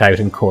shout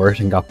in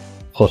court and got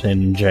put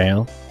in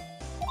jail.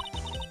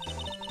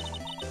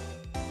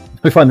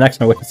 We find next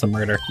time witness a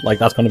murder. Like,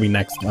 that's gonna be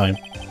next time.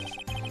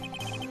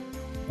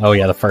 Oh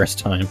yeah, the first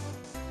time.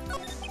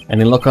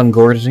 Any luck on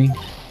Gordy?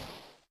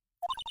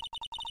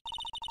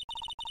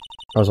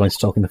 I was only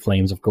stuck in the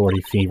flames of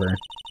Gordy fever.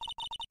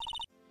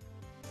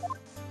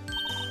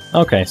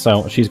 Okay,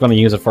 so she's gonna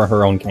use it for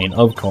her own gain,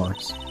 of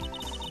course.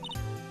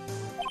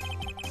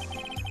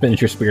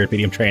 Finish your spirit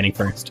medium training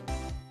first.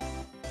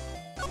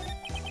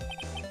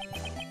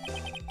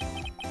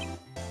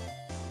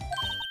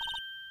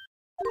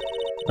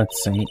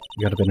 Let's see,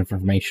 you got a bit of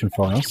information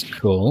for us.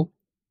 Cool.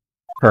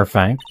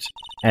 Perfect.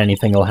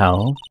 Anything will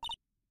help.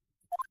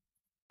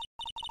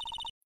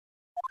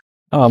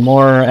 Oh,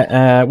 more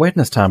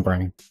witness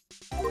tampering.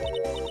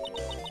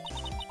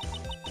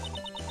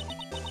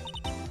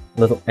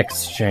 Little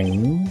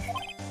exchange.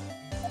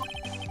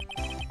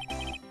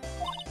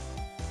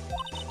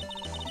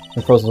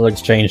 The process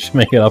exchange to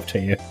make it up to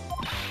you.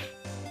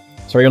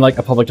 So are you like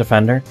a public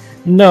defender?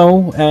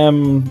 No,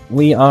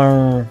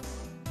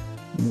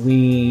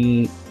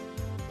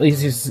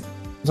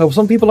 so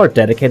some people are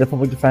dedicated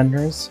public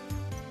defenders.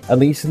 At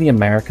least in the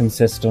American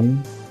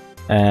system,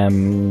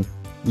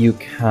 you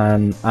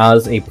can,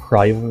 as a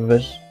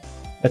private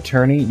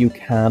attorney, you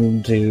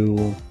can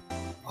do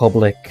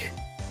public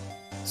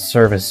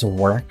service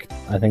work.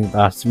 I think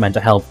that's meant to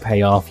help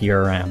pay off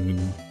your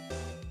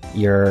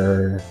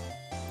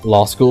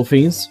law school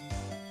fees.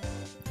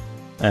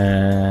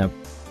 But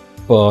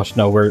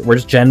no, we're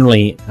just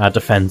generally a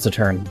defense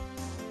attorney.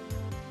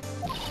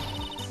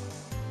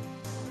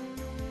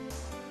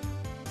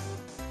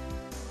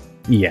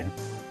 Yeah.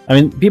 I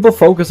mean, people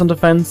focus on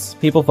defense,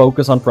 people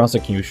focus on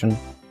prosecution.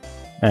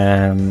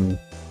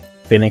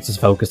 Phoenix is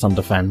focused on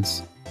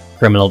defense.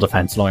 Criminal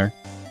defense lawyer.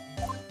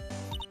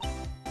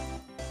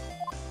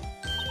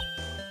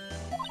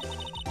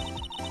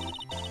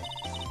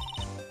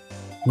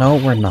 No,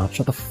 we're not.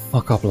 Shut the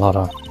fuck up,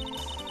 Lotta.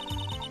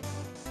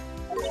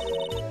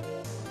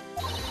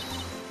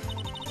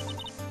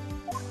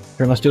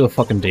 Here, let's do a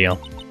fucking deal.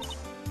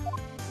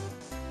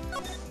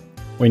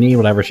 We need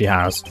whatever she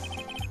has.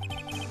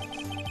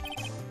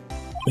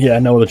 Yeah,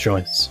 no other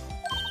choice.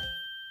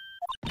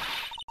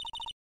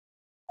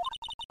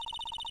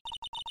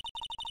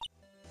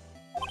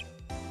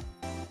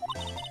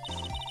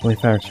 Only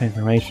fair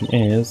information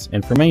is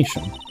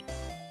information.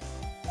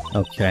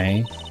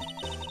 Okay.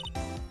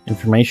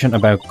 Information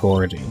about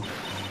Gordy.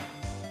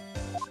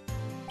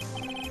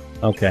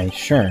 Okay,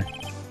 sure.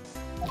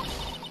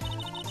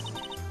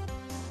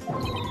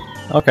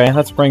 Okay,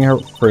 let's bring her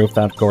proof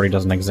that Gordy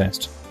doesn't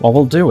exist. What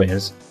we'll do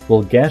is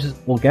we'll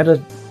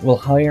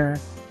hire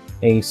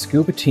a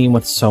scuba team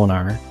with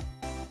sonar,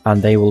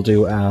 and they will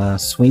do a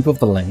sweep of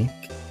the lake.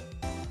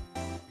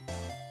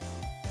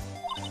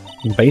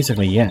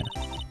 Basically, yeah.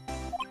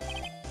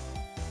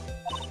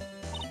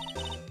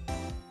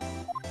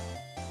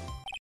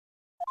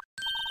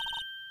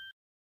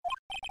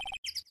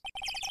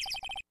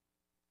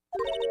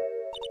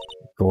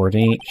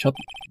 Gordy, shut.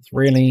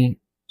 Really?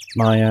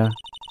 Maya.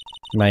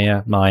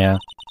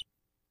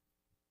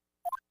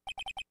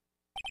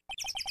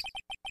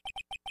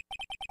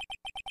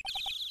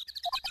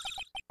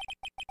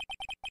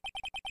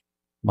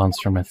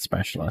 Monster myth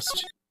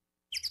specialist.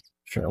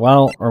 Sure,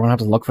 well, we're gonna have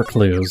to look for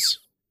clues.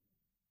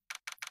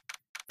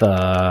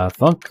 The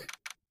fuck?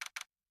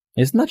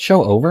 Isn't that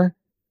show over?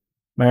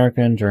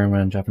 American,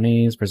 German,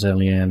 Japanese,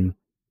 Brazilian,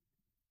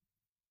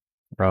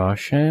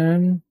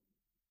 Russian?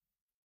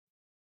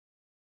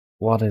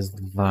 What is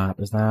that?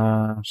 Is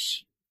that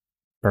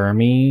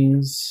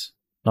Burmese?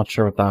 Not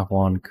sure what that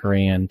one.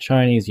 Korean,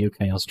 Chinese,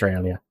 UK,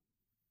 Australia.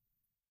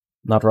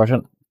 Not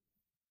Russian?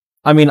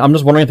 I mean, I'm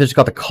just wondering if they just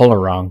got the color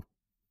wrong.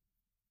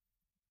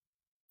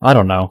 I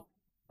don't know.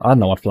 I don't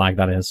know what flag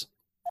that is.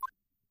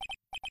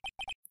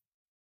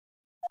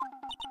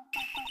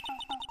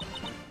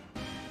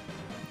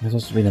 Is this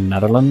supposed to be the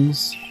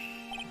Netherlands?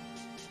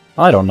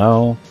 I don't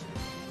know.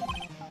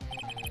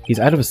 He's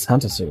out of his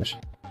Santa suit.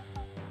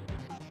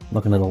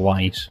 Looking a little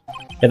white.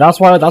 Yeah, that's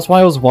why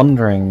I was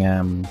wondering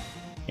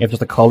if just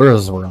the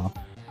colors were off.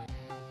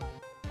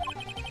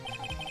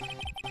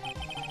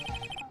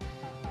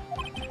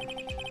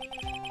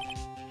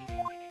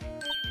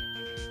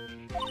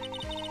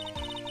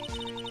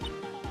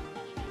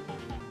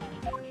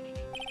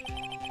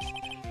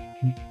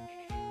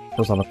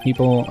 Shows a lot of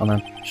people, and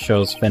that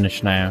show's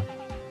finished now.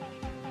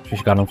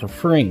 She's got them for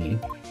free.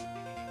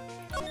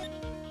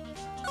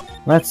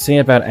 Let's see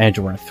about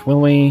Edgeworth, will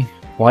we?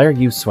 Why are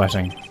you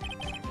sweating?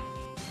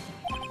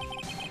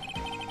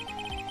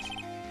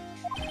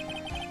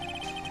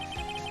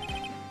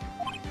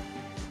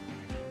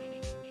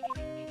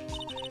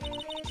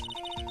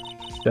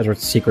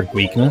 Edgeworth's secret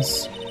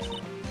weakness?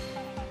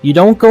 You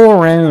don't go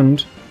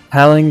around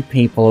telling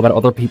people about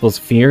other people's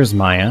fears,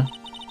 Maya.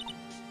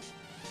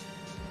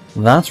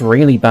 That's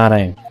really bad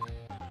aim.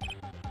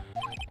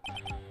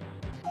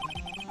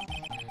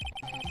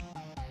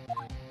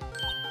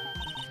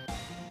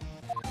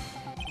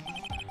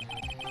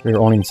 We were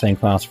only in the same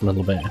class for a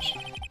little bit.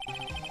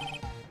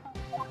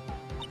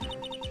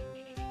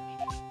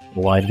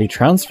 Why did he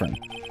transfer?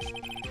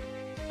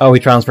 Oh, he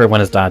transferred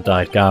when his dad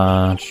died.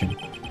 Gotcha.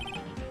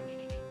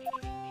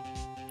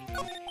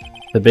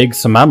 The big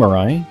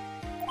Samamurai?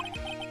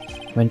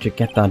 When did you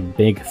get that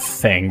big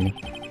thing?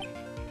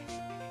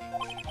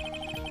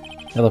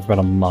 I lived for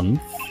about a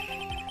month.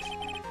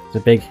 It's a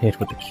big hit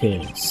with the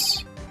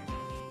kids.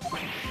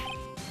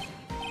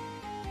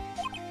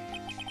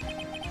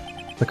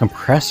 The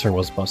compressor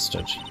was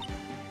busted.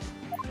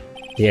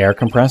 The air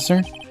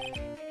compressor?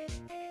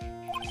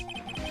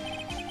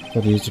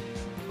 That used to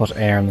put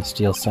air in the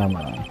steel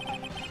samurai.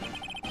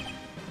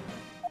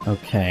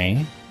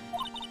 Okay.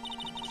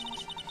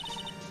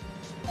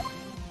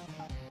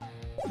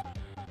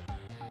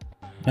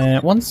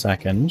 One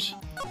second.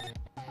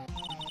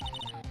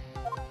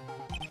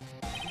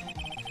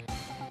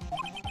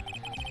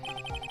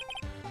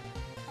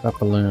 That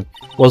balloon.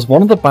 Was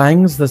one of the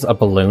bangs there's a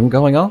balloon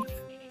going off?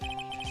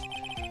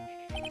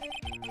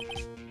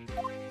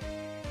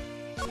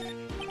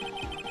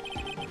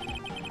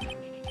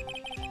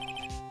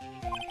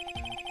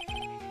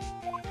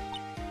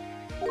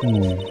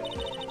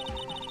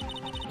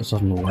 This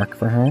doesn't work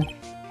for her.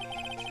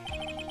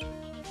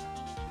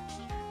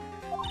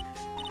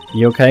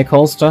 You okay,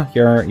 Colsta?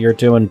 You're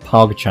doing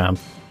PogChamp.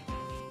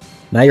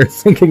 Now you're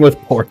thinking with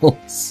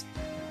portals.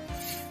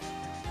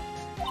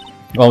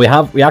 Well, we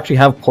actually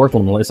have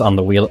Portal on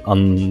the wheel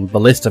on the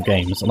list of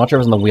games. I'm not sure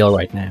if it's on the wheel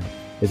right now.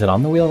 Is it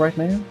on the wheel right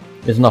now?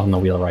 It's not on the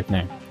wheel right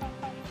now.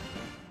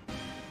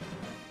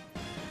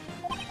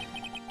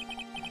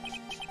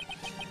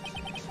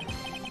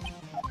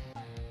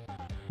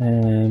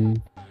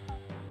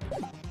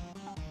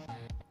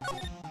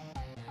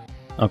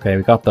 Okay,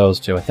 we got those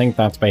two. I think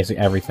that's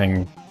basically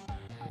everything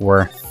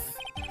worth...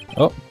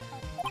 Oh!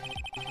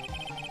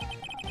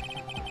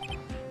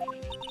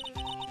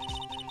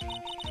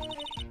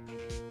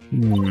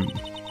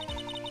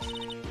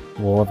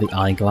 War of the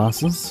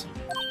Eyeglasses?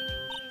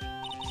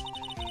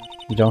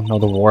 You don't know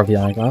the War of the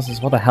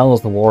Eyeglasses? What the hell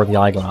is the War of the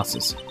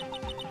Eyeglasses?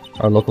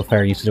 Our local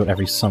fair used to do it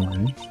every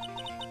summer.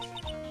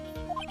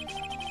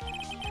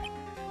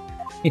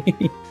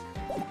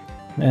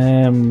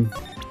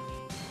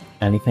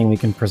 Anything we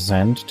can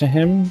present to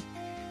him?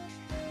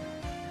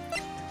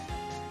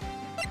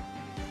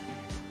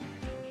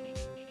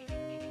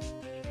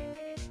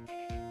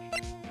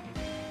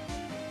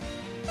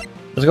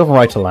 Let's go from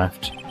right to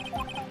left.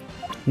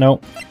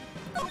 No.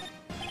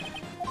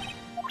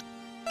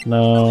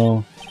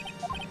 No.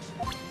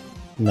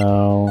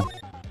 No.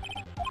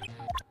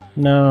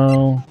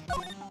 No.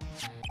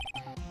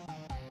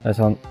 That's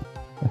on.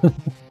 Do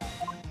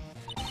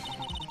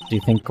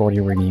you think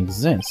Gordy really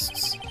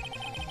exists?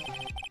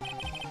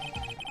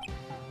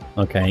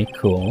 Okay,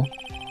 cool.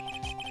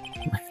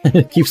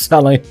 Keep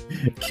selling.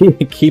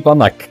 Keep on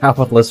that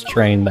capitalist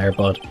train there,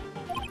 bud.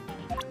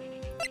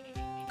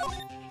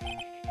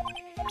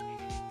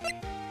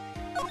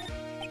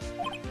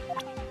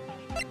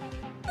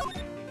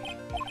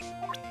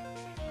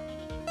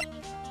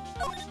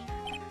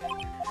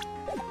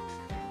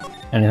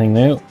 Anything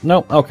new?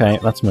 Nope. Okay,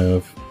 let's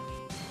move.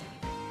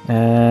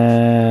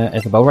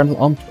 Is the boat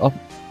rental up?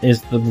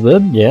 Is the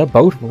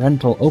boat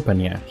rental open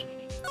yet?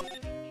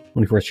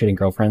 When we first cheating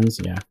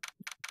girlfriends, yeah.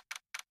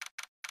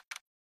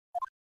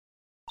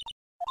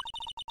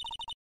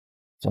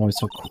 It's always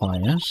so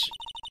quiet.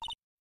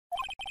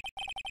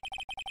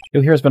 Who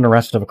here has been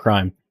arrested of a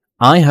crime?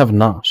 I have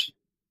not.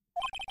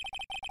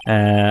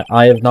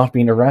 I have not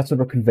been arrested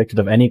or convicted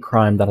of any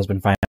crime that has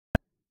been found.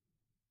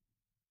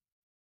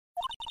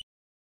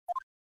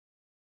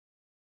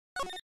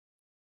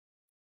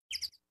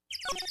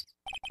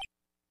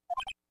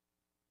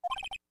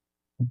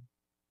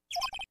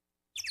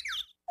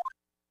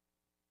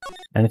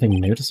 Anything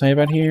new to say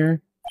about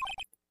here?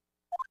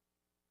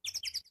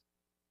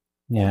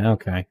 Yeah,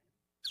 okay.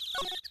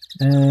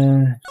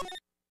 No.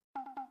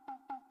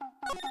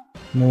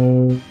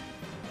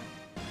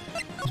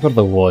 Let's go to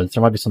the woods.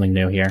 There might be something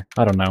new here.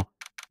 I don't know.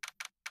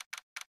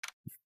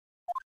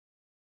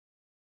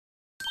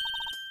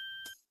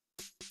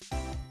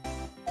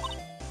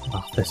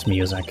 Oh, this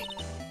music.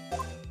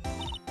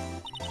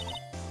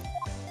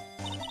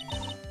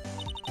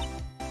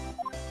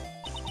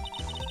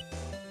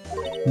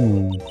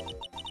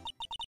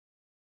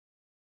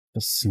 A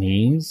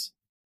sneeze?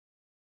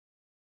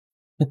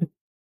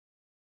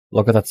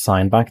 Look at that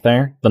sign back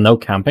there. The no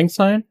camping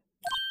sign?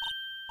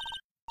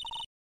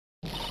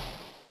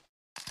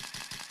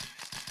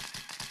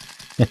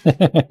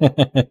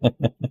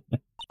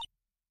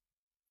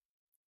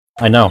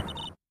 I know.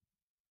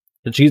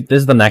 This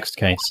is the next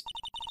case.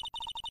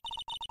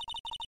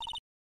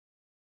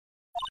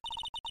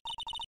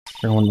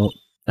 Everyone will...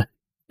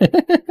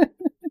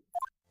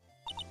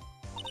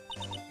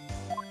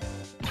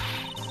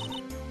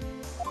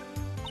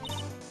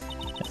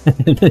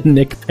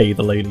 Nick pay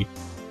the lady.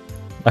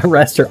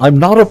 Arrest her. I'm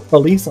not a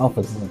police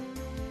officer.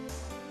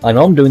 I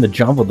know I'm doing the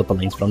job of the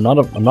police, but I'm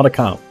not a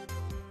cop.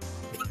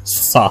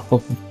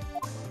 So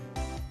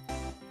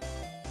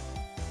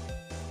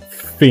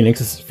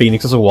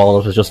Phoenix's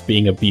wallet is just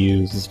being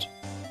abused.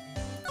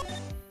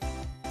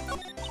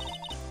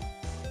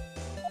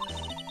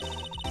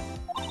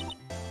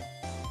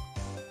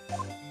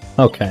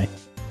 Okay.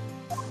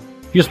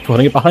 You're just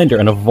putting it behind her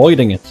and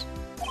avoiding it.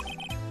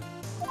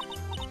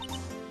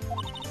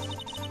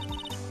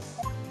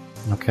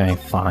 Okay,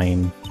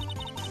 fine.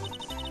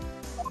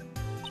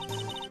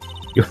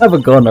 You have a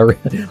gun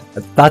already.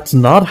 That's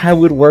not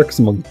how it works,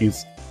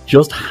 monkeys.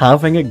 Just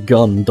having a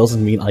gun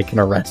doesn't mean I can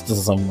arrest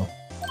someone.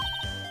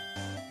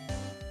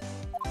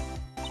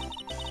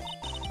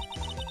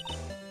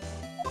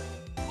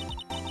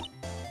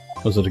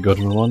 Was it a good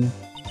one?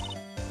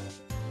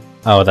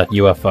 Oh, that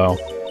UFO.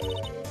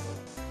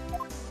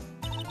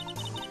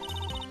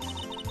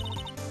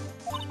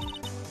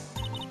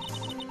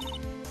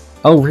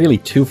 Oh, really?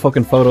 2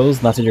 fucking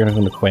photos? That's it, you're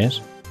going to quit?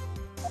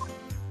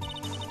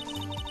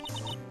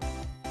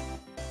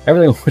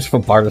 Everything which of a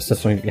barter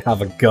system if you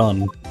have a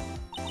gun.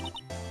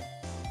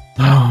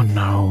 Oh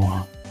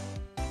no.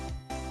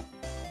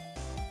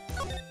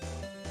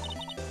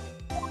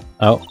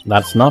 Oh,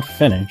 that's not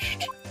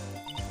finished.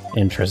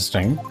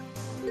 Interesting.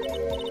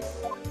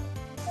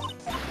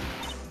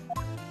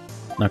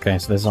 Okay,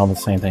 so this is all the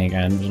same thing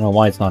again. I don't know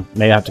why it's not.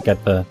 Maybe I have to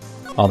get the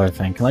other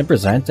thing. Can I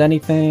present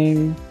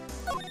anything?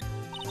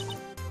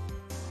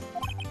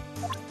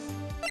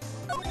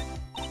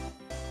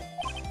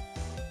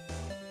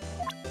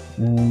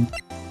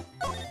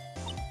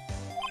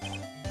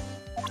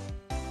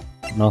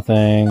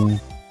 Nothing.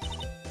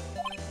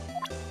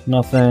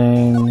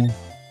 Nothing.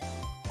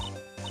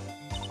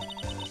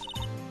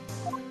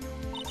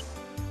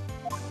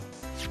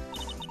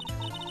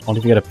 What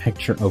if you get a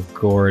picture of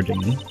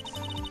Gordy?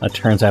 That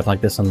turns out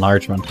like this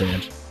enlargement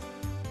did.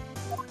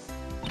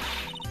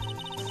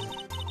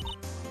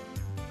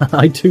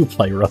 I do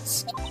play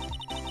Rust.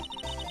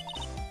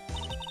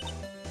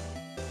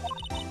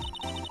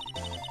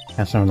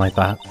 Have something like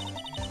that.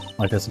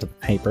 Like this into the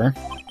paper.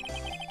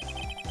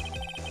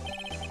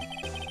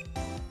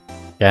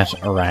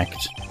 Get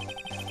erect.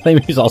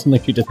 Maybe he's also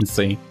something you didn't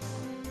see.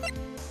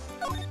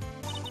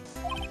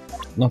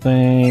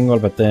 Nothing. What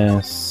about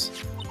this?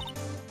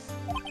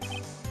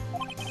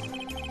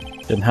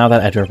 Didn't have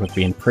that Edgeworth would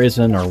be in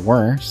prison or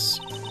worse.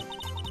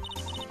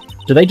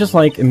 Do they just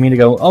like immediately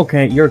go,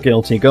 okay, you're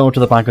guilty, go to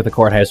the back of the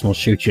courthouse and we'll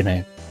shoot you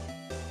now?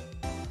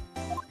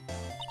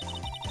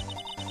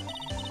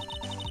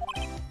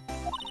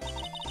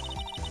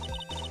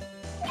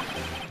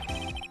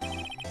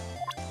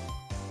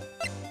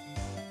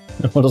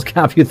 We'll just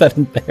cap you that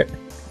in there.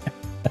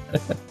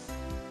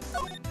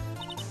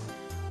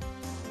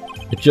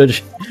 The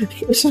judge...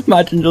 Just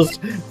imagine just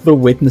the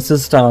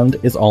witnesses stand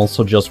is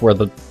also just where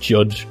the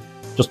judge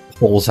just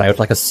pulls out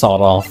like a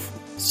sawed-off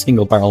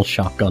single-barrel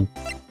shotgun.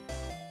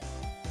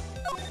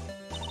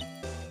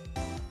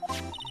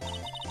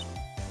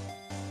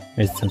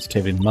 Here's the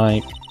sensitivity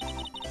mic.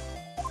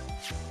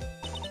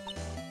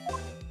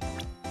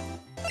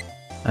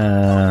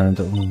 And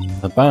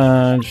the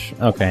badge.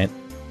 Okay.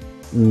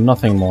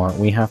 Nothing more.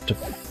 We have to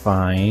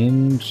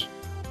find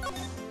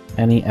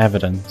any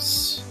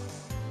evidence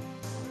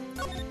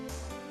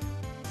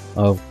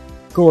of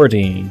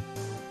Gordy.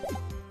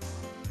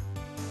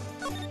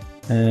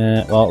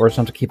 Well, we're just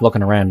going to keep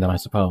looking around then, I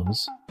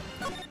suppose.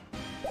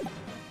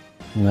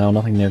 No,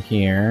 nothing new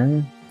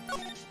here.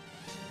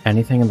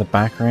 Anything in the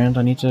background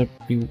I need to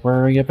be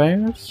worried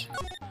about?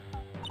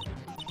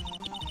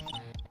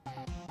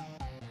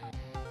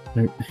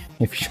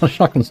 If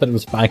Shotgun said it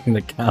was banging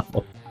the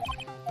gavel.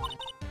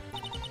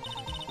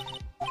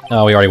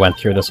 Oh, we already went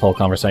through this whole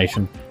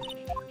conversation.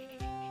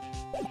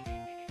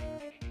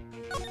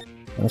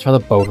 Let's try the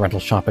boat rental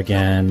shop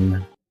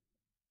again.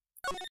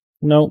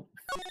 Nope.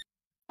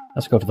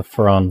 Let's go to the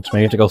front. Maybe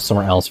we have to go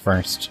somewhere else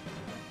first.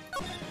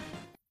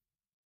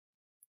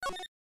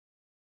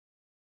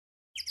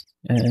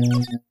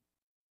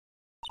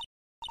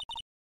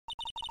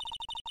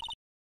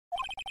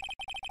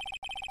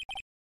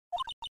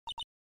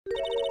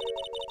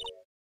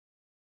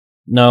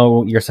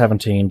 No, you're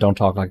 17. Don't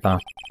talk like that.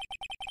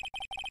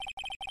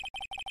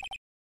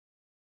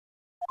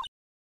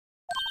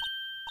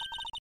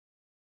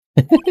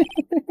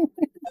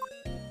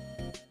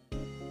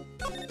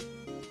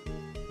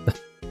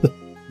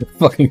 The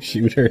fucking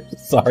shooter.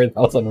 Sorry, that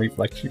was on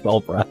reflex. She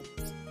fell breath.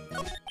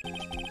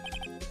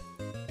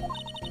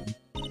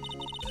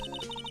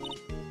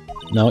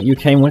 No, you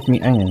came with me,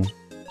 Anne.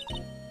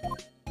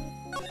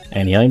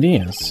 Any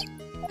ideas?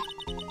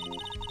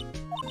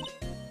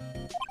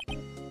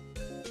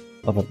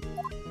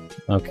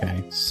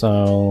 Okay,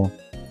 so...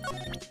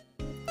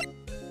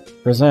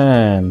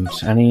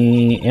 Present.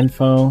 Any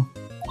info?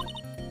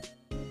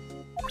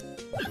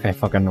 Okay,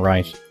 fucking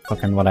right.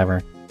 Fucking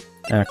whatever.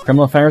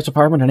 Criminal Affairs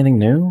Department, anything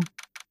new?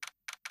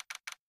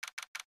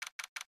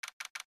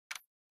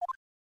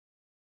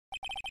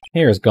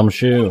 Here's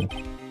Gumshoe.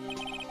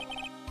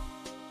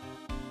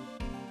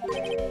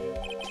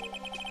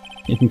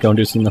 You can go and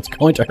do something that's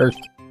going to hurt.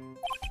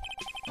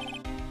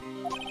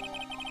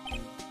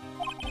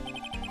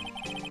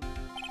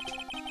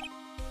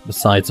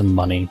 Besides some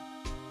money.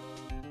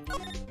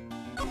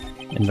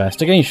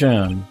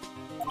 Investigation.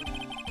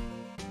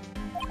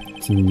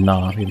 It's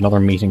not. We have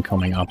another meeting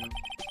coming up.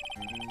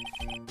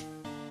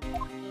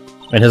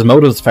 And his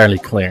motive is fairly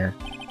clear,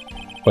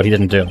 but he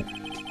didn't do it.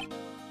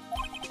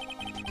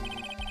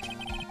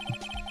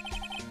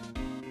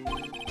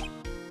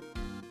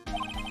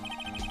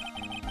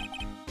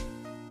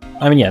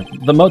 I mean, yeah,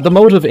 the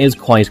motive is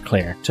quite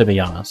clear, to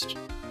be honest.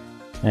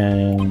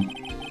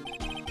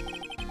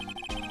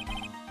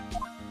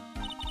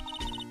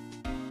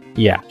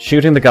 Yeah,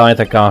 shooting the guy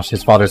that got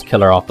his father's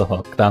killer off the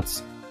hook,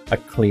 that's a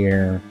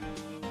clear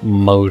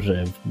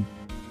motive.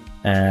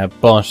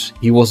 But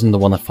he wasn't the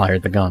one that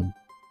fired the gun.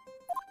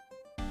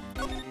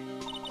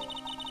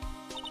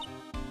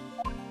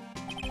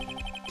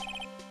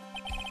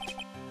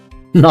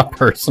 Not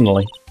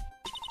personally.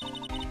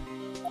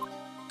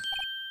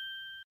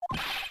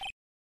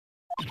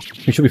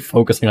 We should be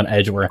focusing on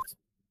Edgeworth.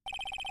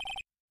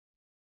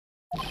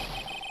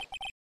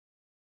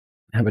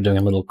 How about doing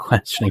a little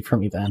questioning for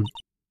me then?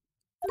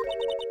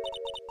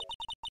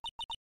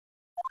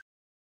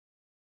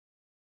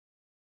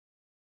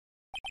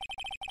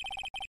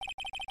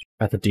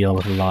 I have to deal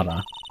with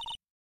Lotta.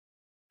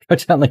 You're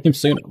telling him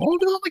soon. Oh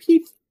god, like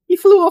he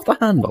flew off the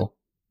handle.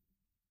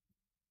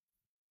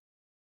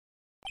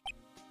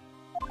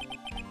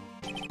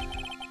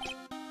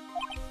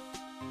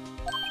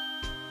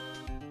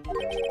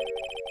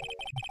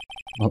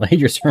 Well, aid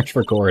your search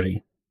for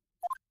Gordy.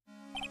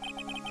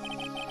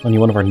 Only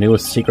one of our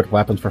newest secret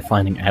weapons for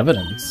finding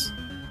evidence.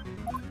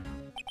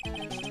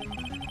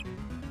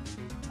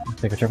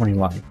 Take whichever one you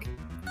like.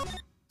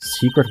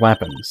 Secret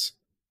weapons.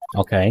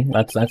 Okay,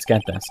 let's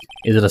get this.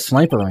 Is it a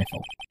sniper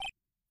rifle?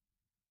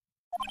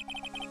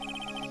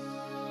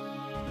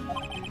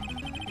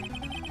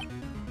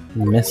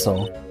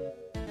 Missile.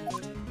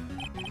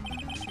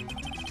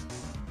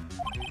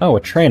 Oh, a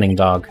training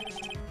dog.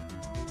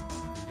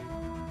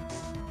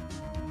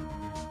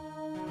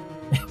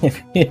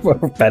 If it were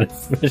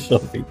beneficial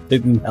if it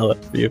didn't help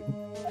you.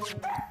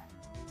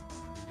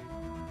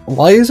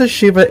 Why is a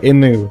Shiba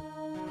Inu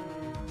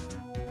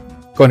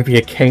going to be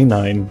a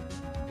canine?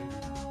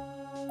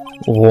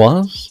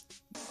 What?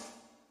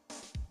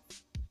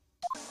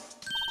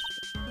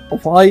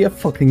 Why a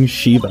fucking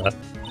Shiba?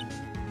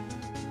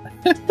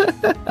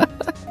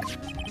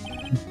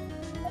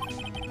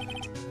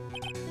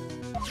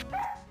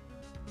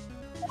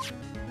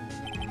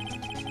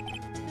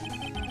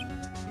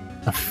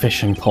 A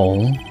fishing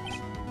pole.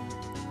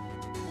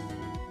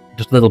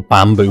 Just a little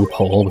bamboo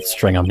pole with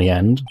string on the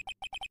end.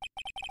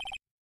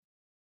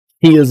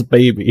 He is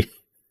baby.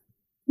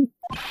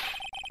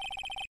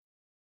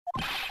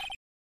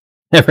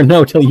 Never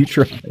know till you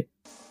try.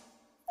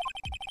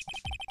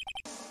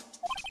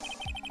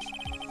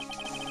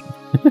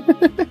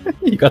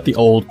 You got the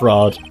old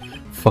broad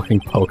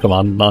fucking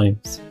Pokemon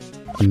knives.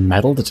 A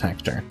metal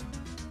detector.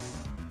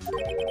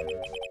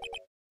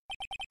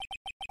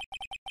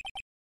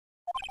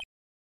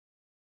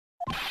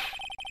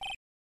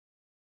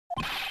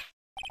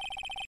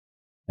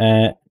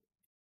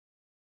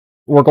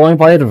 We're going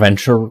by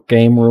adventure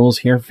game rules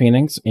here,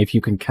 Phoenix. If you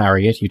can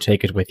carry it, you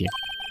take it with you.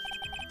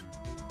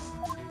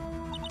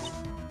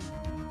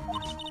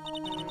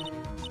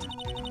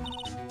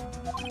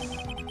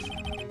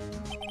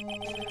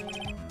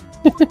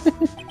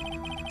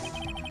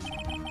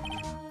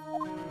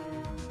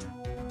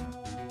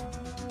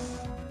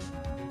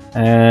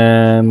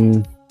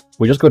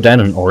 We just go down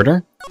in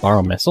order.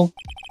 Borrow missile.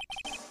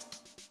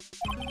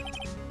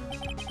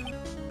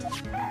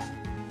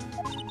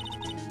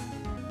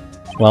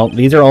 Well,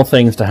 these are all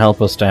things to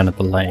help us down at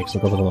the lake, so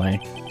go to the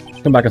lake.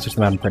 Come back and search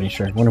them out, I'm pretty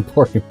sure. When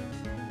important,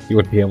 you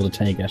would be able to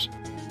take it.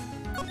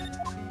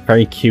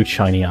 Very cute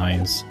shiny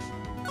eyes.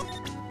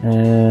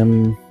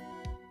 And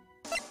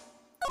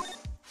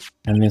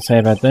they say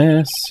about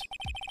this.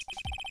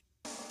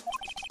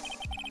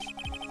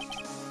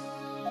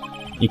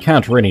 You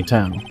can't really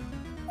tell.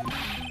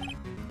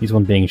 He's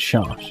one being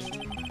shot.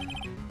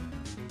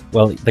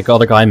 Well, the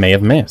other guy may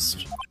have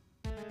missed.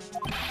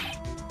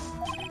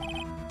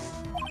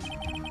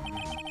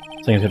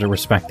 So you have to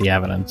respect the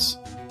evidence.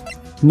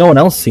 No one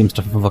else seems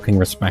to fucking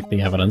respect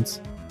the evidence.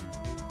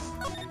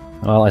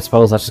 Well, I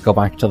suppose let's just go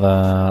back to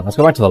the... Let's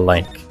go back to the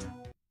lake.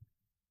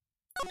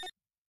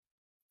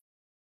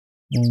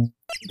 The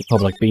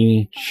public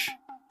beach.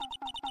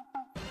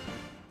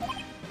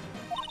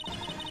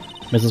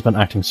 Miss has been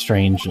acting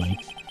strangely.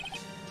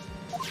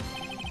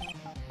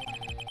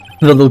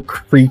 The little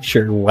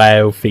creature.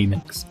 Wow,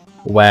 Phoenix.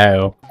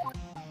 Wow.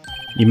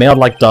 You may not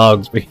like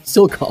dogs, but you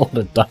still call it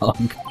a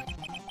dog.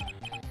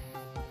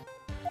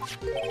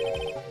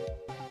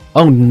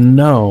 Oh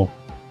no!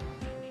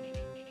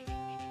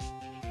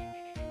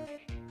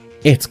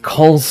 It's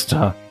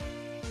Colsta!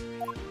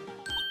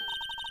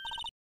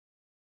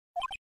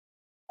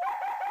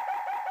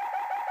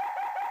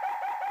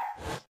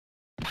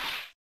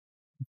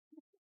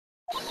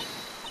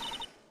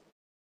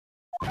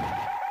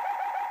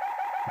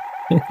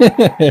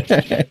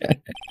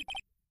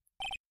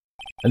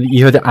 And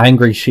you hear the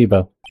angry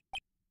Shiba.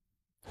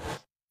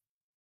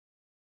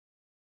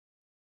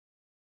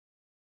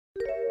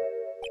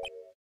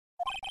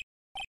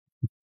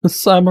 The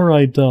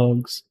samurai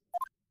dogs.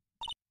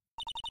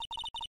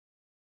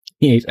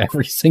 He ate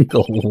every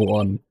single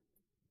one.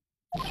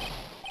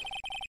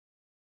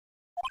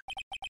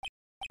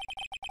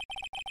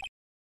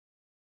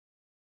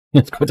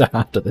 It's going to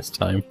have to this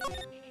time.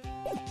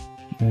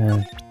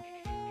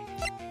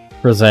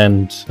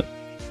 Present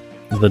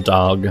the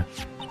dog.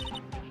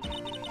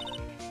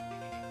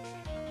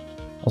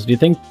 Also, do you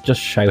think just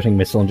shouting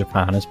missile in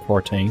Japan is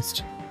poor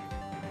taste?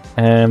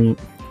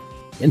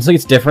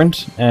 It's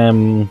different.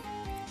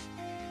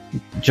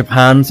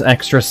 Japan's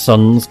extra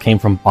suns came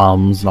from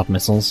bombs, not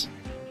missiles.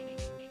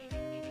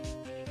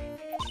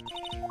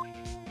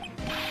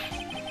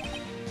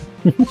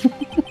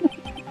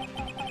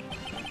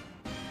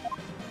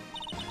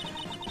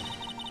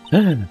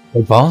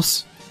 Big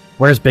Boss?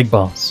 Where's Big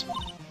Boss?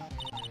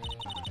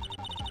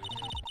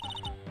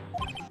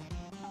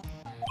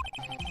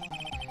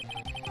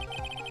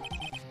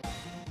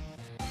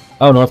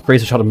 Oh, North Korea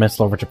shot a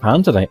missile over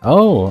Japan today.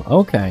 Oh,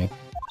 okay.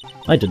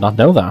 I did not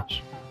know that.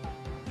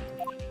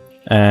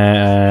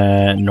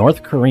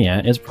 North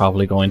Korea is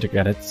probably going to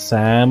get its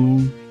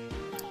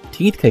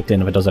teeth kicked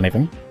in if it does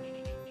anything.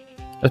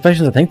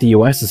 Especially, I think the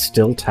US is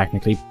still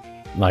technically,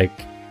 like,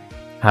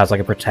 has like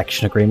a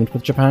protection agreement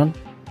with Japan.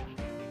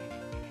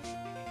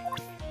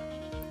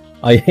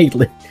 I hate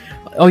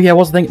oh yeah,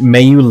 what's the thing?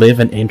 May you live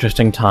in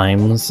interesting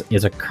times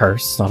is a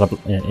curse, not a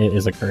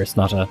is a curse,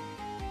 not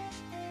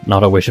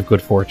a wish of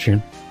good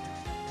fortune.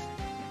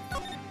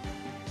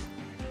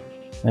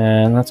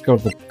 And let's go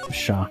to the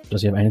shop.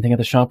 Does he have anything at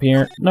the shop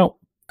here? No.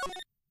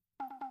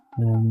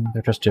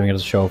 They're just doing it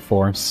as a show of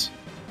force.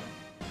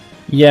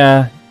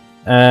 Yeah,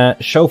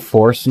 show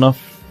force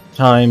enough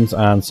times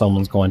and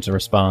someone's going to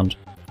respond.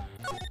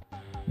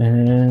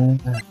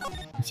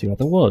 Let's see about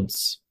the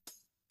woods.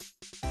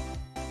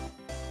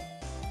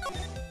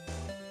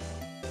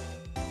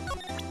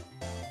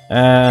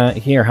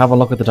 Here, have a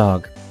look at the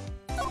dog.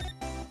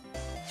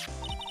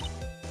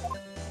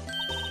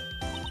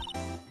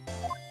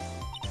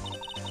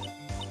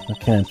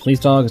 Okay, please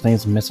dog, his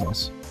name's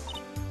Missiles.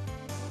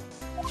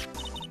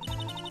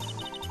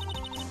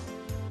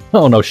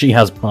 Oh no, she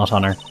has plot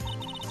on her.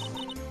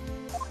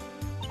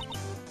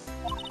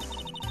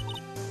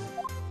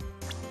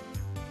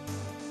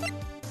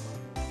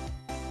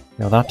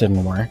 No, that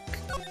didn't work.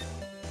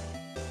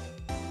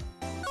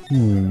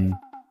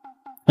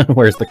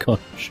 Where's the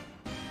coach?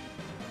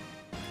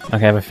 Okay, I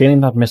have a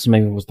feeling that missile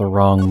maybe was the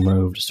wrong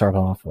move to start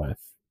off with.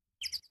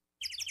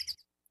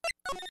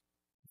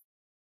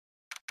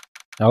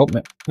 Oh,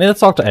 maybe let's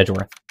talk to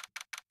Edgeworth.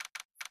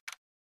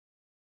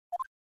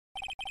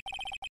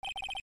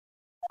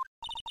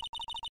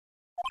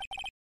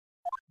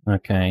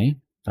 Okay,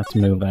 let's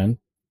move then.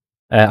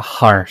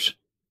 Hart.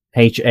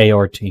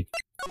 H-A-R-T.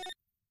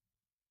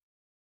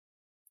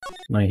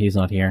 No, he's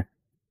not here.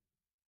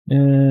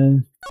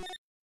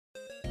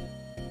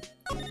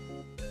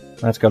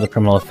 Let's go to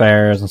Criminal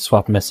Affairs and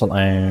swap Missile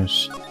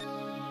out.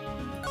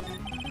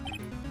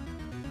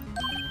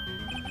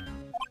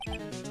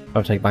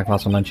 I'll take back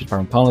last one, then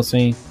foreign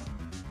policy.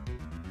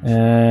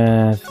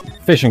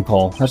 Fishing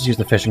pole. Let's use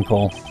the fishing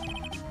pole.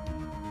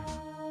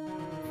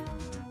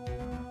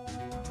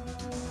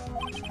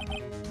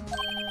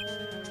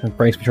 And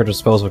breaks be sure to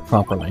dispose of it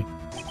properly.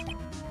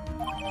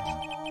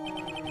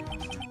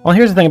 Well,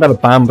 here's the thing about a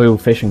bamboo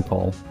fishing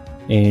pole,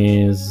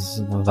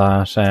 is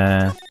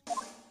that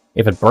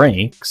if it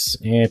breaks,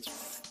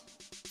 it's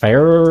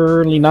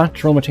fairly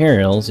natural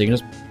material, so you can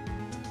just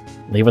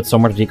leave it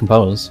somewhere to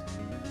decompose.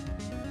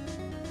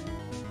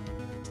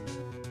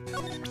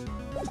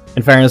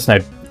 In fairness now,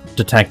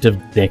 Detective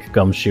Dick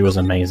Gumshoe is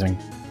amazing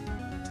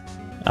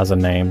as a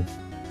name.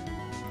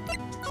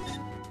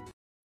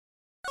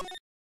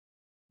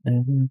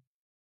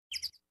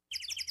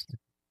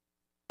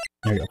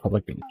 There you go,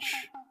 public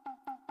beach.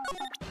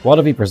 What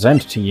have we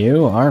present to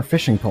you? Our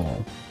fishing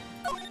pole.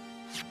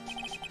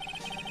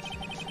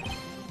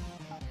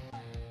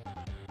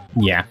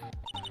 Yeah.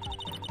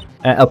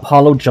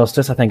 Apollo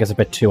Justice, I think, is a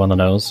bit too on the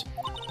nose.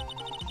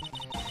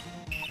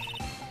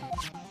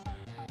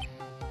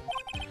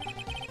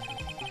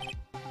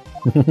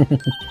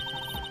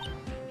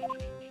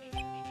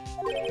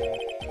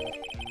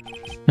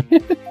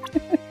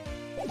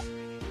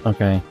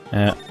 Okay,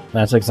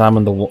 let's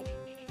examine the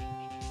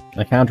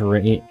I can't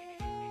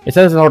it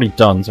says it's already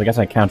done, so I guess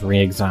I can't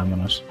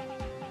re-examine it.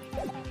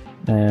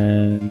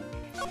 And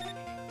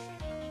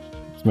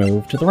let's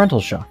move to the rental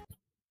shop.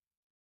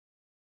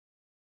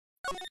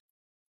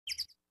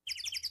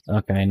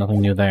 Okay,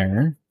 nothing new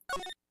there.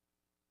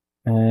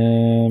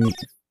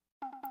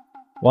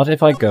 What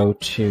if I go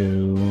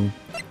to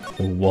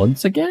the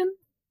woods again?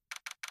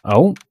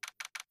 Oh,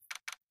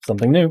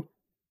 something new.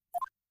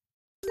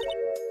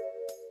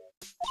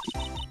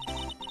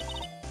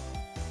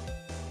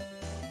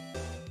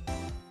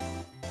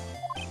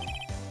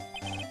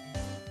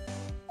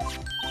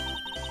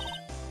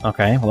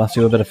 Okay, well let's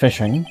do a bit of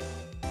fishing.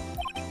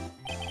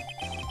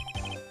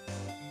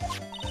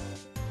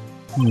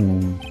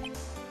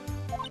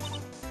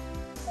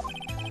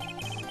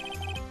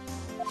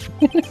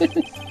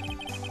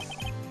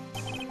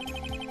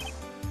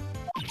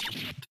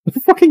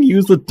 Fucking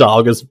use the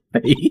dog as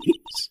bait.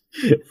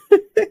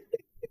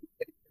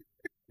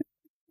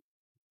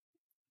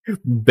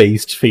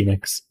 Based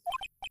Phoenix.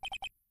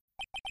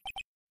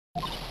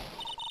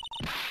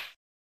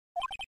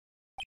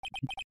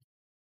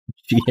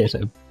 She hit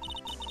him.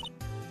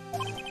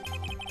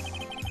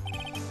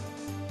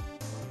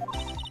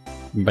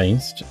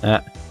 Based?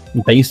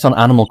 Based on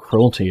animal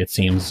cruelty, it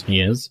seems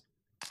he is.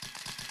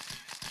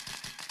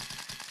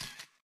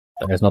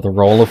 There's another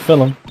roll of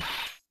film.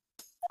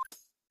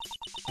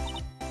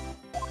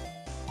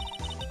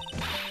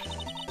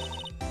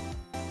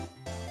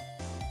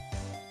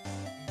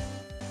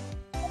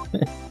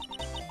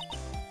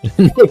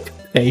 Nick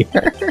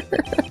Payer.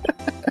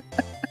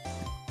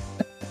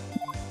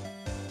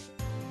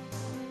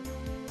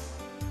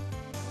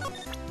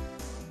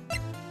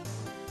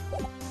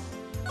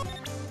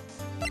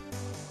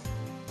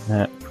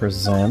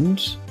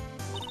 Present.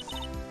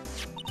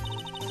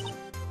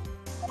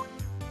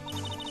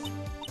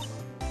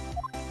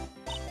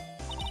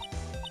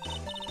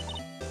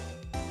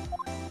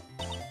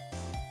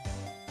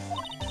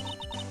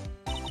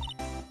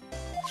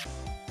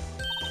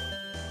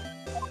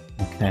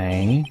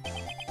 Okay.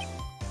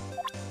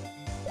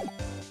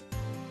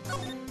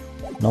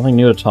 Nothing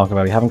new to talk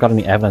about. We haven't got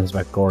any evidence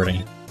about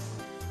Gordy.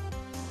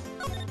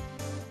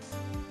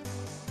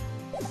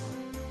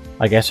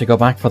 I guess we go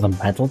back for the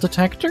metal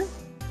detector?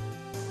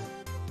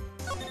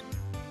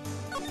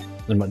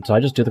 Did I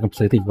just do the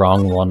completely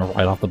wrong one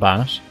right off the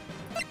bat?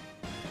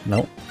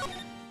 Nope.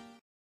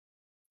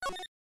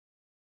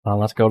 Well,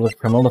 let's go to the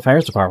Criminal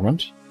Affairs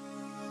Department.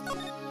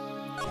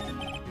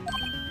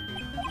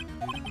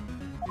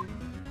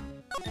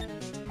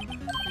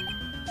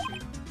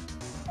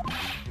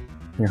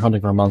 You're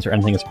hunting for a monster,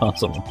 anything is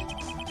possible.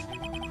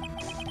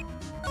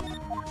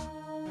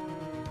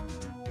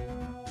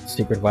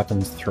 Secret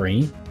Weapons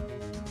 3?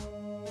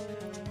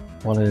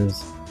 What is...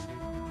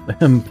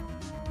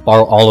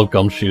 Borrow all of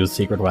Gumshoe's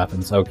secret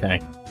weapons, okay.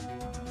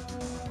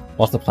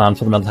 What's the plan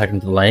for the metal detector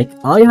into the lake?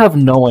 I have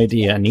no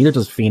idea, neither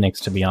does Phoenix,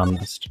 to be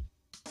honest.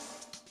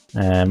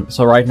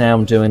 So right now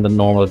I'm doing the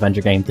normal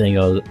adventure game thing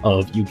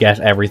of you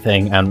get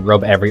everything and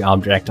rub every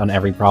object on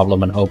every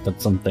problem and hope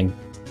that something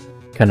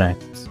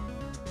connects.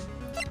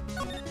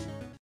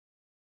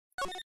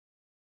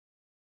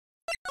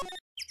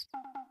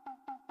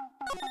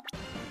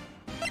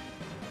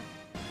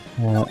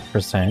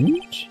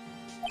 Percent?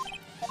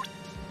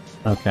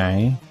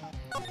 Okay.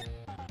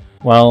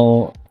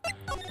 Well...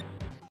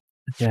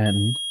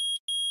 Again...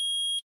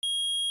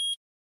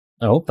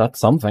 Oh, that's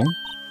something.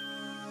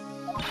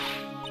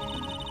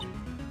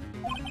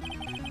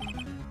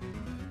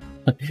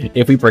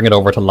 If we bring it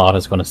over to Lot,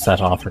 it's going to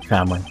set off her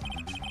camera.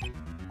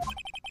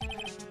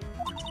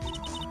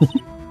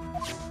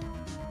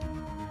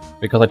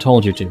 Because I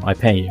told you to, I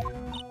pay you.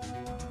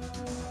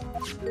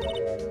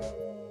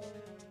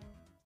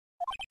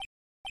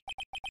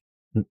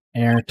 An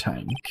air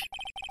tank.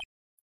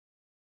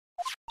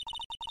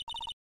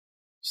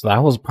 So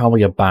that was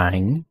probably a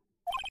bang.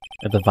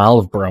 If the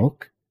valve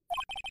broke,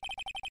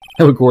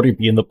 how would Gordy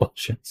be in the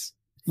bushes?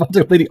 That's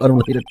a completely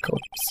unrelated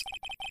corpse.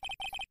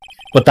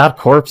 But that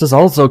corpse is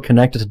also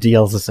connected to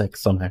DLC6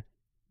 somehow.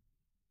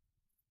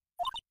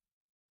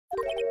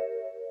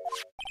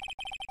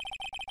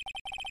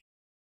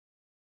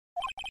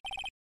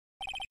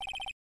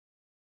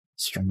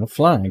 String of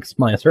flags.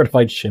 My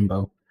certified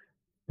Shimbo.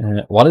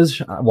 What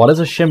is a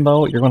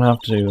Shimbo? You're gonna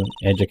have to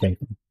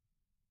educate me.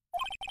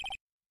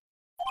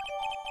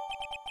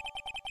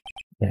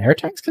 The air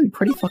tanks can be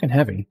pretty fucking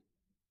heavy.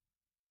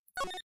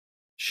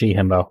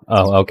 She-Himbo.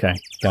 Oh, okay.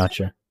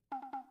 Gotcha.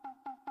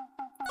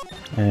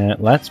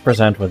 Let's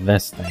present with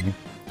this thing.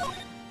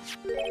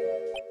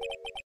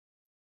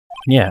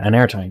 Yeah, an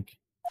air tank.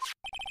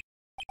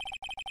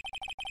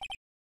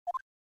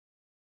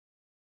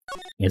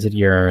 Is it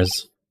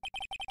yours?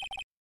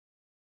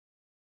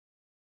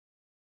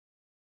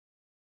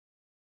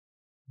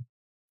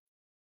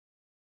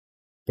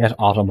 Get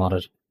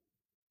auto-modded.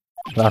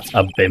 That's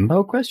a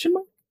bimbo question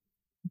mark?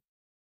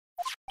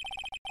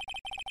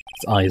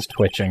 Its eyes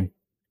twitching.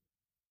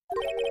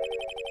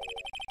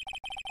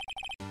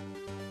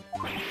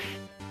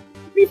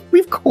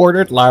 We've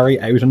cornered Larry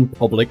out in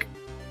public.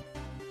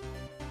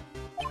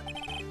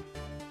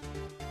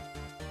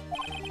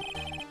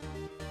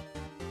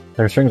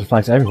 There are strings of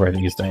flags everywhere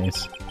these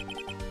days.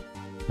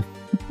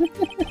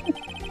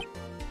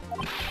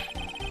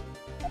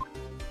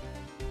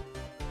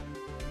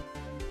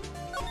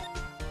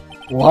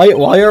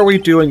 Why are we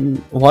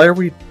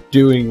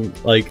doing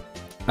like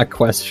a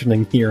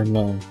questioning here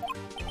now?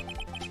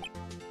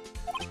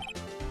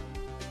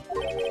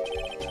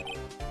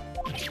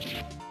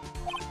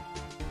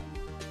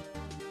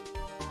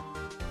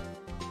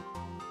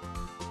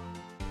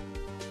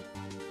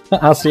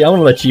 Ashley, I'm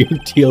gonna let you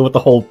deal with the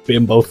whole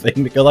bimbo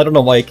thing because I don't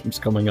know why it keeps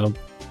coming up.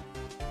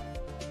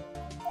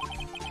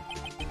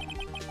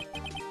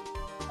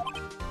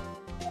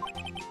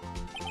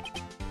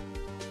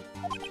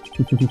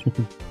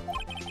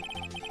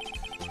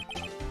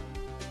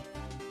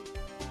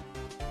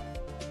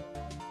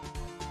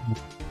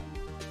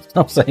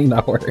 Stop saying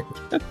that word.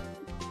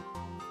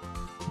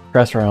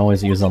 Compressor I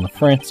always use on the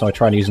front, so I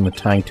tried using the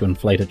tank to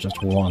inflate it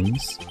just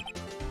once.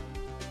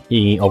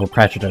 He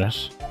overpressured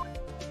it.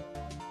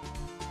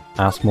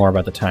 Ask more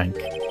about the tank.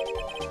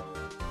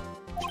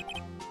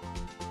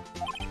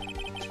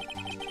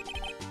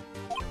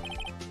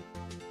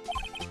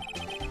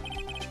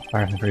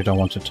 I really don't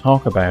want to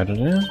talk about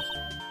it.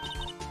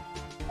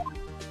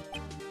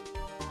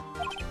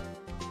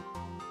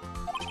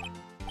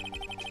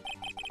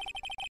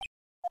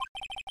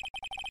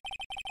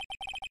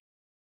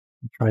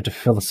 Tried to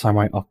fill the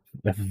samurai up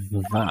with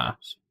that.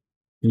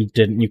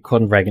 You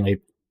couldn't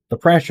regulate the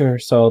pressure,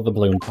 so the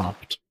balloon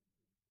popped.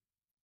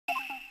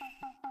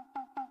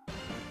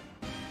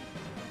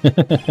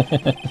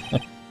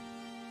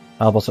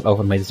 Albus had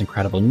opened made this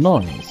incredible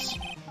noise.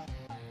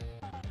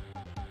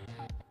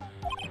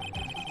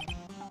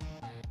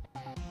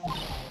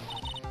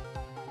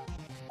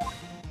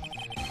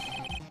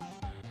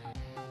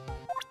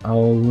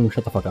 Oh,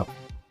 shut the fuck up.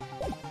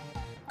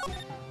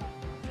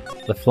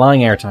 The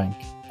flying air tank.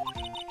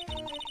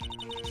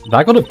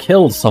 That could have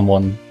killed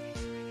someone,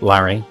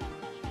 Larry.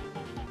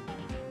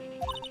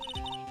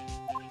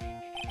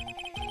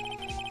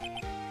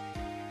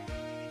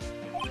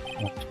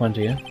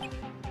 20th,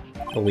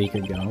 a week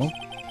ago.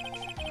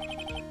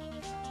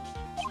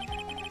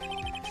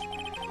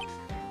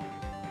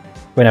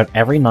 Went out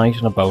every night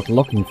in a boat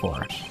looking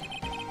for it.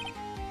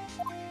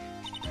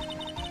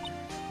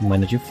 And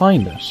when did you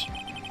find it?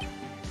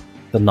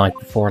 The night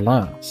before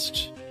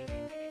last.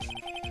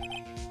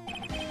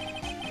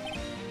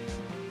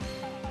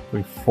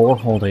 We've 4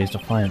 whole days to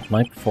find it.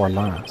 Night before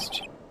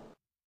last.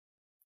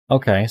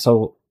 Okay,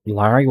 so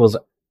Larry was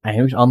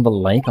out on the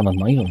lake on the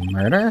night of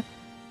murder?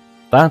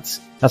 That's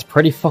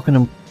pretty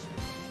fucking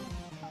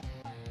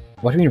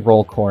What do you mean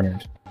roll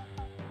cornered?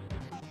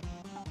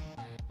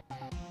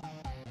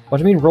 What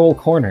do you mean roll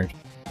cornered?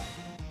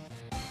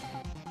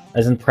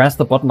 As in press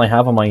the button I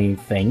have on my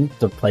thing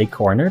to play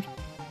cornered?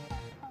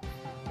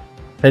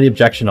 Play the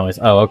objection noise.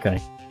 Oh,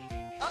 okay.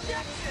 Objection!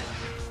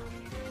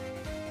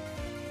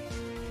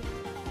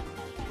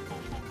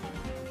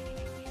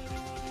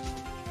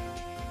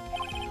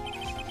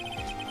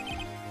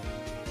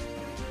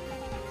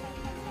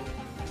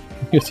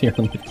 He was here.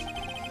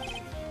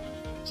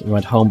 So we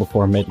went home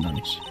before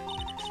midnight.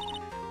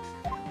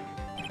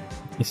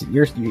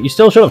 You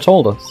still should have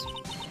told us.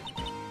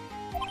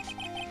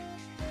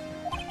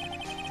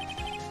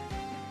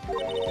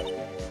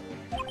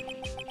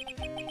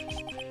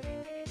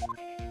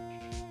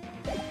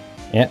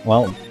 Yeah,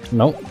 well,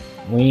 nope.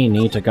 We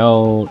need to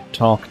go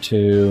talk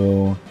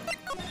to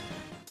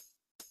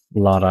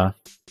Lotta.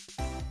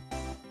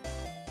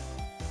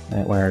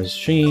 Where is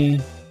she?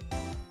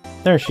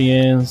 There she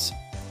is.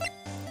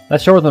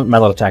 Let's show her the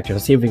metal detector.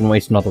 Let's see if we can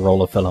waste another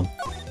roll of film.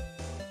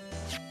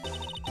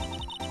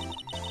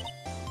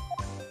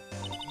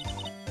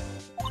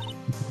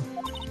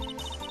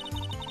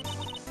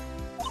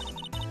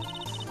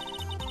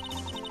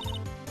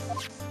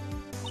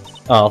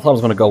 Oh, I thought I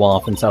was going to go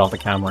off and set off the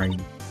camera.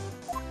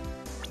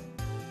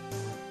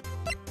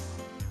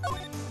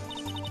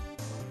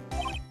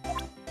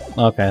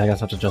 Okay, I guess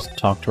I have to just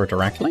talk to her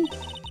directly.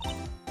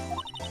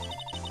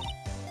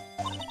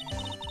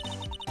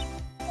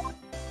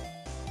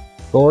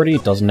 Gordy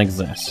doesn't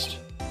exist.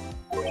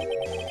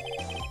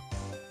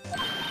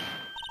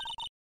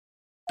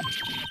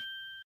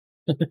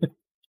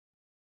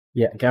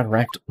 Yeah, get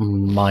wrecked,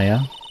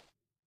 Maya.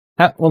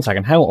 One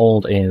second, how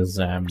old is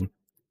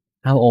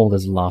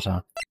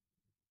Lotta?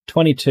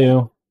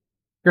 22.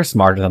 You're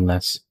smarter than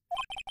this.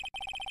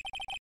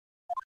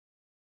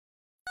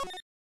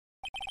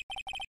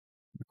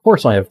 Of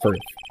course I have proof.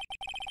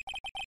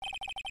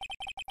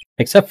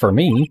 Except for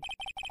me.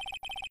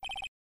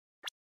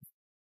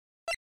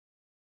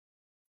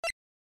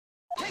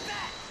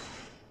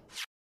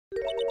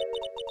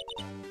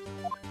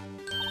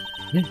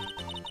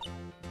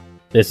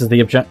 This is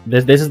the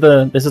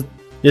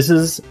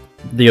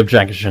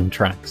objection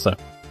track, so.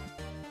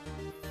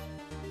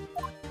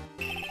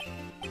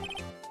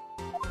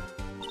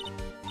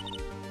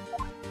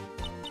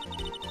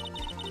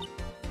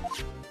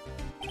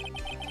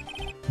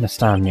 A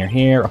stand near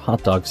here, a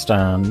hot dog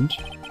stand.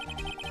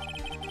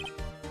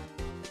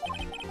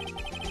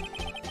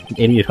 An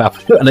idiot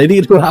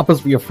who happens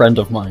to be a friend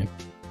of mine.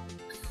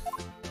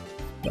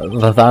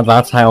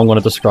 That's how I'm going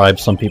to describe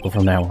some people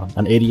from now on.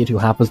 An idiot who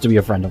happens to be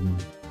a friend of mine.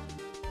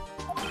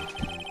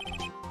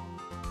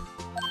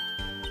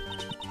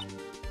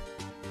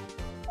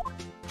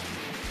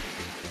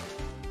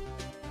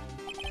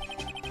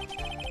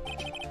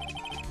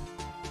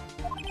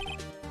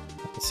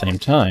 At the same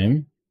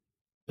time,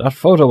 that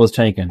photo was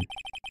taken.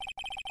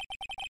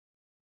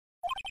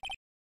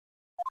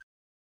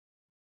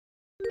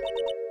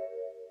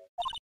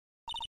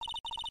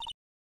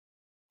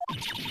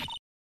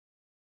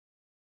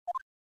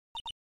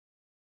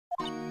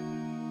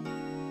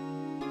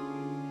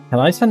 Can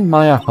I send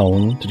Maya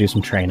home to do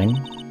some training?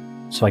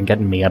 So I can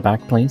get Mia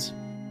back, please?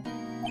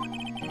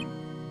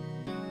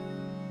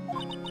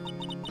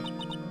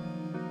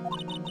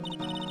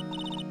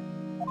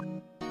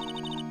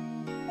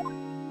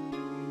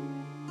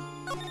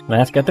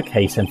 Let's get the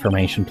case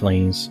information,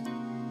 please.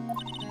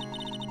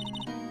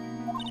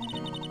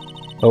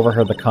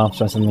 Overheard the cops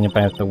say something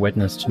about the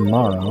witness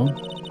tomorrow.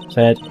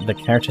 Said the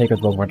caretaker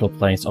of the rental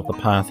place up the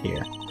path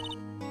here.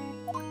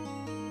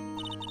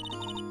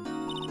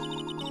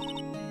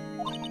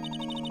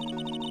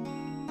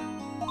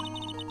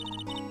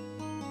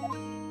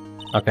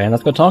 Okay,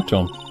 let's go talk to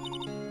him.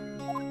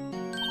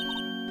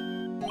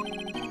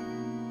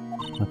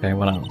 Okay,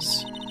 what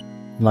else?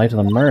 Night of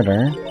the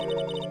murder?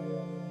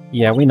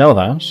 Yeah, we know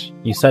that.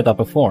 You said that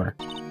before.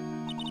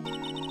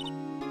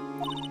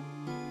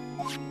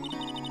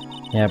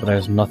 Yeah, but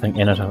there's nothing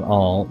in it at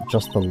all.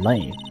 Just the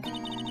lake.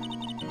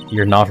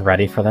 You're not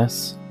ready for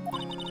this?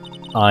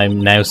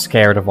 I'm now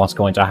scared of what's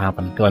going to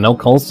happen. Because I know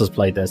Colst has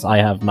played this. I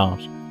have not.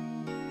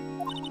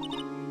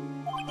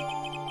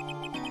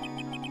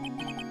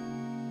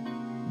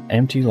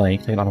 Empty lake,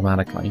 take it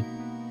automatically.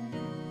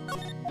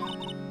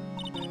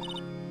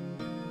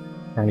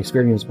 An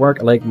experience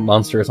work, a lake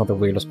monster is not the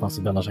weirdest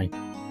possibility.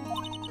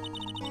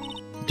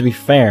 To be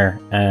fair,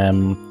 a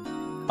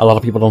lot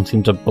of people don't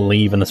seem to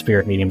believe in the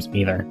spirit mediums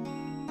either.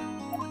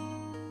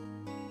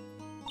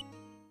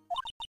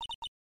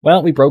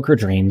 Well, we broke her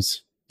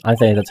dreams. I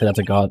think that's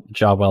a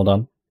job well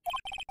done.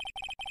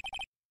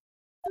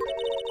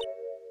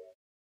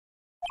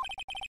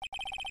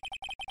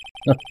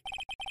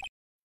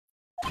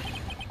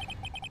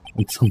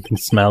 When something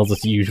smells,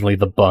 it's usually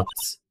the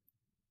butts.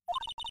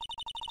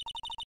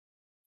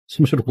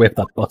 Someone should whip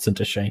that butts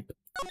into shape.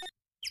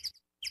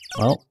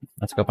 Well,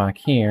 let's go back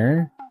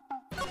here.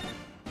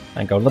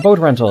 And go to the boat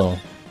rental.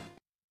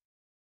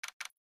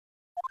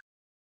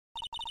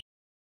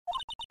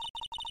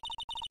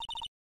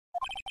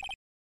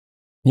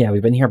 Yeah,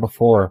 we've been here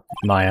before,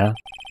 Maya.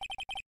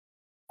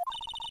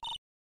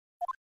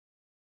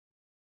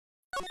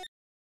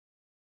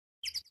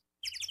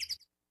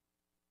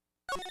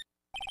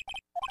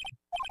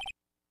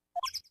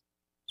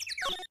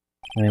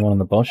 Anyone in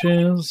the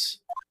bushes?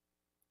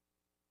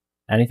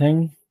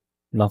 Anything?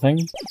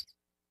 Nothing?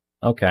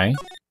 Okay.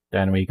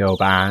 Then we go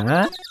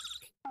back.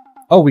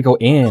 Oh, we go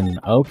in.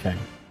 Okay.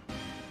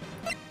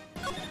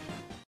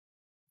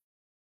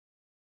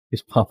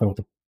 He's popping with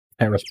the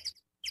barest...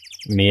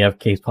 Mia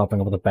keeps popping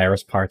up with the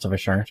barest parts of a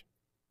shirt.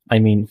 I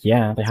mean,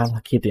 yeah, they have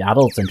to keep the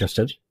adults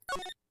interested.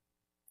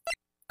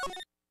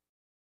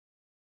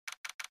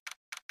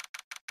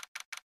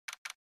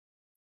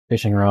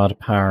 Fishing rod,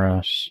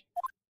 parrot...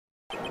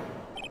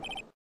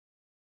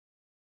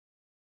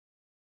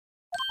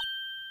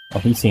 Oh,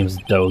 he seems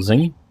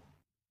dozing.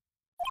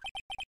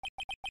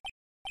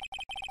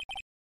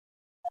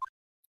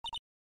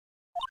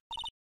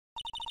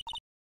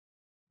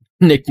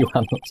 Nick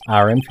Johannes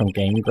Aaron from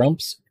Game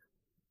Grumps.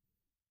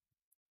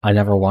 I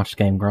never watched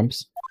Game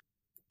Grumps.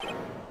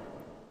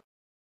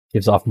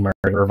 Gives off murder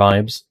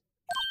vibes.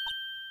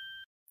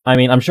 I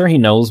mean, I'm sure he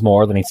knows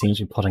more than he seems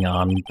to be putting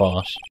on,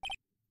 but...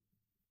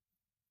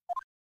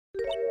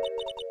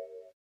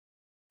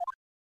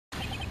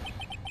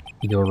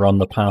 You'll run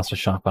the pasta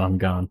shop when I'm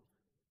gone.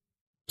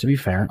 To be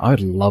fair, I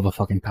would love a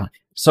fucking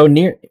So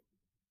near...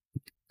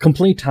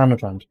 Complete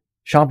tangent.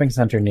 Shopping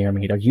centre near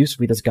me, there used to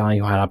be this guy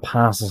who had a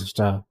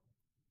pasta...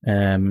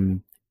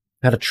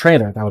 had a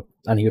trailer that would...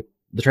 And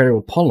the trailer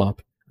would pull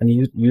up, and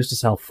he used to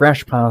sell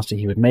fresh pasta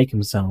he would make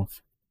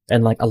himself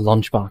in, like, a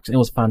lunchbox. It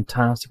was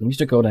fantastic. We used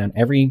to go down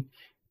every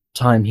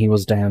time he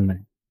was down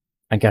there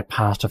and get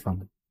pasta from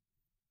him.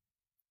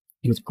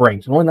 He was great.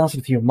 It only lasted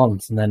a few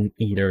months, and then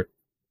either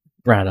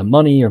ran out of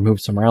money or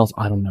moved somewhere else.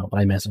 I don't know, but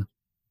I miss him.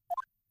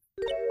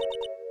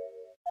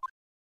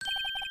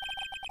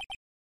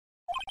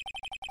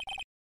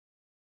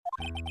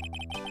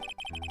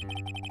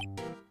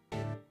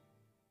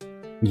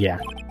 Yeah.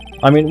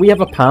 I mean, we have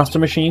a pasta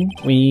machine.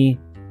 We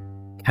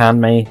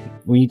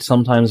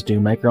sometimes do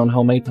make our own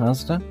homemade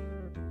pasta.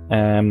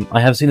 I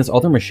have seen this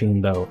other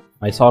machine, though.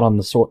 I saw it on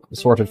the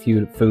sorted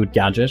food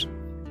gadget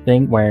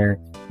thing, where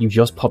you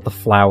just put the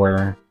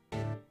flour,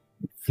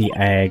 the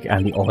egg,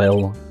 and the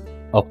oil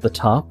up the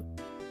top,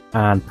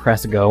 and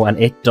press go, and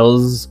it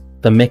does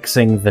the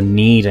mixing, the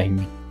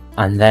kneading,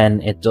 and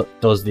then it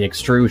does the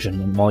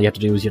extrusion, and all you have to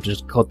do is you have to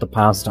just cut the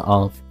pasta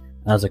off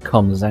as it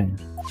comes out.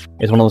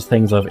 It's one of those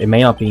things of, it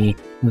may not be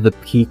the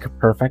peak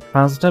perfect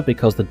pasta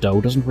because the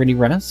dough doesn't really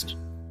rest,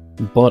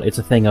 but it's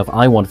a thing of,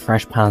 I want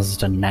fresh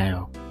pasta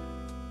now.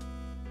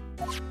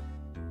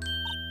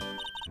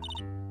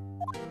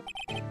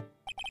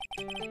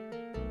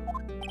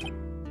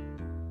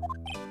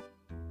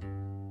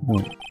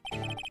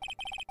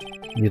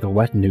 Need a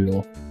wet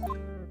noodle.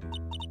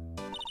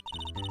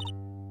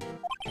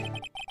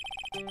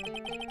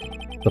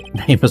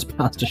 The name is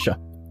Pasta Shop.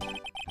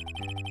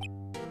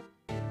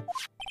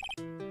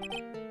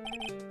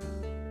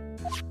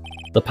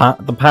 The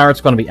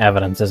parrot's going to be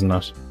evidence, isn't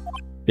it?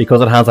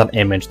 Because it has that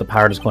image, the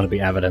parrot is going to be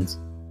evidence.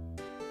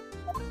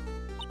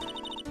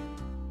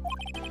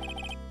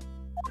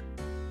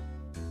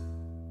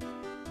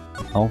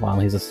 Oh, while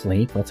he's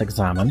asleep, let's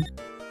examine.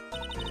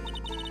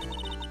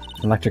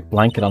 Electric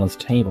blanket on his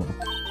table.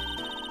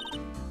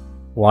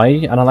 Why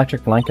an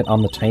electric blanket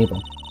on the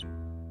table?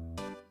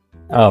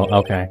 Oh,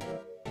 okay.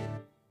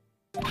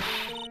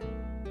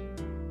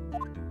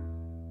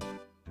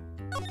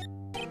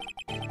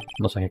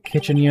 Looks like a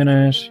kitchen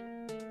unit.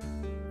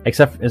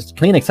 It's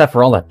clean except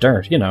for all that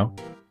dirt, you know.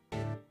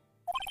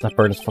 That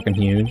bird is fucking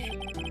huge.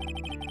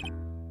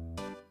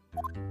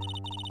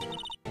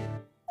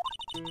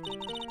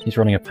 He's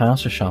running a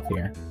pasta shop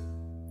here.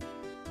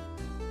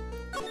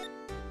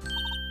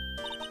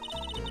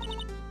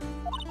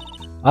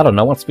 I don't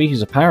know what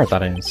species of parrot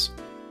that is.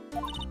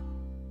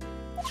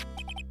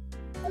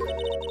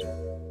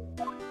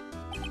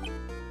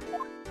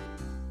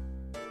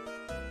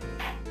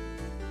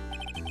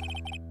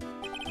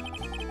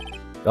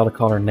 Gotta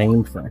call her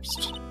name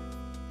first.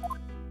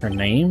 Her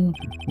name?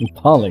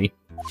 Polly.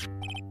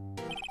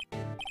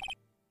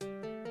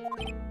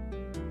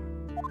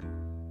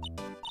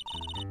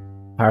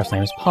 Parrot's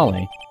name is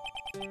Polly.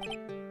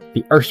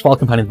 The erstwhile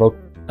companion book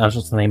has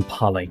just the name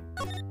Polly.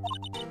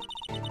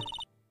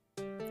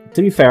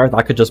 To be fair,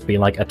 that could just be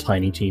like a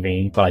tiny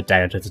TV, but I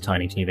doubt it's a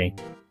tiny TV.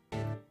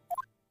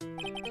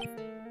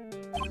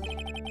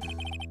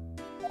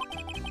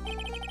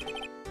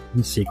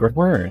 Secret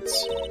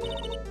words.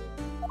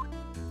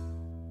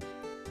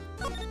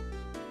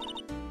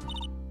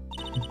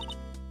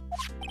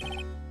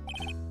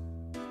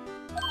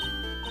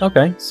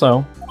 Okay,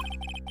 so...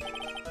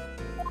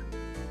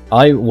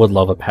 I would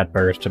love a pet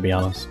bird, to be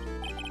honest.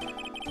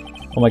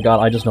 Oh my god,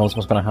 I just noticed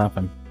what's gonna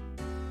happen.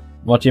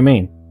 What do you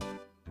mean?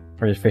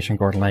 There's fishing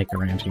Gord Lake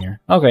around here.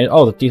 Okay,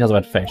 oh, the details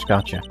about fish,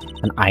 gotcha.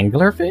 An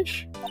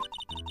anglerfish?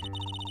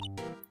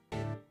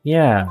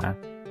 Yeah.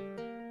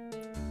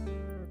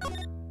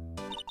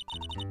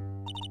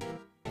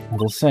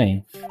 Little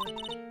safe.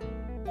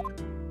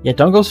 Yeah,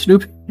 don't go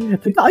snooping.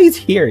 The guy's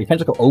here, you can't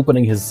just go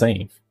opening his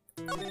safe.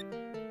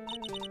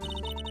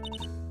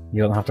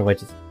 You don't have to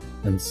wait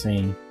and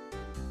see.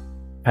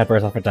 Pet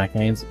birds off for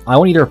decades. I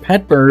want either a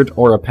pet bird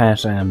or a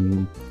pet,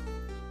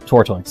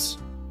 tortoise.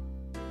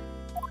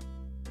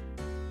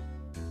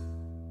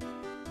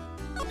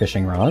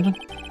 Fishing rod.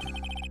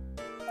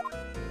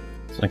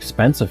 It's an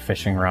expensive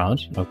fishing rod.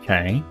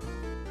 Okay.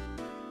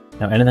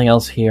 Now, anything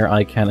else here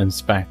I can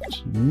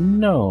inspect?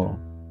 No.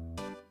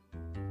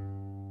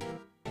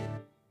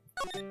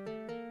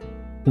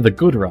 The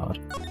good rod.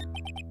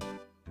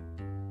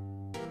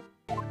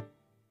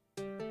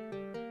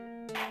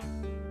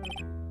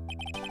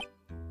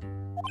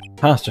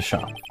 Pasta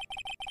shop.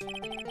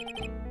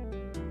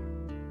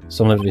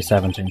 Someone lives to be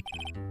 70.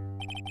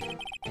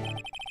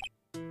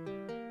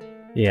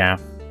 Yeah.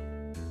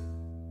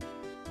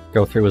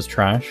 Go through his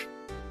trash.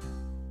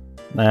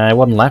 It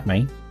wouldn't let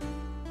me.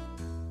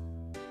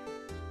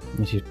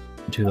 To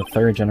the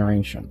third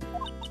generation.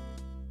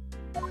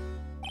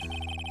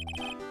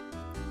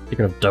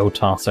 Speaking of dough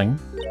tossing.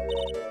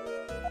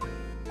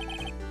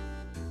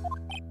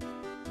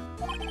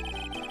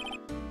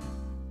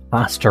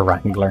 Pasta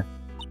wrangler.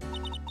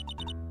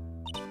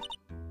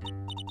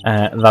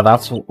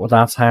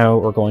 That's how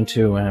we're going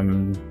to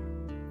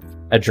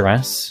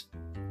address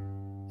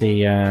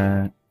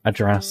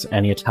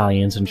any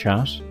Italians in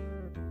chat.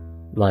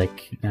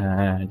 Like,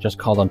 just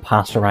call them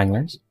pasta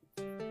wranglers.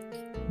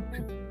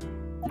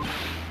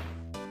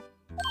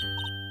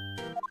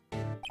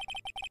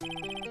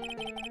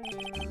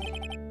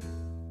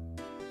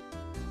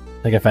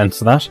 Take offense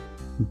to that?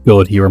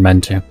 Good, you were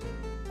meant to.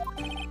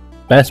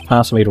 Best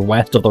pasta made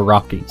west of the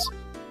Rockies.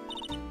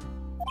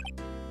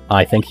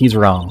 I think he's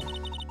wrong.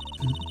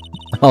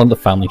 On the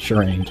family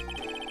charade.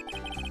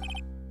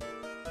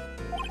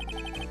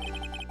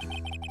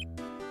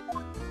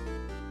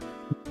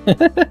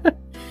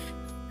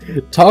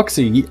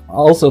 Toxie,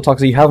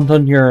 Toxie, you haven't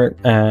done your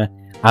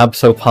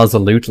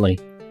abso-positively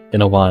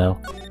in a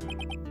while.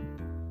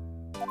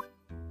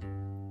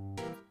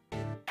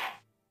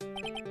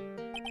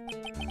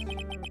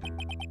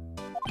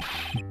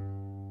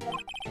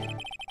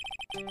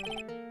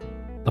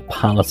 The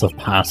palace of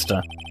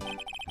pasta.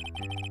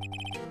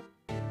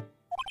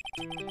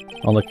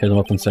 I'll look him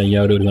up and say,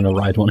 yo, dude, I'm gonna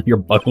ride one of your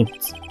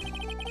bones.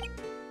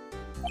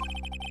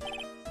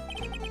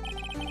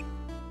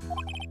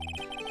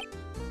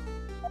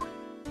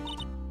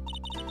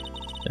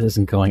 It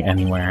isn't going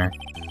anywhere.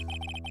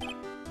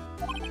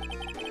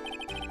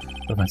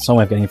 But that's some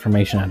way of getting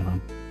information out of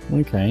him.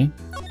 Okay.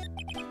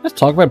 Let's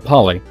talk about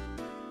Polly.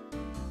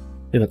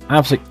 He did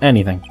absolutely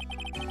anything.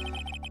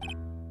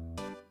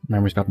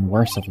 Memory's gotten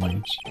worse of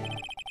late.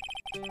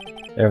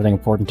 Everything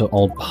important to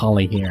old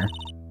Polly here.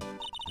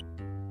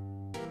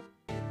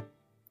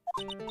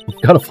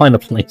 We've got to find a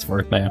place for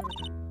it now.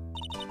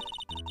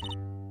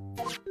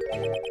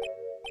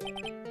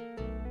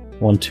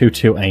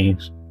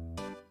 1228.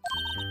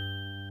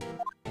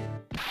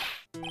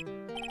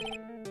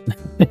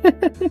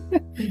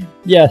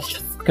 Yeah,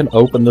 fucking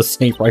open the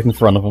safe right in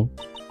front of him.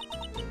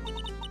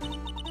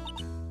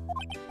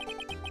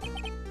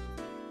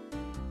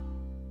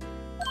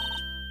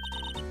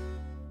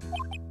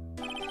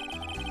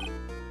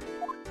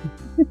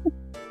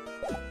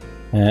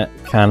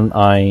 Can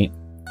I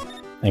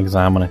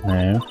examine it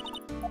now?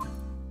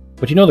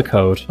 But you know the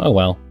code. Oh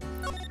well.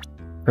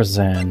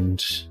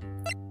 Present.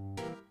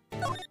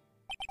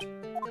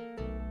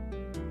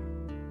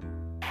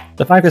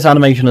 The fact this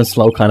animation is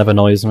slow kind of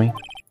annoys me.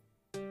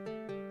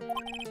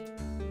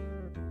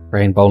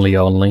 Rainbow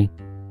only.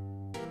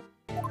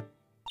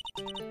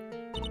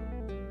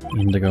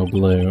 Indigo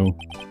blue.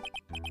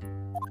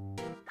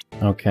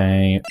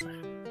 Okay.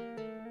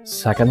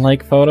 Second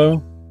lake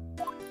photo?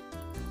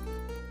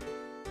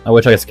 I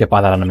wish I could skip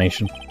by that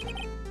animation.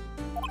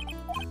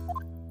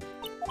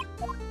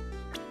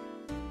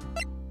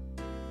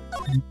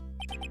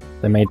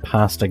 They made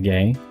pasta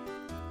gay.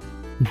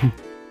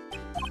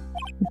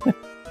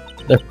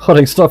 They're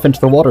putting stuff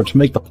into the water to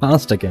make the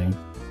pasta gay.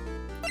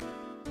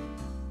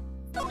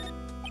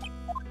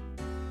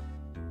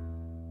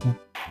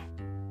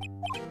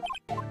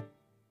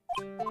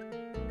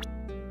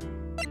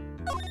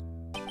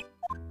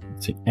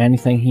 Let's see,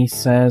 anything he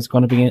says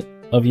going to be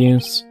of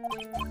use?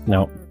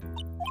 No.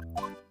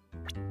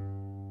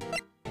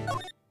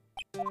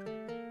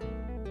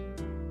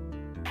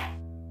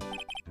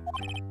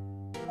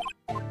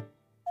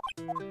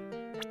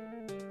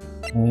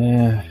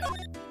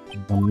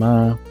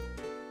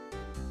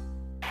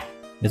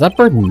 Is that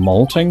bird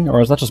molting,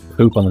 or is that just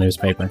poop on the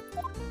newspaper?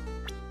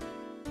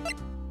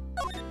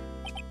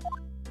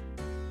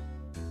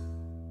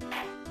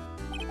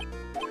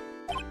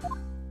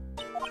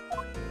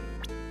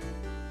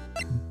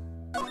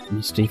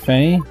 Misty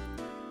Faye?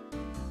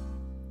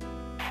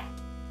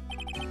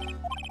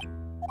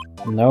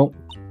 Nope.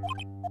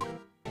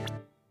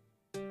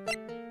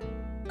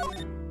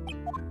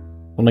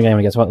 Only game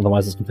I guess what,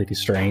 otherwise it's completely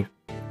straight.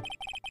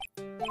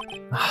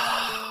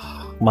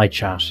 My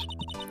chat.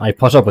 I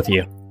put up with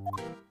you.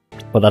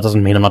 But that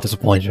doesn't mean I'm not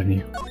disappointed in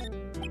you.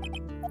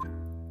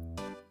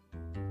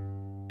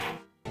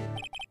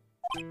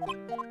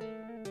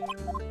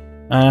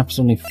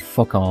 Absolutely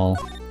fuck all.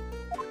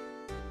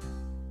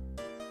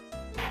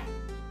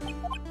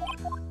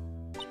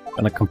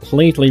 Gonna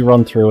completely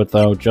run through it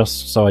though,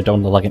 just so I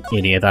don't look like an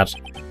idiot. That's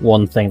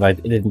one thing that I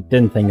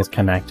didn't think is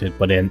connected,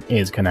 but it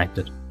is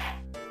connected.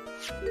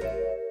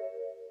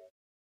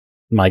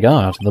 My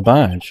god, the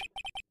badge.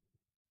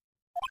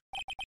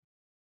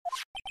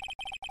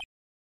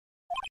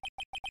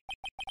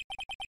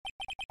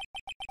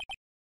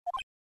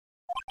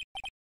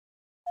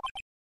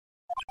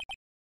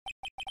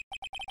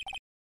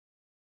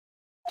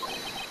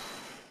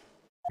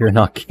 You're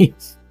not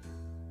Keith.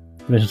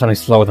 You're just only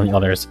slower than the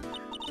others.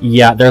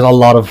 Yeah, there's a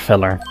lot of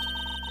filler.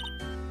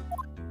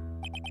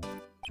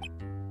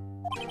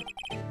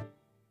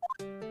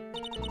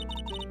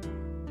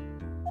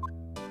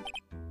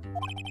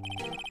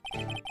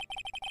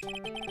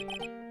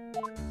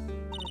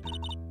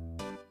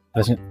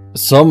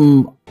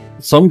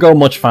 Some go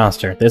much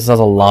faster. This has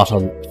a lot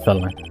of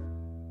filler.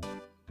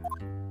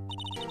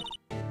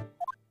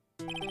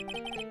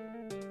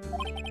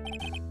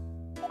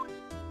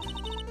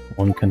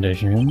 One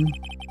condition.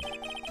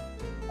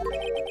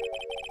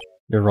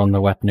 You run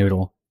the wet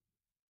noodle.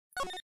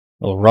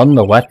 Well, run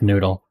the wet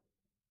noodle.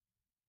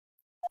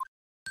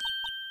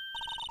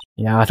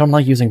 Yeah, I don't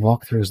like using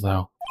walkthroughs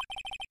though.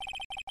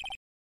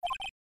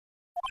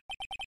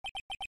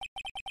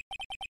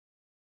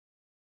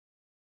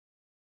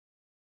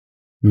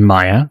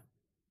 Maya?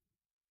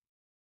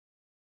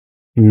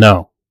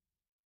 No.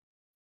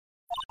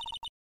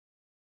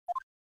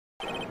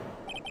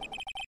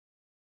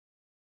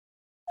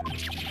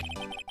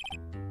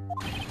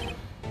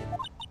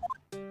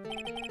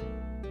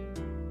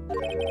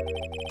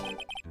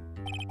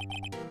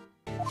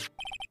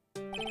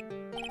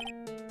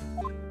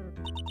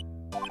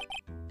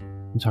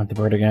 Talk the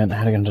bird again.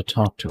 How are you going to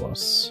talk to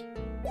us?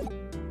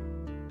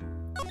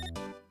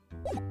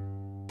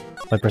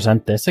 Do I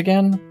present this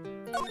again?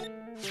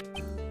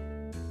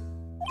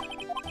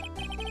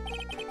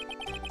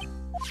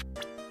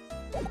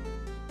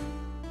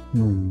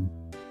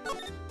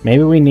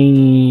 Maybe we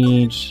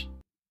need...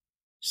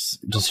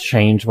 just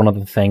change one of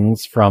the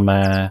things from,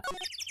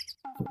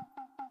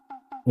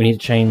 we need to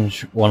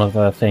change one of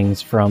the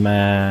things from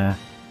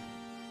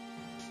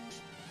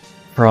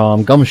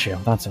Gumshoe,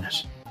 that's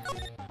it.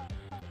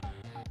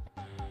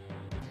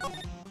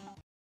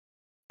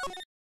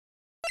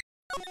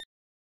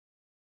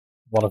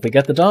 What if we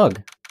get the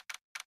dog?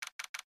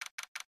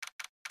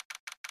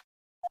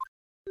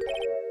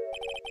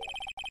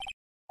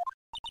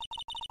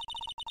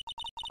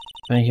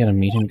 I get a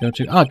meeting to go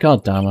to? Oh,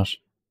 god damn it.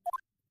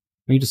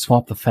 We need to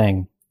swap the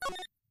thing.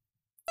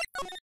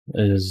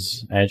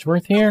 Is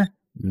Edgeworth here?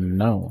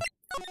 No.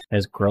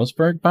 Is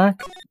Grossberg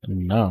back?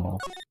 No.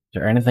 Is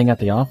there anything at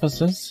the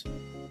offices?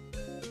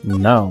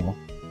 No.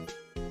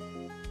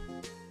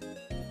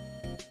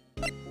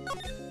 I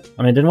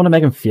mean, I didn't want to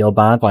make him feel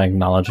bad by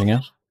acknowledging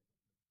it.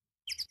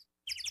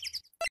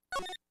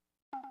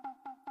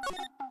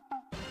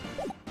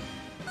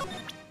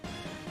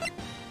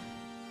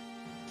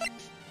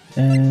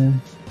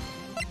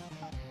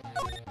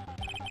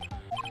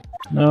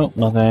 Nope,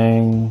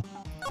 nothing.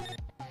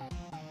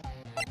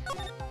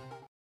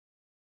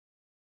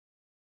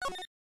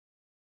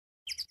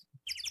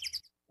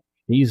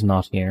 He's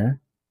not here.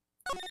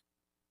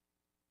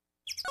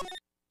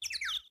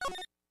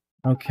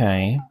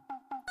 Okay.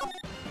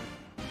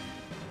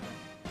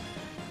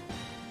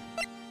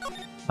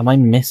 Am I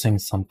missing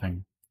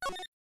something?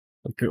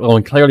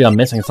 Well, clearly I'm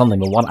missing something,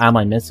 but what am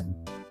I missing?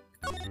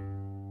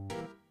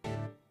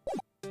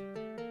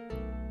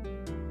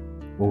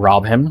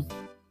 Rob him?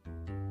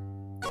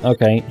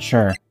 Okay,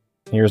 sure.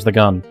 Here's the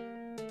gun.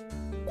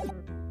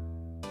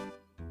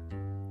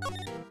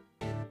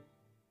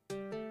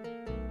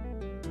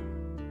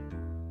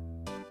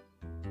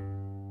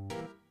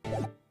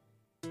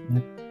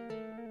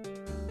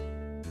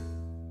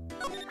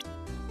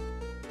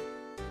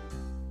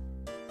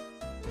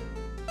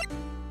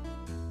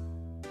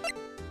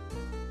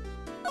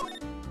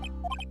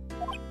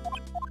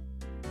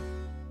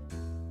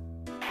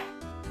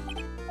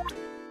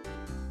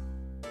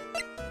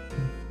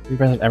 We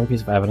presented every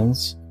piece of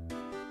evidence.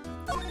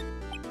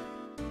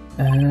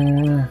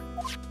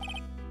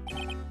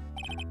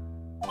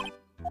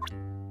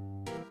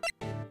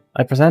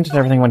 I presented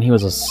everything when he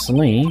was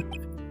asleep.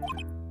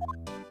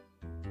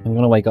 I'm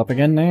gonna wake up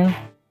again now?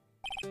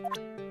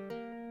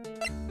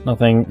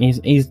 Nothing.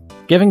 He's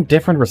giving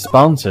different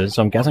responses,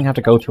 so I'm guessing I have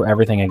to go through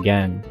everything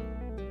again.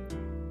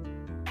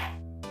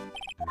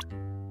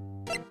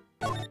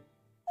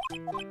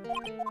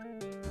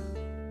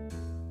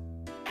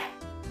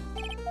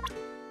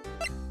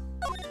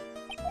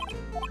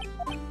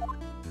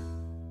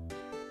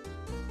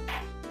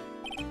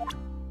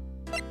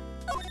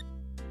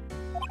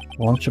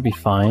 One should be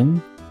fine.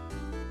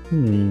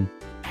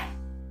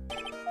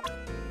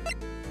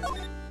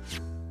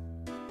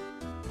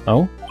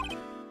 Oh?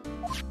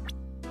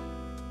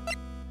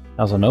 That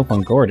was a nope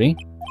on Gordy.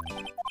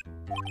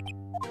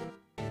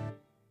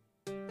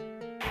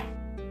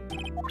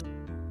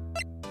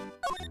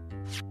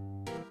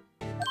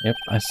 Yep,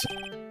 I see.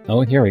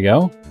 Oh, here we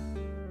go.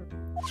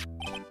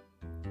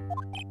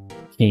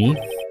 Keith.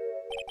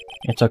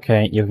 It's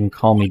okay, you can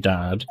call me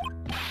Dad.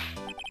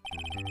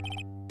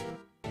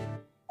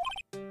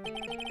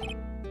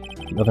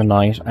 The other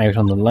night, out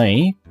on the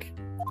lake...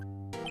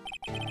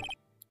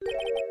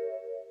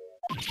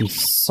 He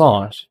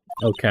saw it.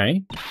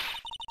 Okay.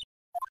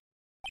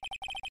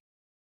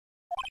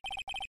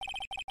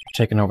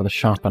 Taking over the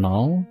shop and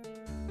all.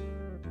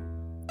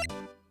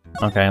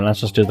 Okay, let's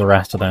just do the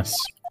rest of this.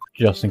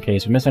 Just in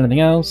case we miss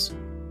anything else.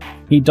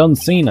 He done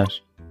seen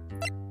it.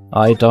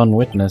 I done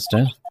witnessed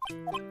it.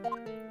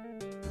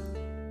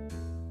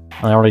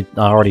 I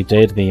already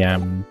did the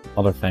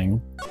other thing.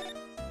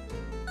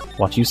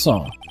 What you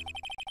saw.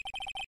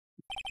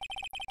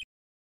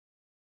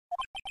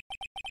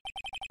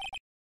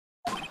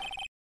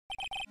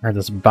 Heard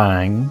this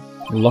bang.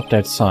 Looked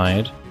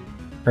outside.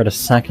 Heard a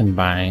second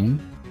bang.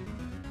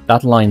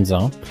 That lines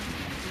up.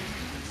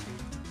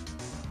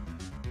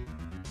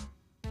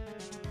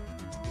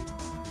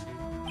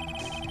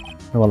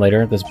 A while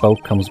later, this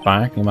boat comes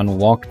back, and a man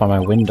walked by my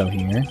window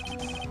here,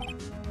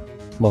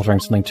 muttering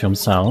something to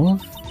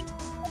himself.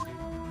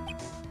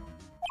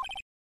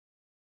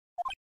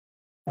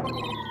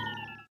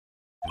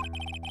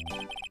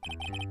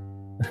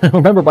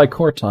 Remember by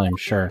court time,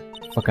 sure.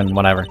 Fucking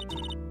whatever.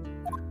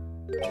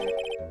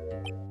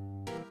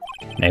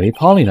 Maybe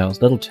Polly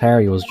knows. Little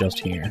Terry was just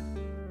here.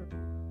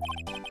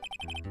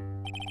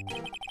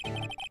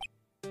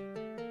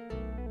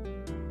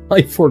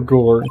 I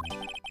forgore.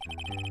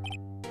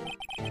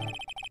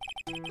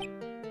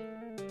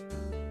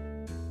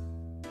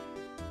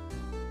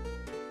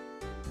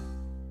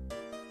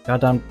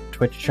 Goddamn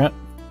Twitch chat.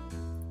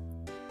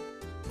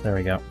 There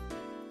we go.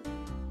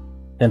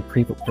 Then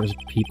there's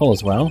people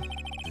as well.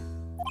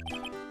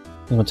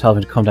 I'm gonna tell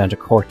them to come down to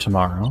court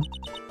tomorrow.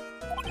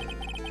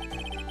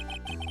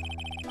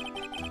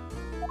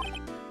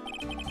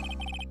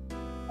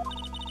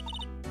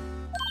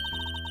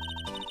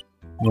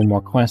 One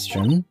more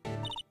question.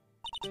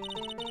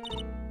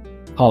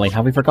 Polly,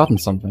 have we forgotten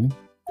something?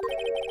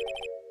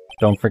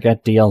 Don't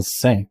forget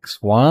DL6.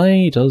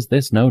 Why does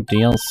this know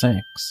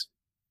DL6?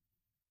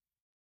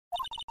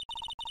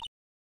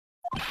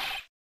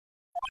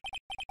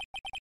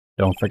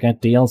 Don't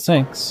forget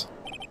DL6.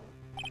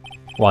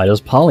 Why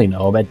does Polly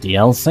know about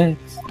DL6?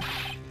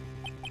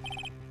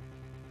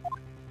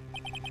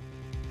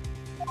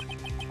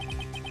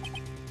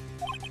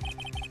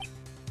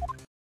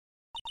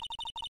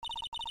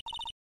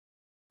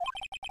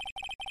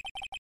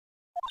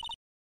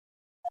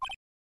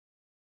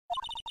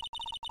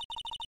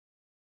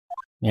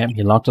 Yep,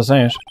 he locked us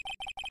out.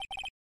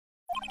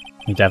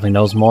 He definitely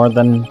knows more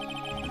than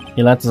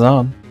he lets us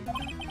on.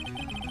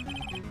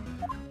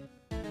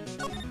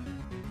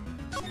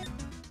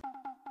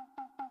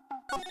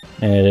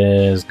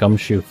 Is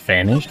Gumshoe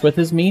finished with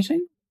his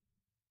meeting?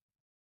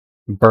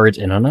 Bird's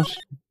in on it?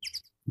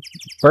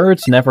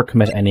 Birds never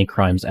commit any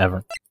crimes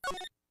ever.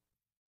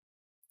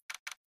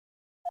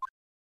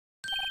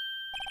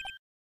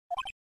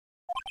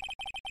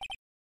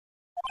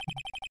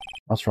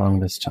 What's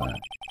wrong this time?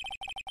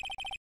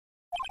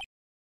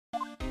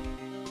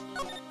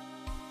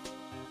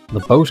 The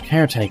boat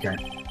caretaker.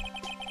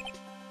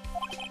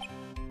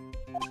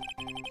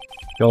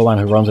 The old man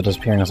who runs it is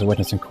appearing as a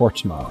witness in court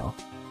tomorrow.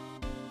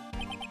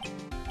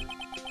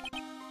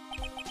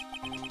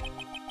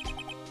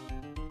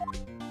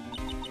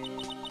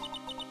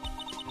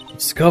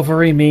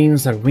 Discovery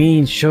means that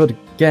we should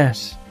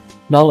get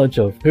knowledge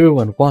of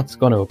who and what's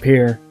going to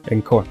appear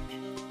in court.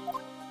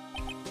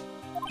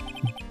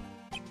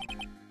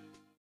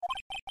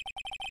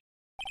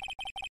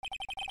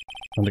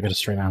 I want to get a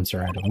straight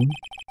answer out of him.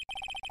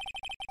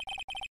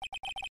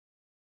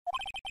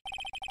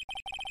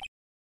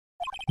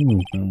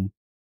 As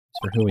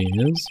for who he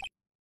is,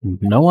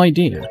 no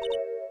idea.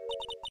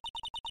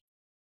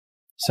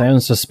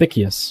 Sounds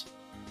suspicious.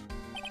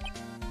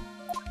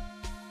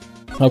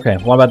 Okay,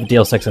 what about the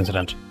DL6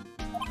 incident?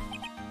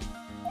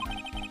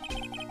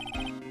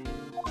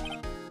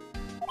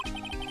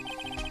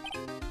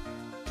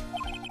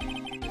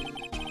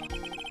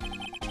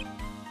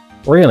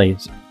 Really?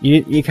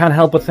 You can't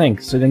help but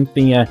think. So I think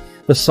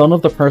the son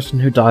of the person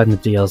who died in the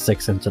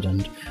DL6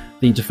 incident,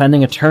 the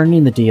defending attorney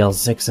in the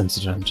DL6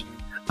 incident,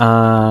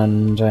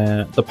 and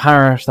the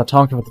parish that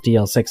talked about the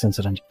DL6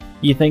 incident,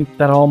 you think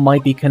that all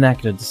might be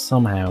connected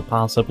somehow,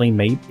 possibly,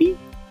 maybe?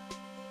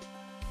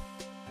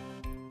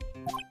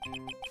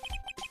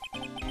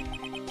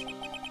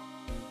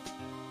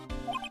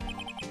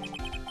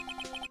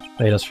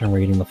 Save us from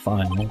reading the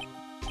file.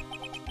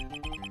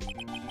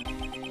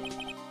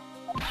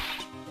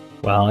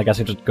 Well, I guess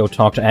we just go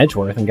talk to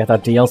Edgeworth and get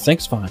that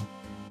DL6 file.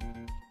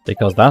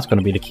 Because that's going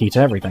to be the key to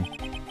everything.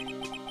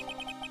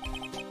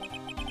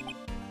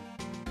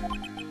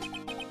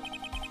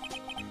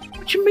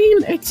 What do you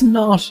mean it's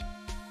not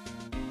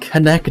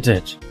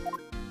connected?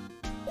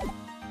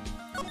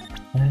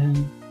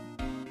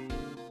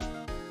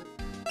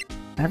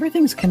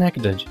 Everything's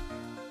connected.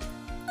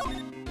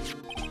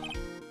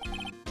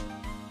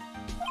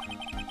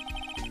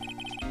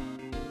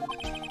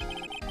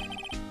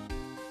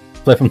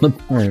 Play from the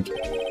bird.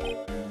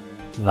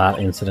 That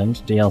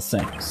incident,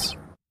 DL6.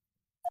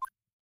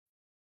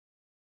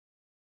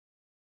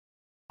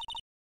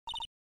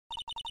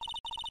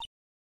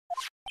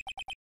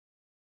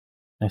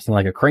 I sound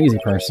like a crazy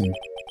person.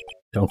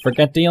 Don't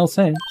forget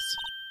DL6.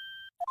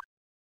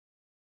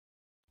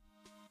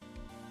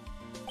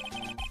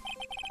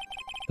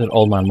 That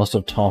old man must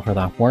have taught her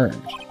that word.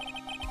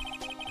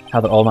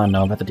 How did old man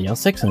know about the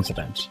DL6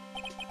 incident?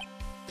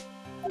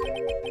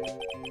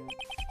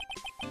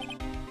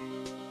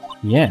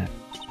 Yeah.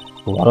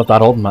 What if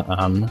that old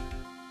man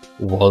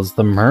was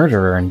the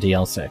murderer in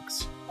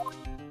DL6?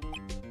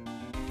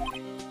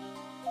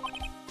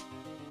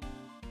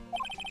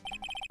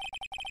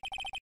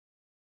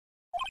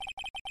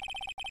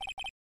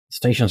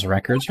 Station's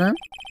records room?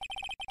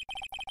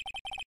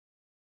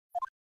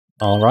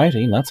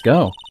 Alrighty, let's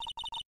go.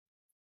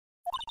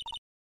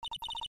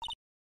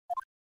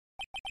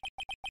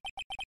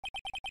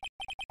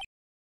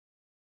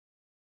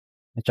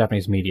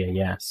 Japanese media,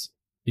 yes.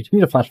 Did you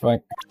need a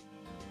flashback?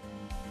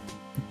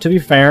 To be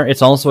fair,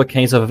 it's also a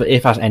case of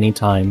if at any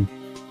time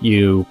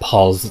you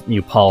pause,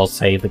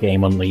 save the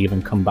game and leave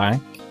and come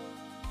back.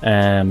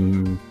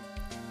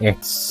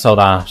 It's so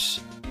that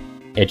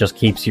it just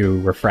keeps you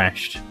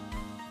refreshed.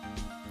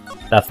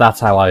 That's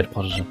how I'd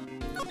put it.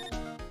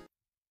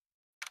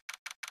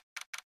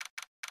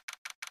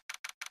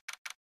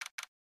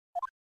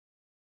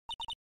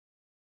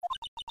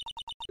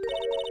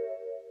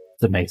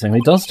 It's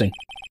amazingly dusty.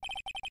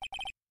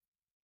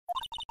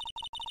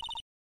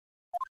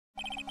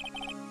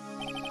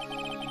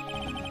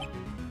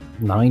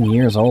 "9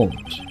 years old.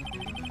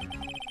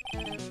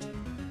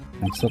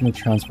 I'm suddenly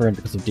transferred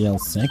because of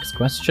DL6?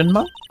 Question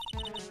mark?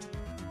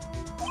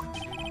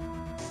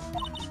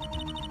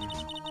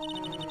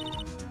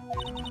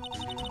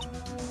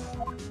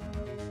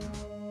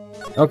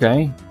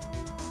 Okay.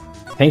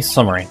 Case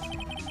summary.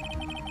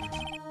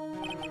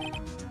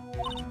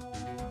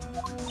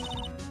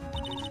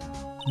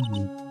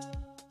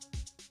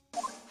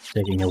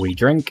 Taking a wee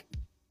drink.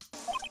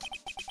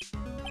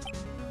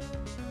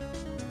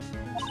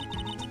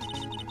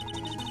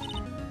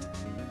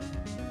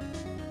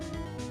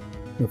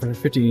 For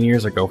 15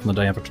 years ago from the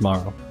day after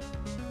tomorrow.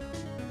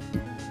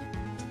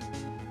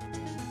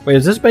 Wait,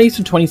 is this based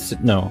in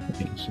 26? No.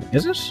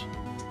 Is it?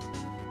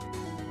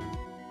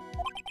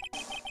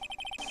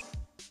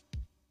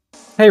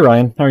 Hey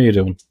Ryan, how are you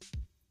doing?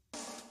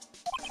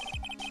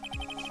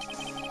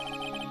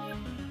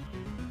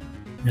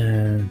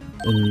 In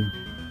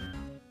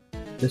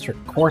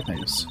District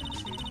Courthouse.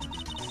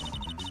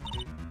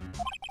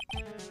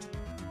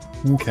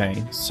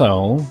 Okay,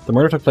 so the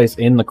murder took place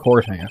in the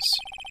courthouse.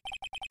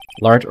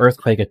 Large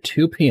earthquake at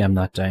 2 PM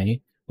that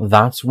day.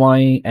 That's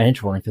why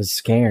Edgeworth is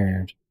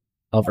scared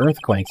of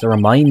earthquakes. It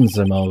reminds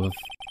him of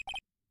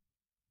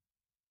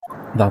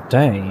that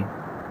day.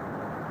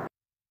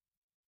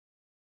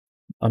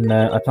 And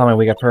I thought my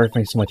week got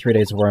perfect, so my 3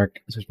 days of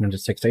work switched into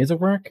 6 days of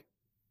work.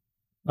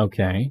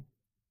 Okay.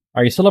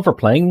 Are you still up for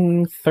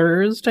playing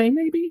Thursday,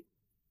 maybe?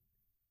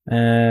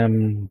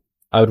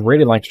 I would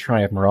really like to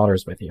try out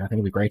Marauders with you. I think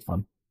it'd be great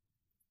fun.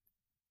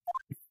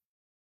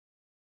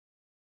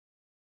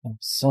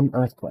 Some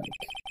earthquake.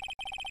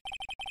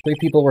 3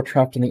 people were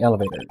trapped in the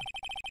elevator.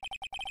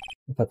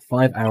 It took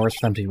 5 hours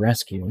for them to be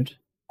rescued.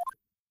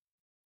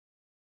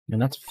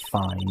 And that's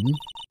fine.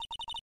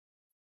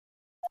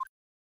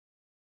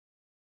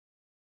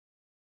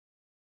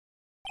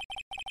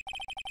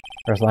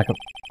 There's lack of...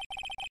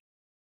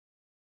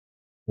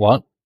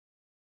 What?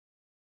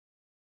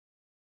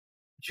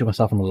 Shoot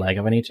myself in the leg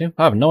if I need to?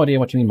 I have no idea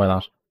what you mean by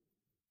that.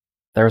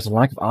 There's a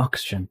lack of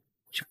oxygen.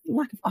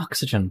 Lack of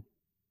oxygen.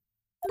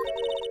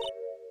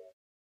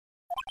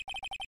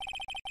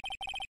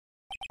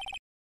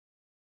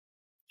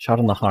 Shot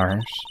in the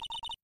heart.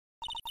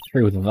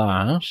 Through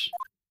that.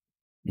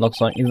 Looks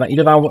like either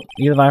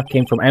that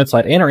came from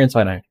outside in or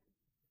inside out.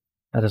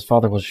 That his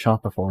father was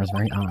shot before his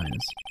very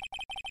eyes.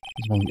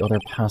 He's one of the other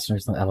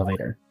passengers in the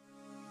elevator.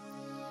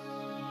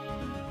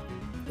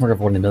 We're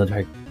avoiding the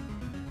military.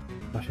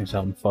 Pushing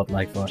himself in foot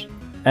like foot.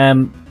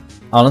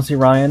 Honestly,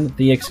 Ryan,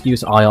 the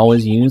excuse I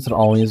always use that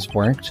always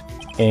worked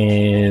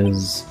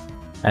is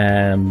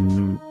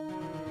I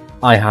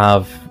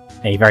have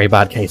a very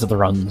bad case of the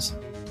runs.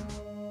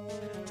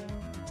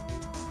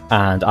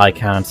 And I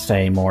can't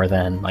stay more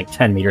than like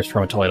 10 meters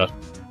from a toilet.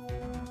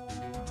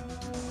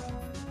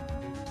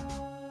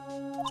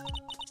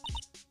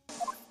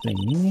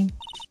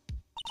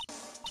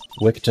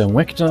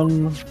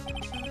 Victim.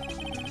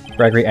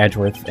 Gregory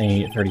Edgeworth,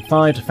 a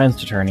 35,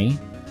 defense attorney.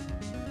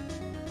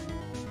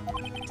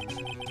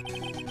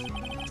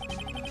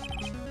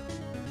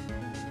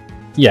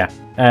 Yeah,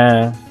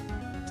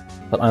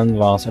 but I'm the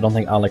boss. I don't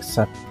think I'll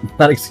accept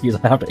that excuse.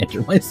 I have to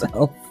injure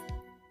myself.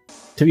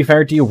 To be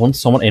fair, do you want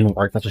someone in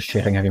work that's just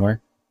shitting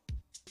everywhere?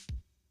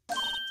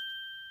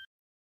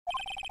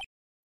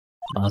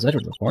 As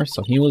Edward, of course,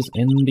 so he was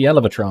in the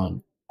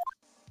Elevatron.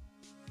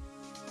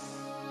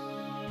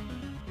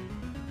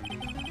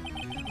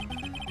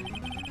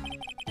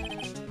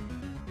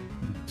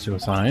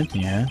 Suicide,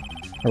 yeah.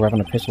 Her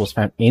weapon and pistol was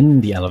found in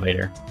the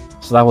elevator.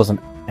 So that was an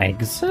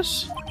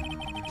exit?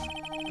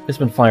 It's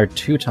been fired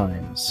 2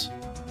 times.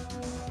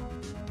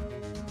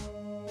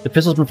 The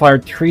pistol's been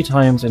fired 3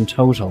 times in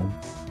total.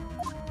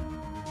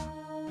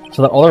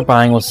 So that other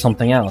bang was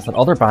something else. That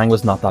other bang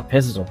was not that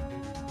pistol.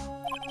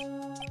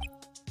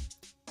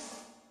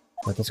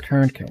 Like this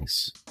current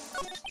case.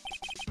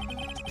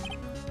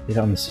 You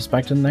got the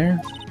suspect in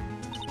there?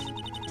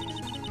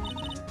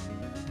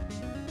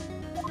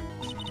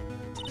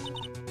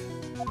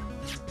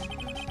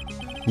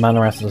 The man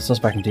arrested the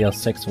suspect in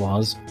DL6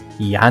 was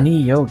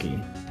Yanni Yogi.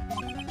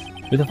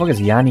 Who the fuck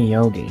is Yanni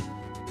Yogi?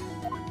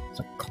 It's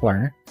a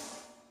clerk.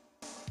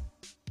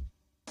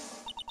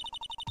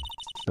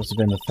 Must have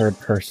been the 3rd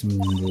person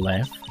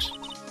left.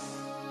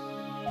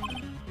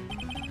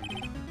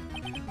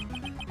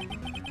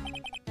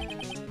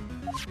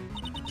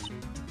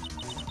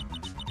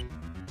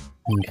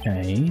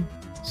 Okay.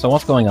 So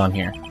what's going on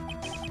here?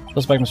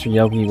 Suspect Mr.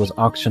 Yogi was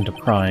oxygen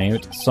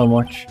deprived, so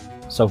much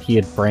so he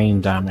had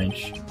brain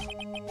damage.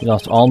 He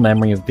lost all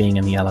memory of being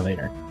in the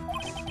elevator.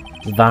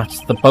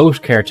 That's the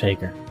boat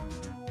caretaker.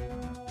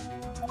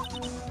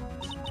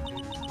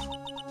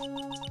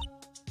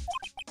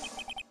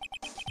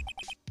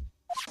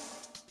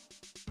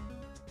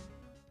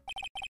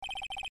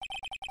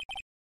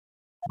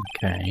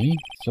 Okay,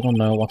 still don't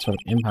know what sort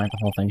of impact the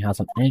whole thing has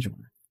on Edgeworth.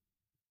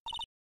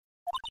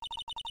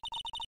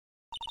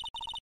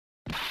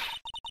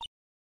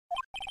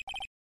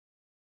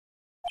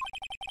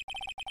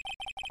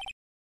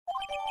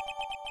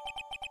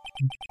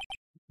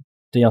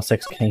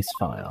 DL6 case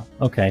file.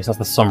 Okay, so that's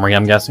the summary,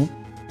 I'm guessing.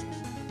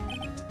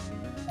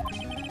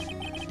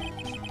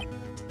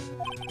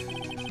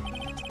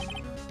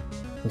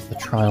 It's the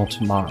trial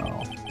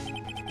tomorrow.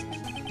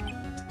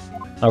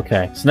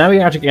 Okay, so now we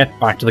have to get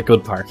back to the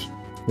good part,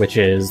 which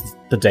is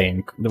the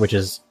day, which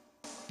is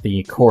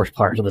the court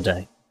part of the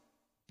day.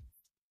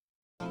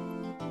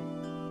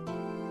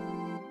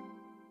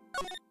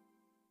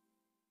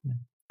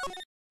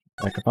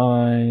 Backup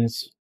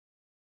eyes.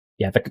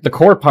 Yeah, the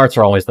court parts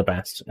are always the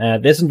best.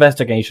 This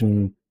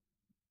investigation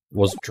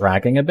was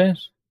dragging a bit.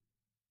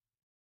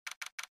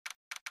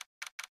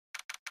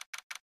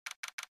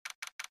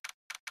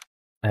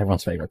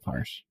 Everyone's favorite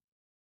part.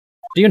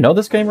 Do you know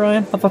this game,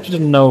 Ryan? I thought you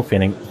didn't know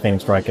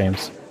Phoenix Wright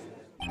games.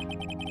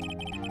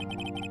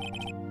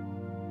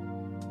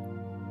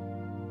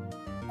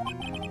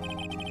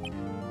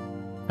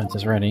 Fence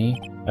is ready.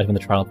 I've been the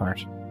trial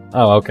part.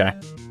 Oh, okay.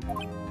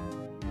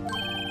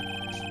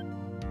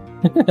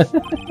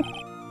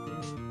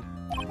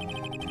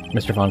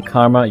 Mr. Von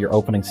Karma, your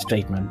opening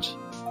statement.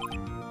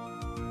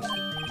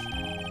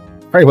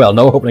 Very well,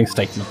 no opening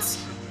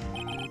statements.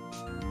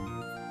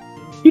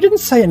 You didn't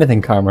say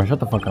anything, Karma. Shut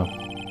the fuck up.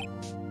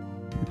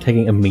 You're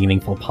taking a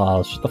meaningful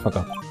pause. Shut the fuck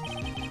up.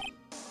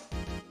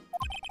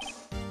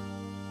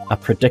 A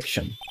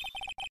prediction.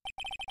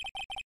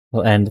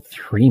 Will end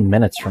 3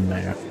 minutes from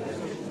now.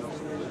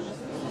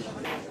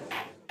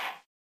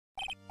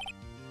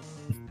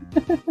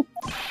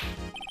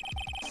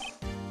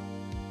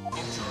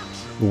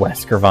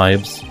 Wesker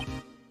vibes.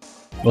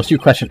 Most of you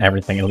question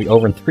everything, it'll be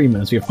over in 3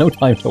 minutes, we have no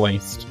time to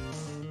waste.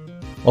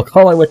 I'll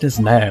call our witness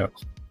now.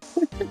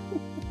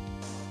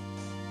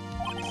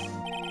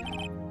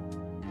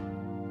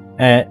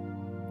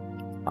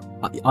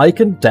 I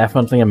can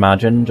definitely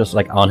imagine just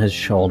like on his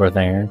shoulder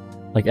there,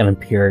 like an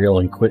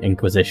Imperial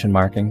Inquisition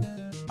marking,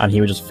 and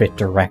he would just fit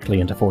directly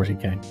into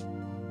 40k.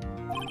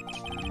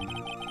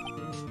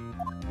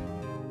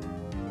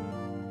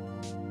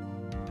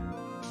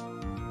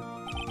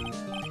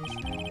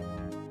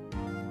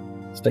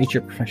 State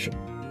your profession.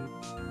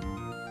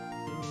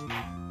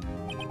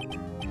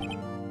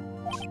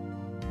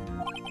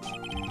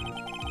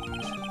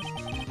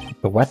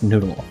 The wet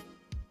noodle.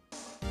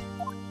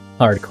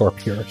 Hardcore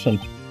Puritan.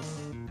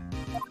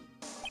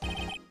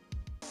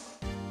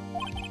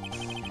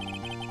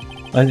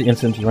 By the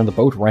incident, you run the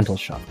boat rental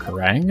shop,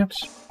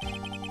 correct?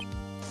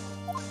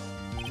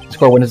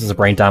 Score witness is a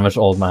brain-damaged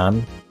old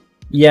man.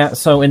 Yeah,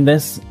 so in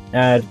this,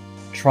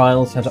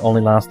 trials tend to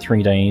only last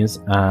 3 days,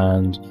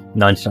 and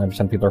 99%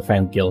 of people are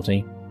found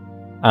guilty.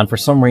 And for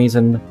some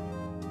reason,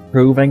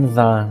 proving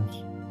that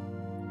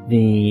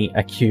the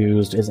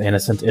accused is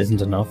innocent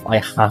isn't enough. I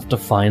have to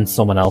find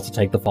someone else to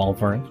take the fall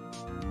for it.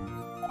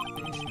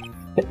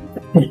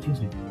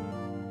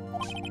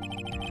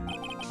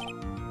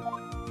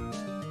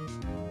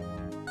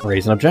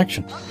 Raise an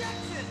objection.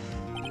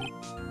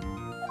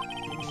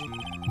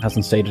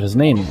 Hasn't stated his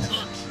name yet.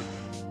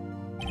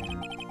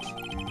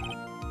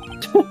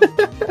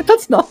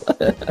 That's not...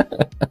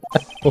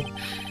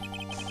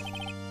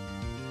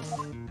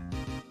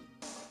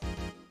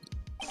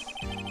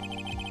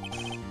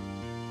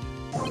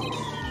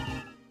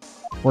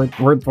 We're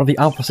the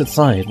opposite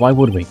side, why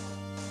would we?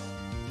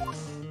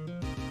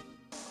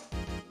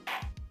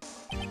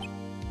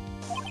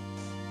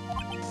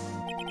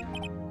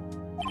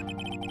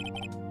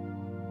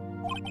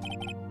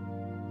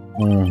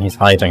 He's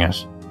hiding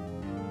it.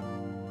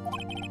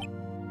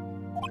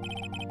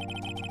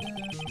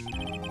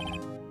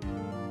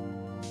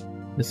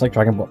 It's like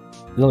Dragon Ball.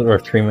 Or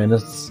 3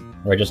 minutes,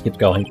 or it just keeps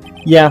going.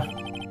 Yeah.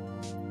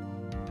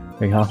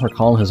 He can't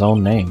recall his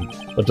own name.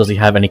 But does he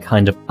have any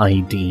kind of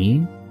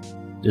ID?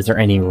 Is there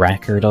any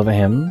record of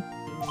him?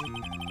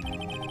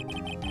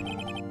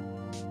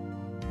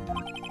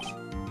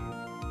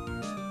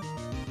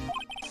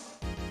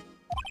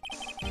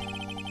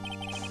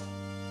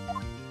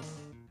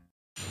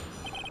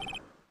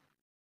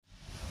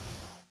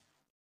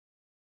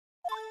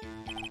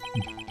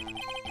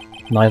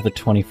 Night of the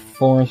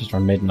 24th, it's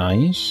around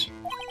midnight.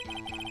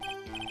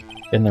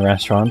 In the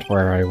restaurant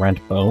where I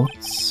rent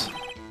boats.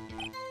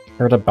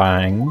 Heard a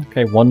bang.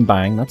 Okay, one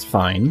bang, that's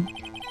fine.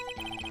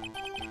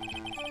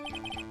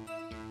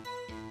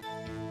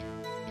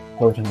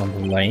 Floating on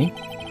the lake.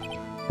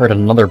 Heard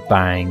another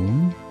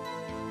bang.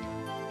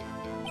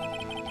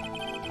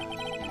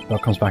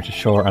 Boat comes back to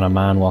shore and a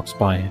man walks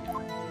by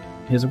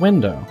his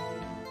window.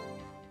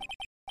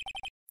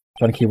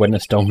 Don't key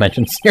witness, don't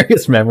mention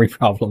serious memory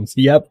problems.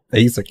 Yep,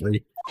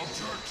 basically.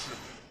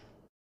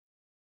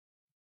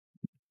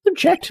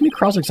 Object to me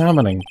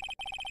cross-examining.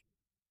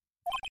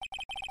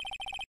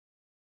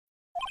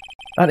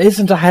 That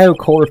isn't how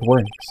court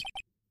works.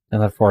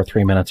 And therefore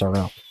 3 minutes are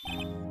up.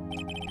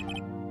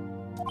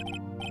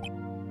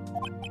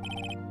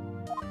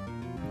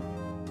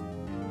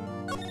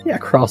 Yeah,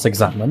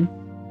 cross-examine.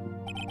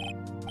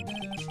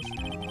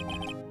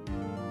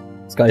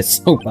 This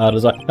guy's so bad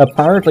as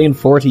apparently in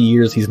 40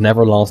 years he's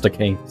never lost a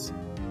case.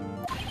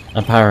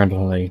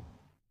 Apparently.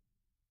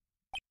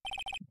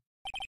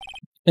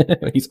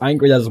 He's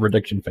angry that his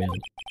prediction failed.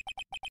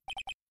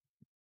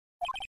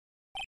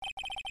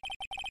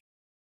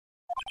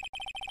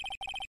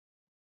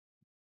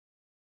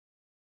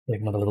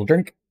 Take another little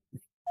drink.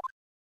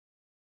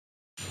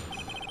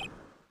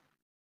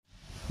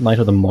 Night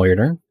of the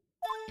Murder.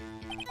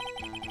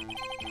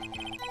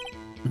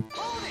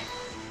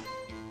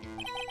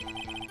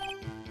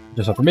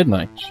 Just after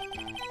midnight.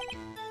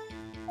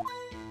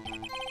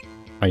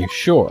 Are you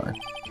sure?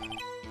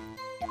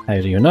 How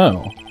do you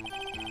know?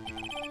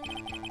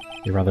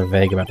 You're rather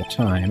vague about the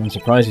time. I'm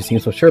surprised you seem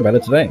so sure about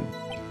it today.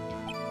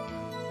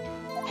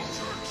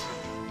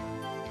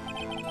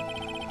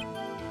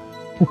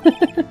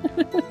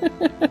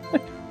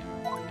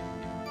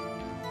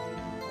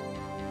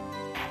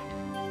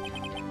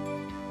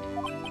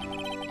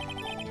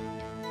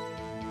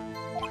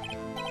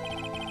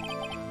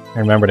 I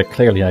remembered it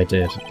clearly, I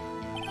did.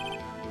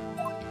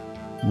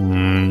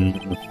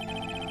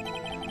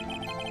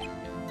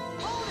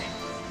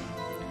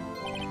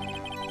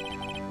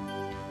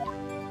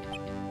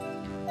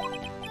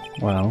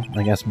 Well,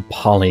 I guess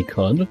Polly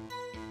could.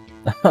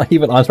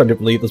 Even I'm starting to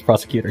believe this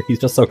prosecutor. He's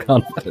just so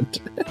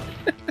confident.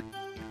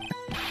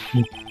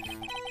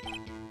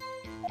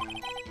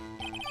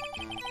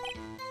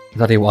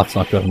 That he what's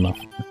not good enough.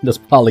 This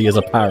Polly is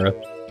a parrot.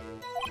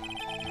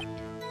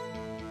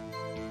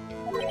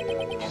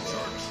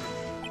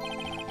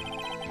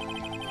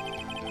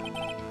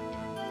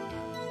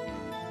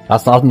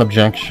 That's not an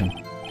objection.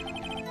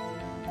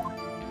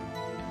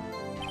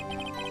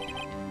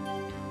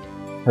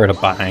 Heard a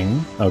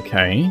bang.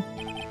 Okay.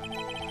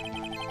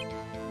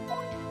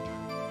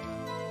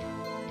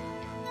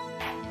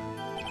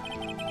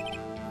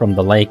 From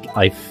the lake,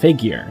 I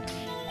figure.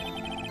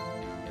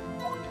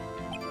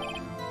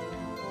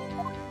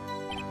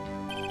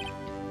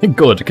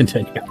 Good,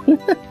 continue.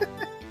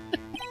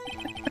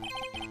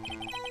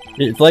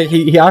 It's like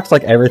he acts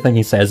like everything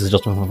he says is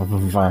just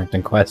a fact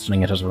and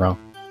questioning it as wrong.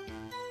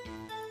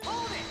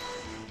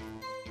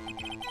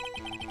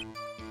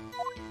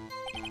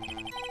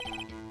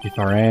 Too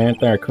far out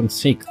there, I couldn't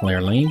see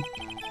clearly. You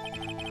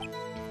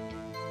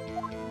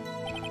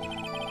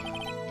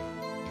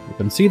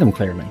couldn't see them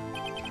clearly.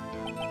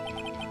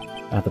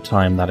 At the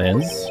time, that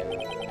is.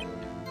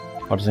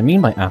 What does it mean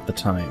by at the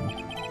time?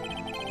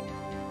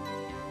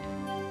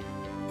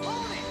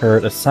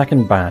 Heard a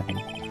second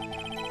bang.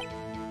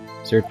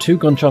 So there are 2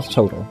 gunshots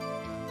total.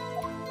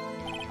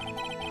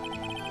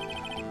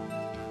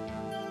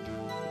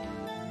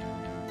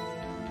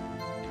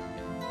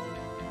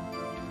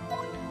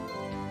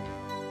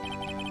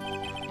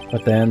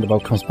 But then the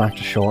boat comes back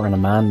to shore and a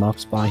man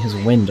knocks by his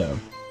window.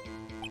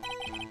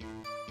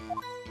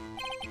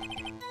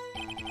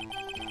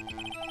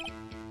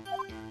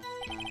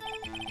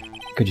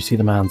 Could you see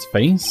the man's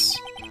face?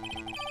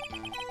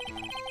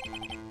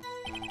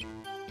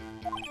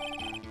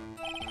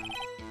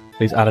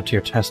 Please add it to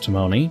your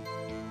testimony.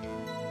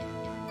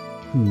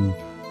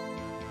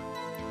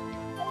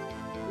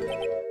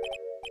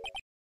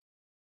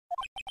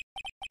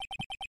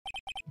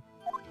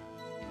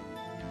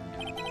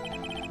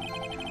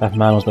 That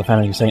man was the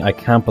fan who's saying, I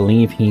can't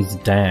believe he's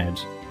dead.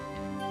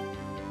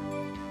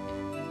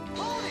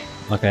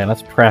 Okay,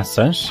 let's press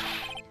it.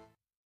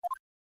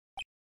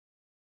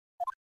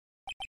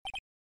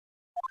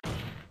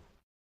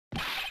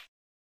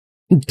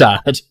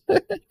 Dad.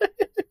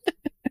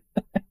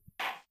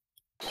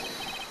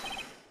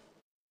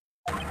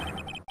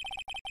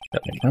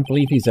 Can't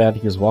believe he said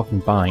he was walking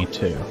by,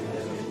 too.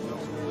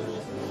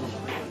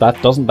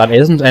 That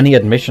isn't any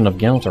admission of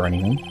guilt or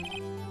anything.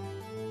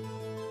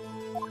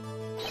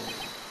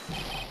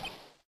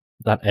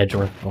 That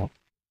Edgeworth. Oh.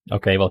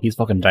 Okay, well, he's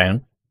fucking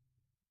down.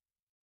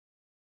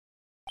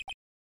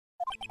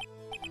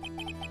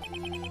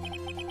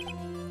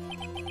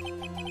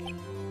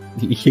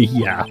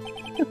 Yeah.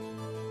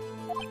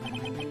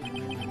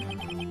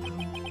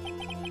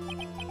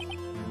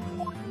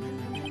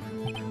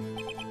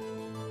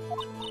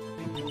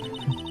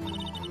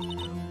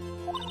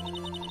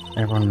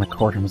 Everyone in the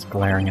courtroom is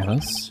glaring at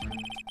us.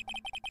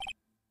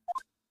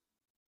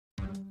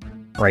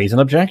 Raise an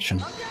objection.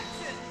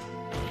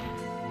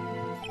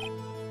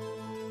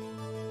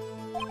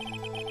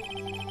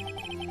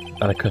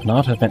 That it could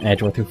not have been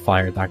Edgeworth who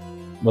fired that.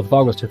 Well, the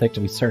fog was too thick to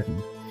be certain.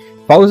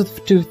 The fog was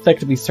too thick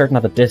to be certain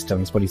at the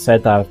distance, but he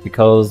said that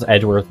because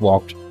Edgeworth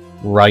walked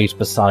right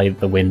beside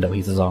the window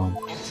he's on.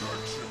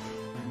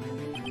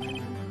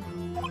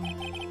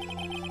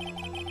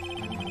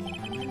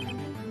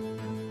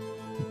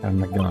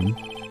 And the gun.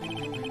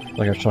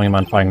 Like you're showing a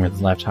man firing with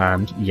his left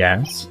hand.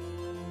 Yes.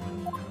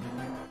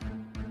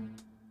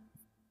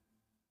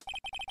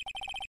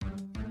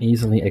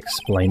 Easily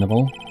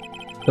explainable.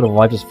 Could have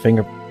wiped his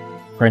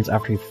fingerprints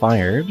after he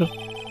fired.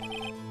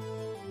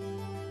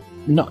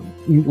 No.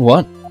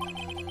 What?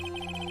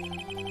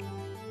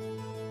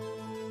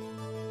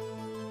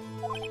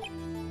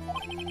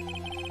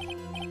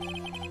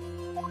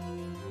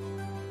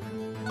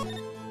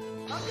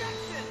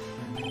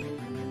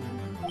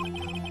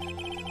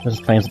 This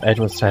claims that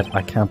Edgeworth said,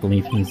 "I can't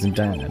believe he's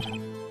dead."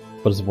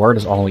 But his word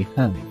is all we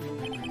have. I'm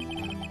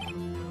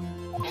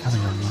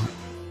telling her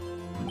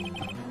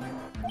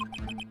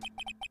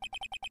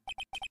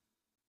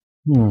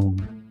not.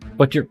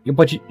 But the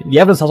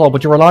evidence has all,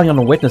 but you're relying on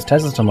a witness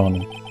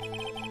testimony.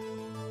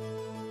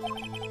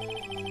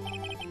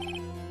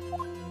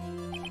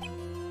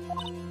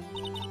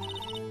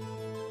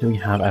 Do we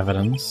have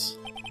evidence?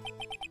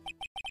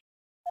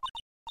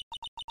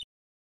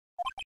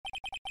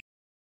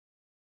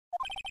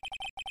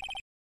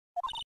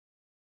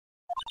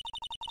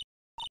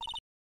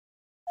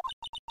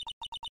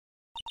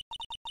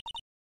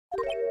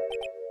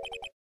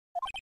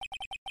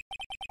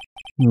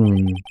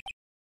 Hmm.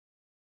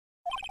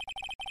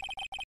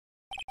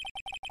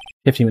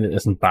 15 minutes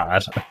isn't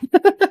bad.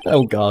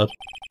 Oh god.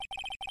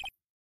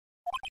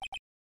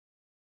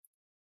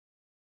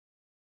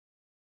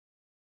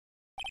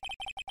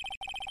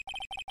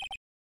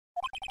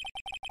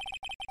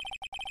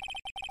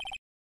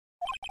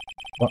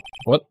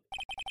 What?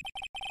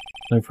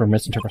 Looking for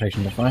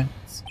misinterpretation of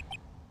facts.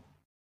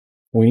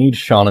 We need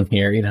Sean in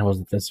here, he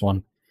knows this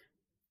one.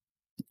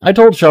 I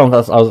told Sean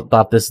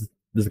that this is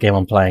the game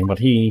I'm playing, but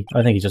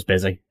I think he's just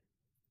busy.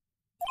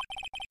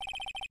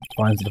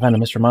 Finds the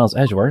defendant, Mr. Miles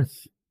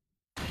Edgeworth.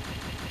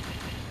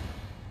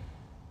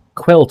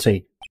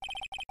 Quilty.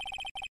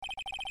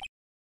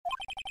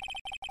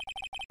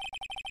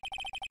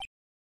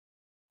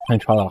 Can I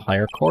trial at a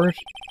higher court?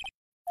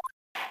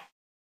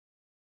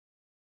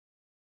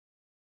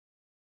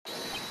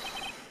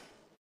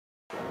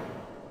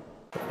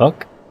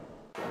 Fuck.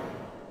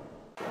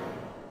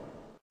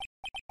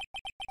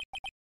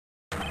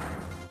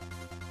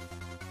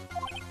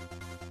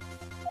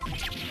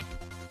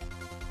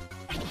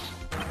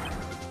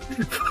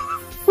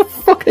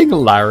 Fucking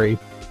Larry.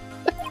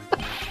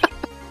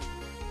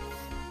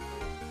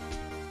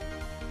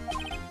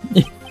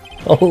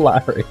 Oh,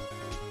 Larry.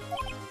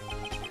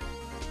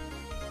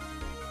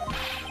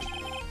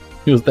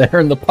 He was there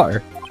in the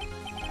park.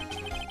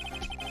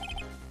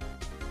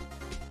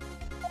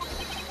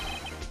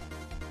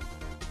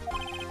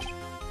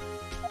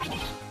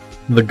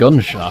 The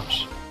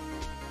gunshot.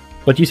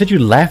 But you said you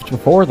left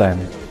before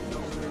then.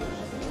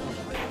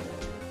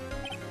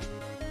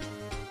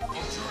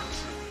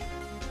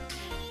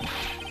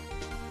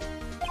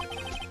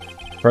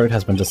 Verdict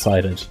has been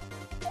decided.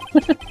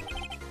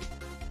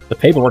 The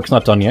paperwork's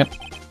not done yet.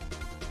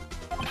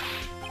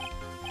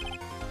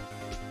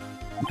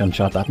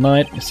 Gunshot that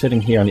night, sitting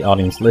here in the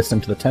audience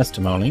listening to the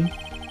testimony.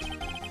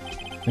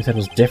 They said it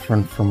was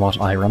different from what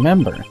I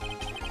remember.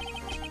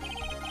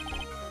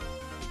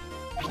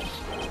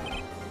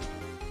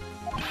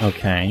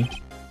 Okay.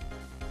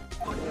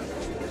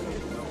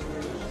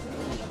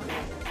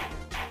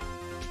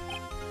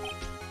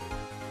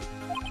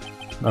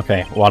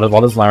 Okay,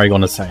 what is Larry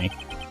going to say?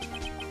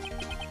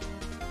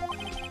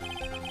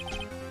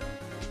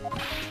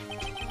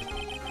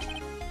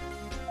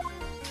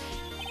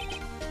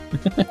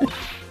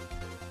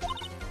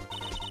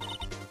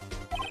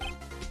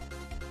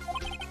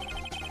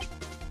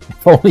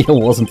 If only it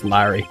wasn't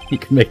Larry, he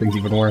could make things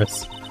even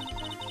worse.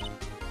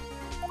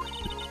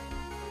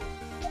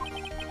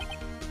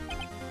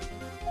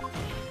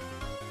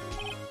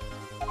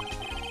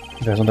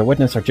 If there's another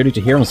witness, our duty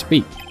to hear him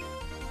speak.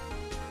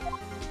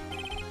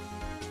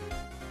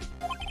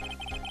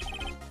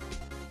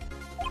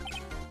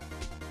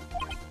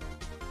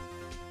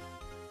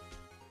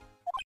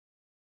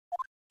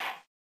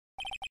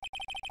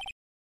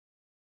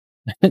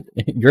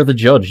 You're the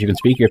judge. You can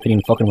speak your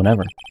opinion fucking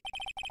whenever.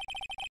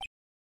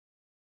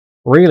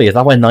 Really? Is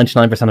that why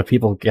 99% of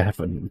people get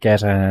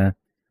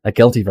a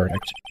guilty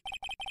verdict?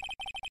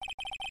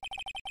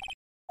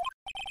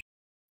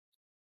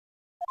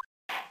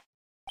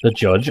 The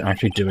judge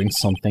actually doing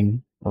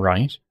something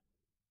right?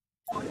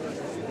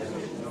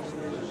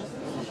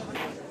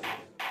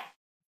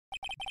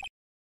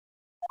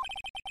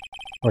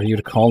 Or are you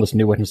to call this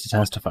new witness to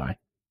testify?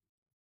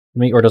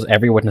 Me, or does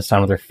every witness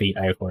stand with their feet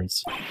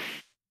outwards?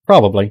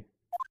 Probably.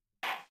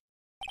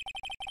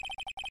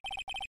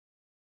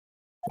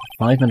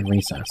 5-minute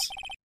recess.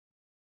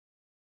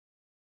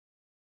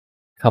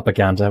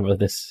 Propaganda, but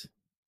this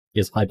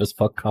is hype as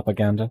fuck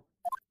propaganda.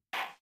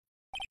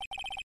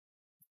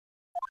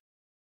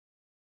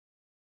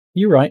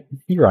 You're right.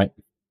 You're right.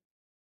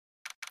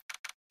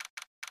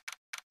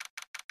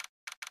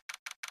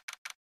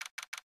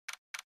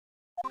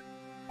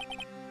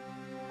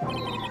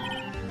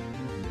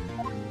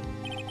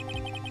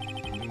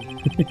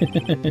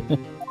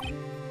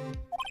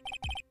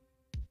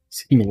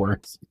 Seen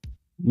worse.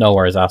 No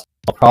worries, Ass.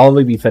 I'll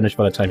probably be finished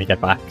by the time you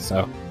get back,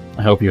 so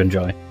I hope you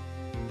enjoy.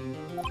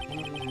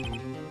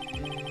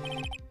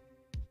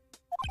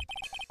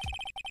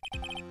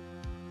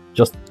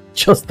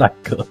 Just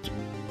that good.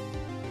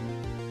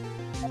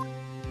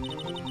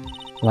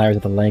 Larry's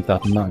at the lake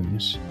that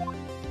night.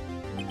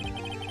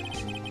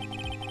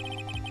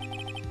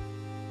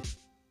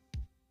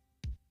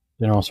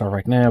 They don't start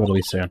right now, but it'll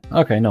be soon.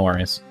 Okay, no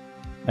worries.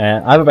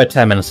 I have about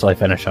 10 minutes till I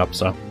finish up,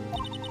 so...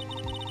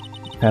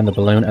 Found the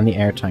balloon and the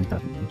air tank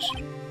that night.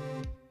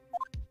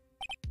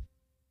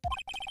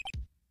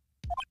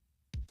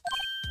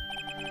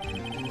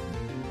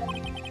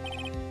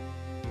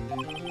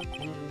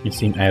 You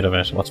seem out of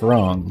it. What's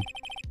wrong?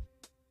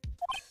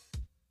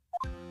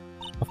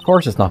 Of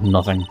course it's not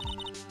nothing.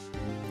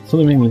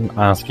 Something made me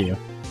ask you.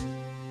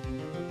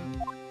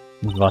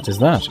 What is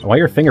that? Why are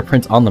your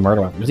fingerprints on the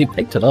murder weapon? Because he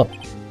picked it up.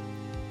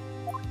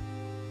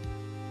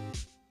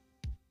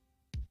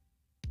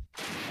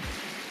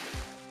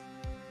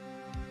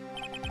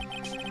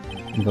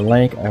 In the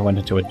lake, I went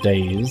into a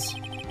daze.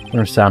 Couldn't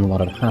understand what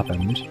had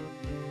happened.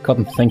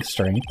 Couldn't think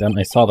straight. Then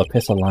I saw the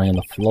pistol lying on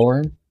the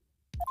floor.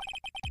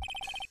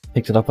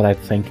 Picked it up without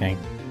thinking.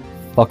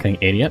 Fucking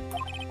idiot.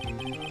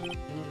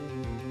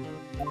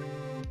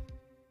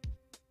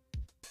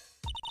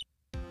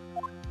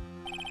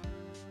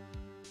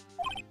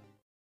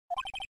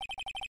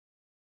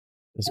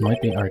 This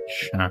might be our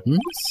chance.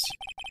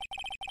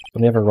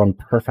 Will we ever run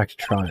perfect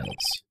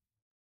trials?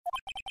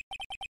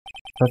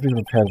 Perfectly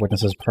prepared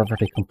witnesses,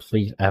 perfectly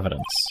complete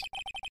evidence.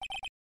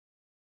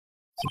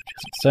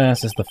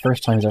 Success is the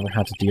first time he's ever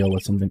had to deal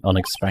with something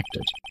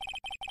unexpected.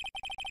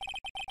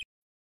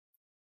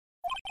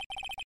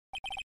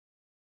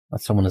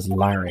 That someone is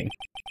Larry.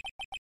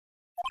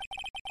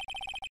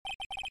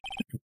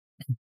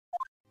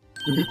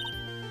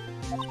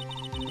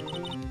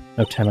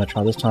 No 10-minute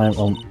trial this time.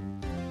 Well,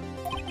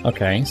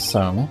 okay,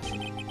 so...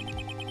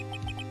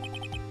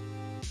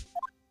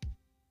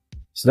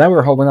 So now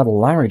we're hoping that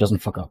Larry doesn't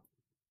fuck up.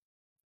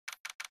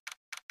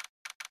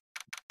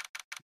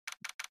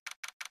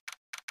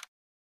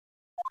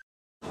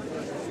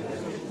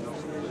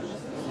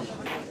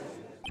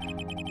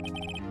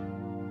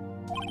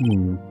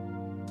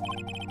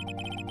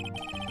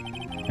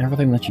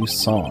 Everything that you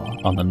saw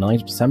on the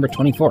night of December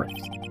 24th.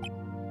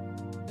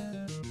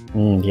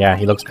 Yeah,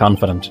 he looks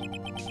confident.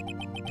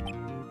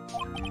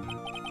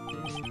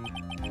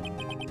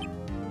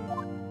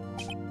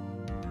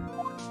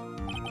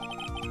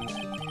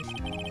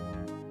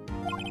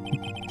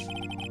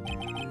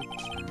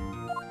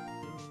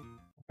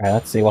 Alright,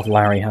 let's see what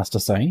Larry has to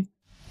say.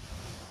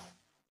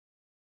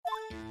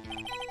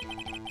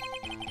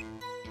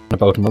 A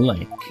boat in the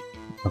lake.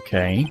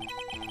 Okay.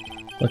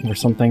 Looking for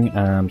something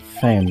and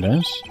found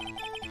it.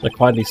 So I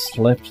quietly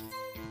slipped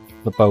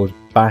the boat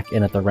back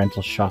in at the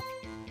rental shop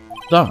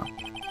dock.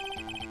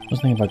 I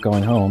was thinking about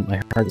going home.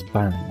 I heard this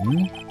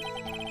bang.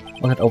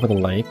 Looked over the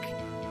lake.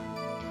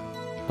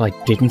 But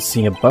I didn't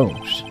see a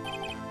boat.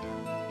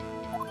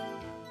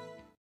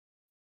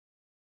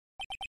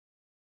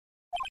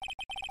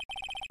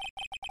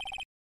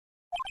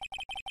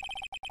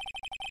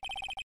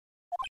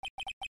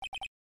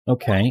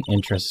 Okay,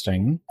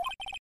 interesting.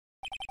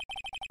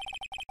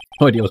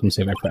 No idea what I'm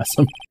saying if I press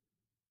him.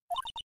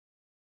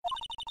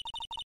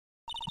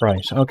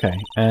 Right, okay.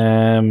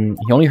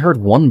 He only heard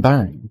one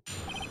bang.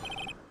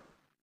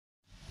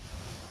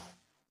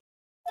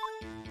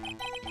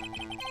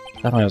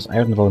 That I was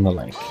out in the boat in the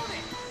lake.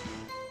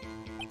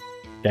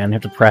 Again, you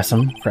have to press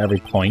him for every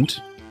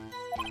point.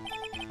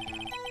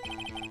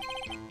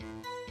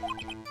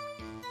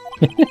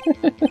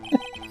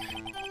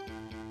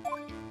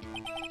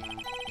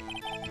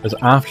 It was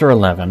after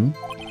 11.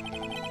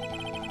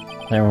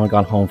 Everyone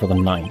got home for the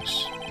night.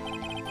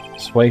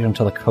 Just wait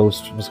until the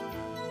coast was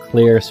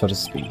clear, so to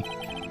speak.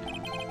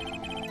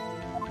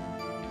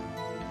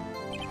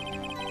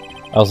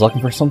 I was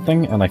looking for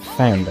something, and I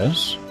found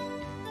it.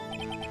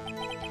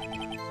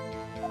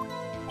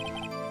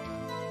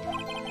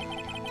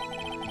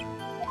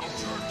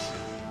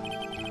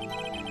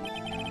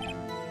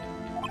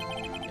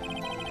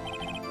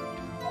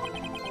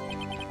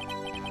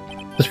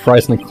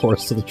 surprisingly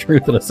close to the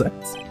truth in a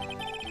sense.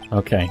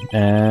 Okay,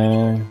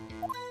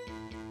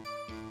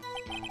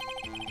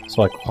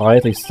 so I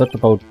quietly slipped the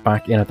boat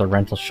back in at the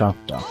rental shop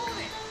dock.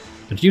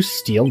 Did you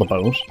steal the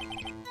boat?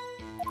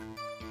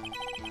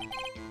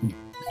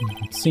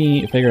 Let's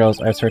see, I figured I was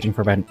searching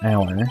for about an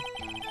hour.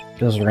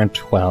 It was around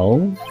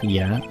 12?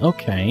 Yeah,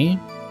 okay.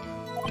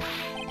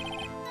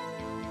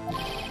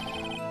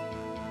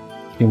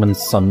 Human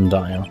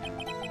sundial.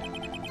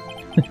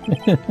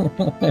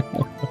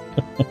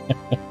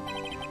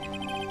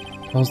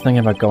 I was thinking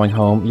about going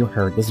home, you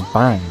heard this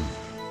bang.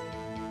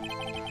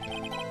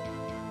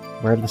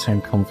 Where did the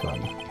sound come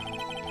from?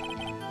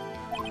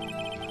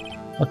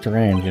 Looked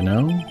around, you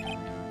know?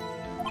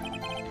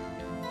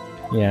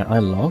 Yeah, I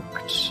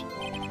looked.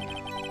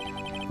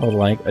 Oh,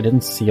 like, I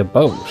didn't see a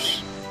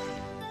boat.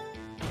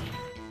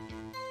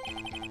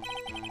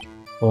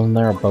 Wasn't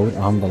there a boat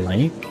on the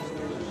lake?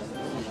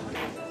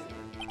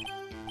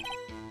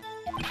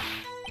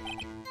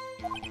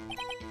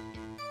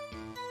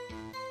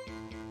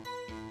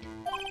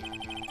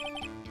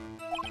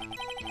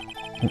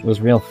 It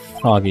was real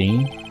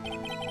foggy.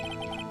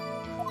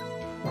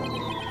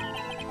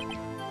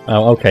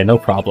 Oh, okay, no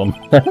problem.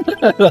 That's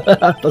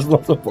the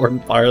most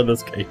important part of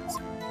this case.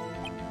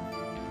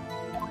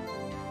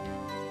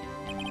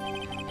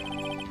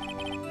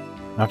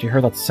 After you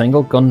heard that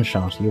single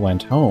gunshot, you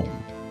went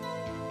home.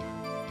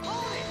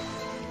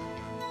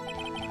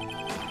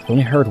 You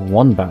only heard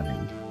one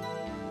bang.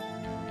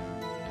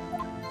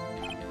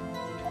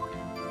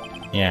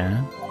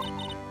 Yeah.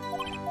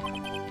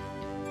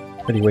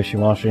 Pretty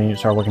wishy-washy.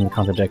 Start working the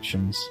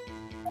contradictions.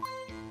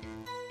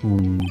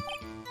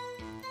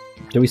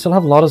 Do we still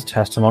have Lotta's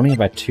testimony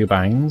about 2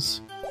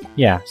 bangs?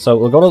 Yeah, so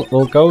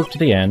we'll go to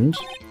the end.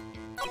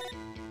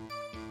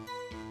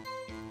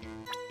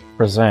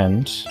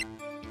 Present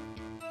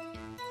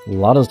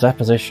Lotta's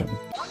deposition.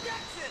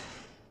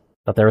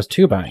 That there was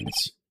 2 bangs.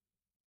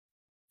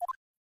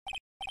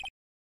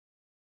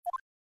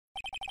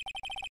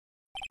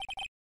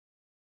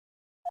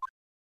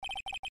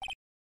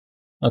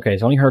 Okay,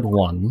 so only heard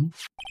 1.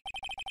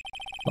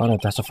 Lotta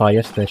testified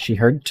yesterday that she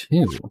heard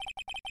 2.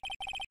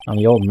 And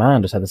the old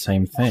man just said the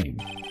same thing.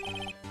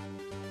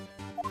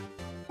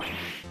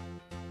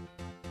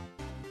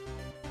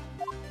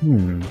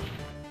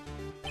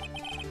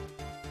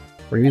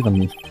 Breathe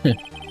them.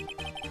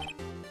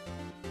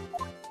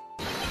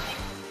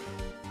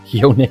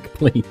 Yo, Nick,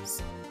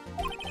 please.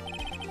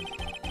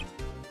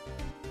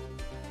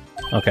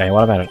 Okay,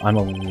 what about it? I'm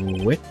a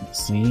witness.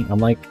 See? I'm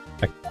like...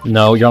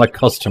 No, you're not a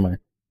customer.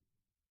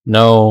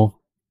 No.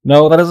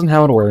 No, that isn't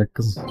how it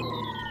works.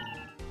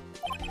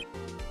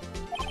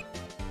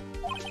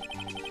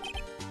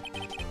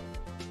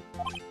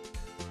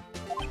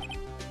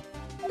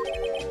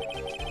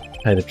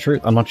 Tell you the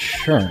truth, I'm not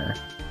sure.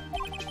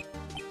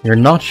 You're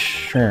not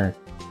sure?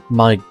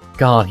 My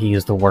god, he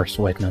is the worst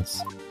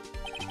witness.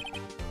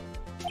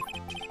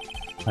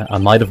 I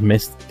might have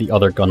missed the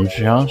other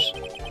gunshot.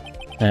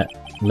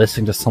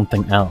 Listening to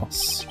something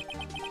else.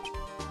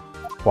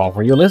 What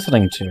were you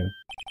listening to?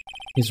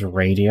 His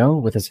radio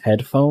with his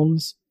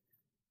headphones?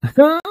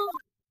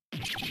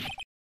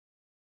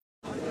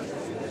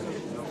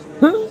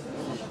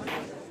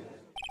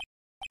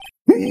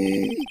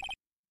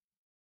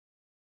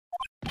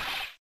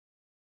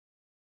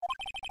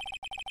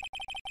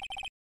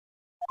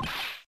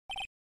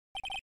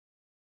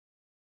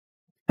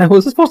 How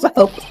was it supposed to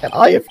help?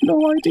 I have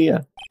no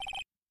idea.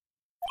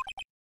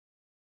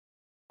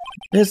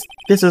 This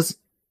is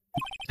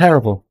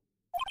terrible.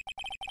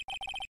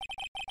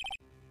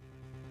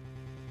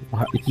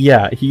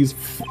 Yeah,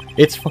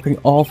 it's fucking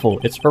awful.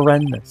 It's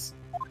horrendous.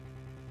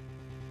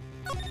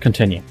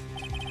 Continue.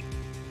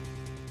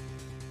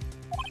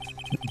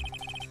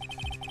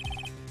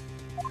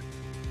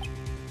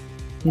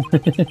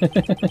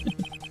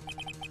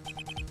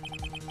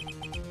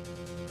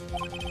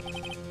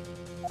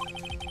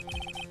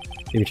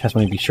 Your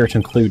testimony be sure to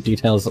include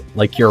details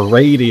like your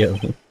radio.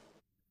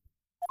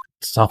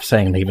 Stop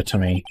saying leave it to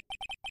me.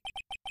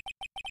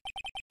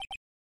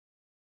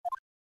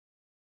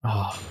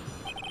 Oh.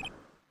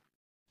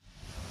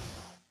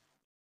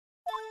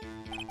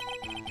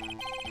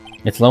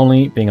 It's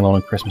lonely being alone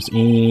on Christmas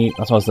Eve.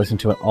 That's why I was listening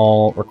to it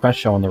all. Request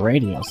show on the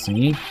radio,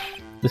 see?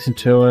 Listen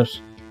to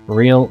it.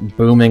 Real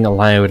booming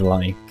loud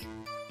like.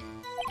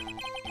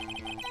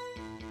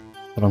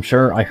 But I'm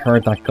sure I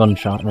heard that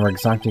gunshot and know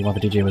exactly what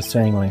the DJ was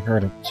saying when I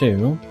heard it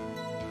too.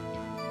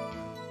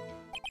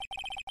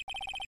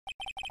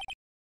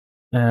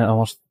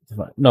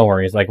 No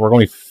worries, like, we're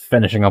going to be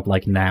finishing up,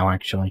 like, now,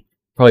 actually.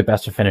 Probably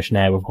best to finish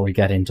now before we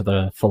get into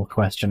the full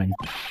questioning.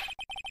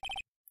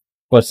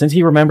 But since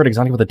he remembered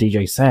exactly what the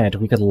DJ said,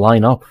 we could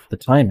line up the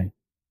timing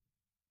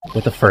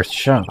with the first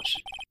shot.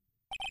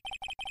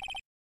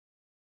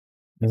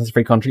 Is this a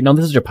free country? No,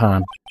 this is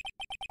Japan.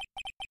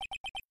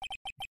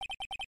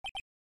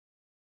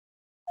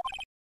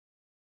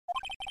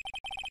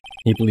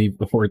 Can you believe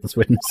the word this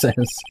witness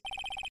says?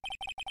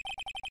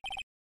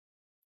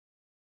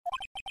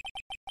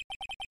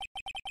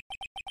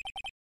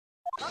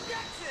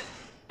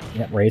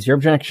 Yeah, raise your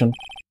objection.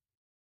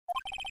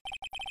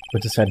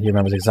 Witness said he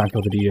remembers exactly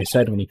what the DJ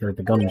said when he heard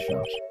the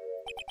gunshot.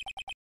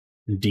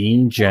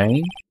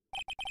 DJ?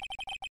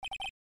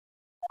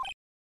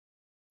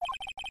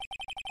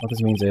 What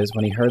this means is,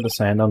 when he heard the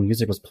sound, no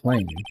music was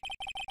playing.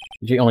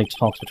 DJ only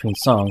talks between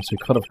songs, so he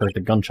could have heard the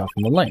gunshot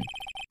from the lane.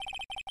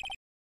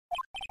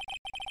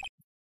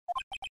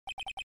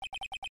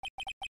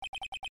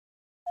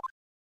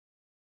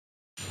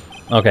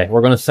 Okay,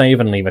 we're going to save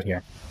and leave it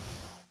here.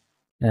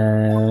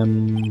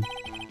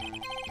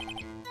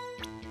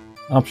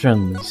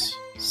 Options.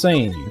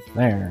 Save.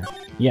 There.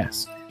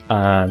 Yes.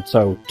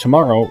 So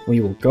tomorrow we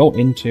will go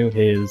into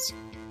his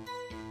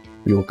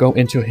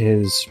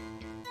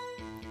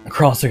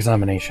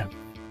cross-examination.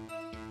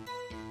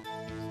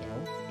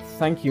 So,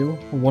 thank you,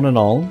 one and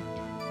all,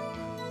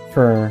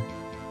 for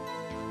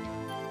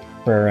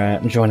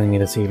joining me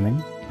this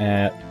evening.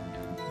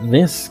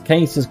 This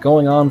case is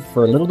going on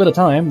for a little bit of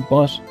time,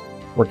 but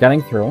we're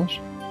getting through it.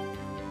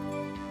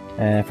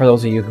 For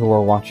those of you who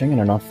are watching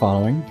and are not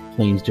following,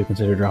 please do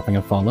consider dropping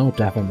a follow. It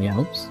definitely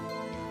helps.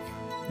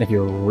 If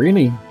you're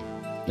really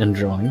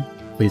enjoying,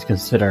 please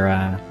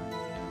consider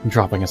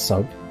dropping a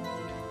sub.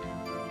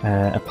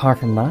 Apart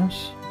from that,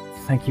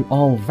 thank you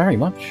all very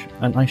much,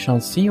 and I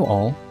shall see you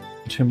all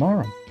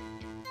tomorrow.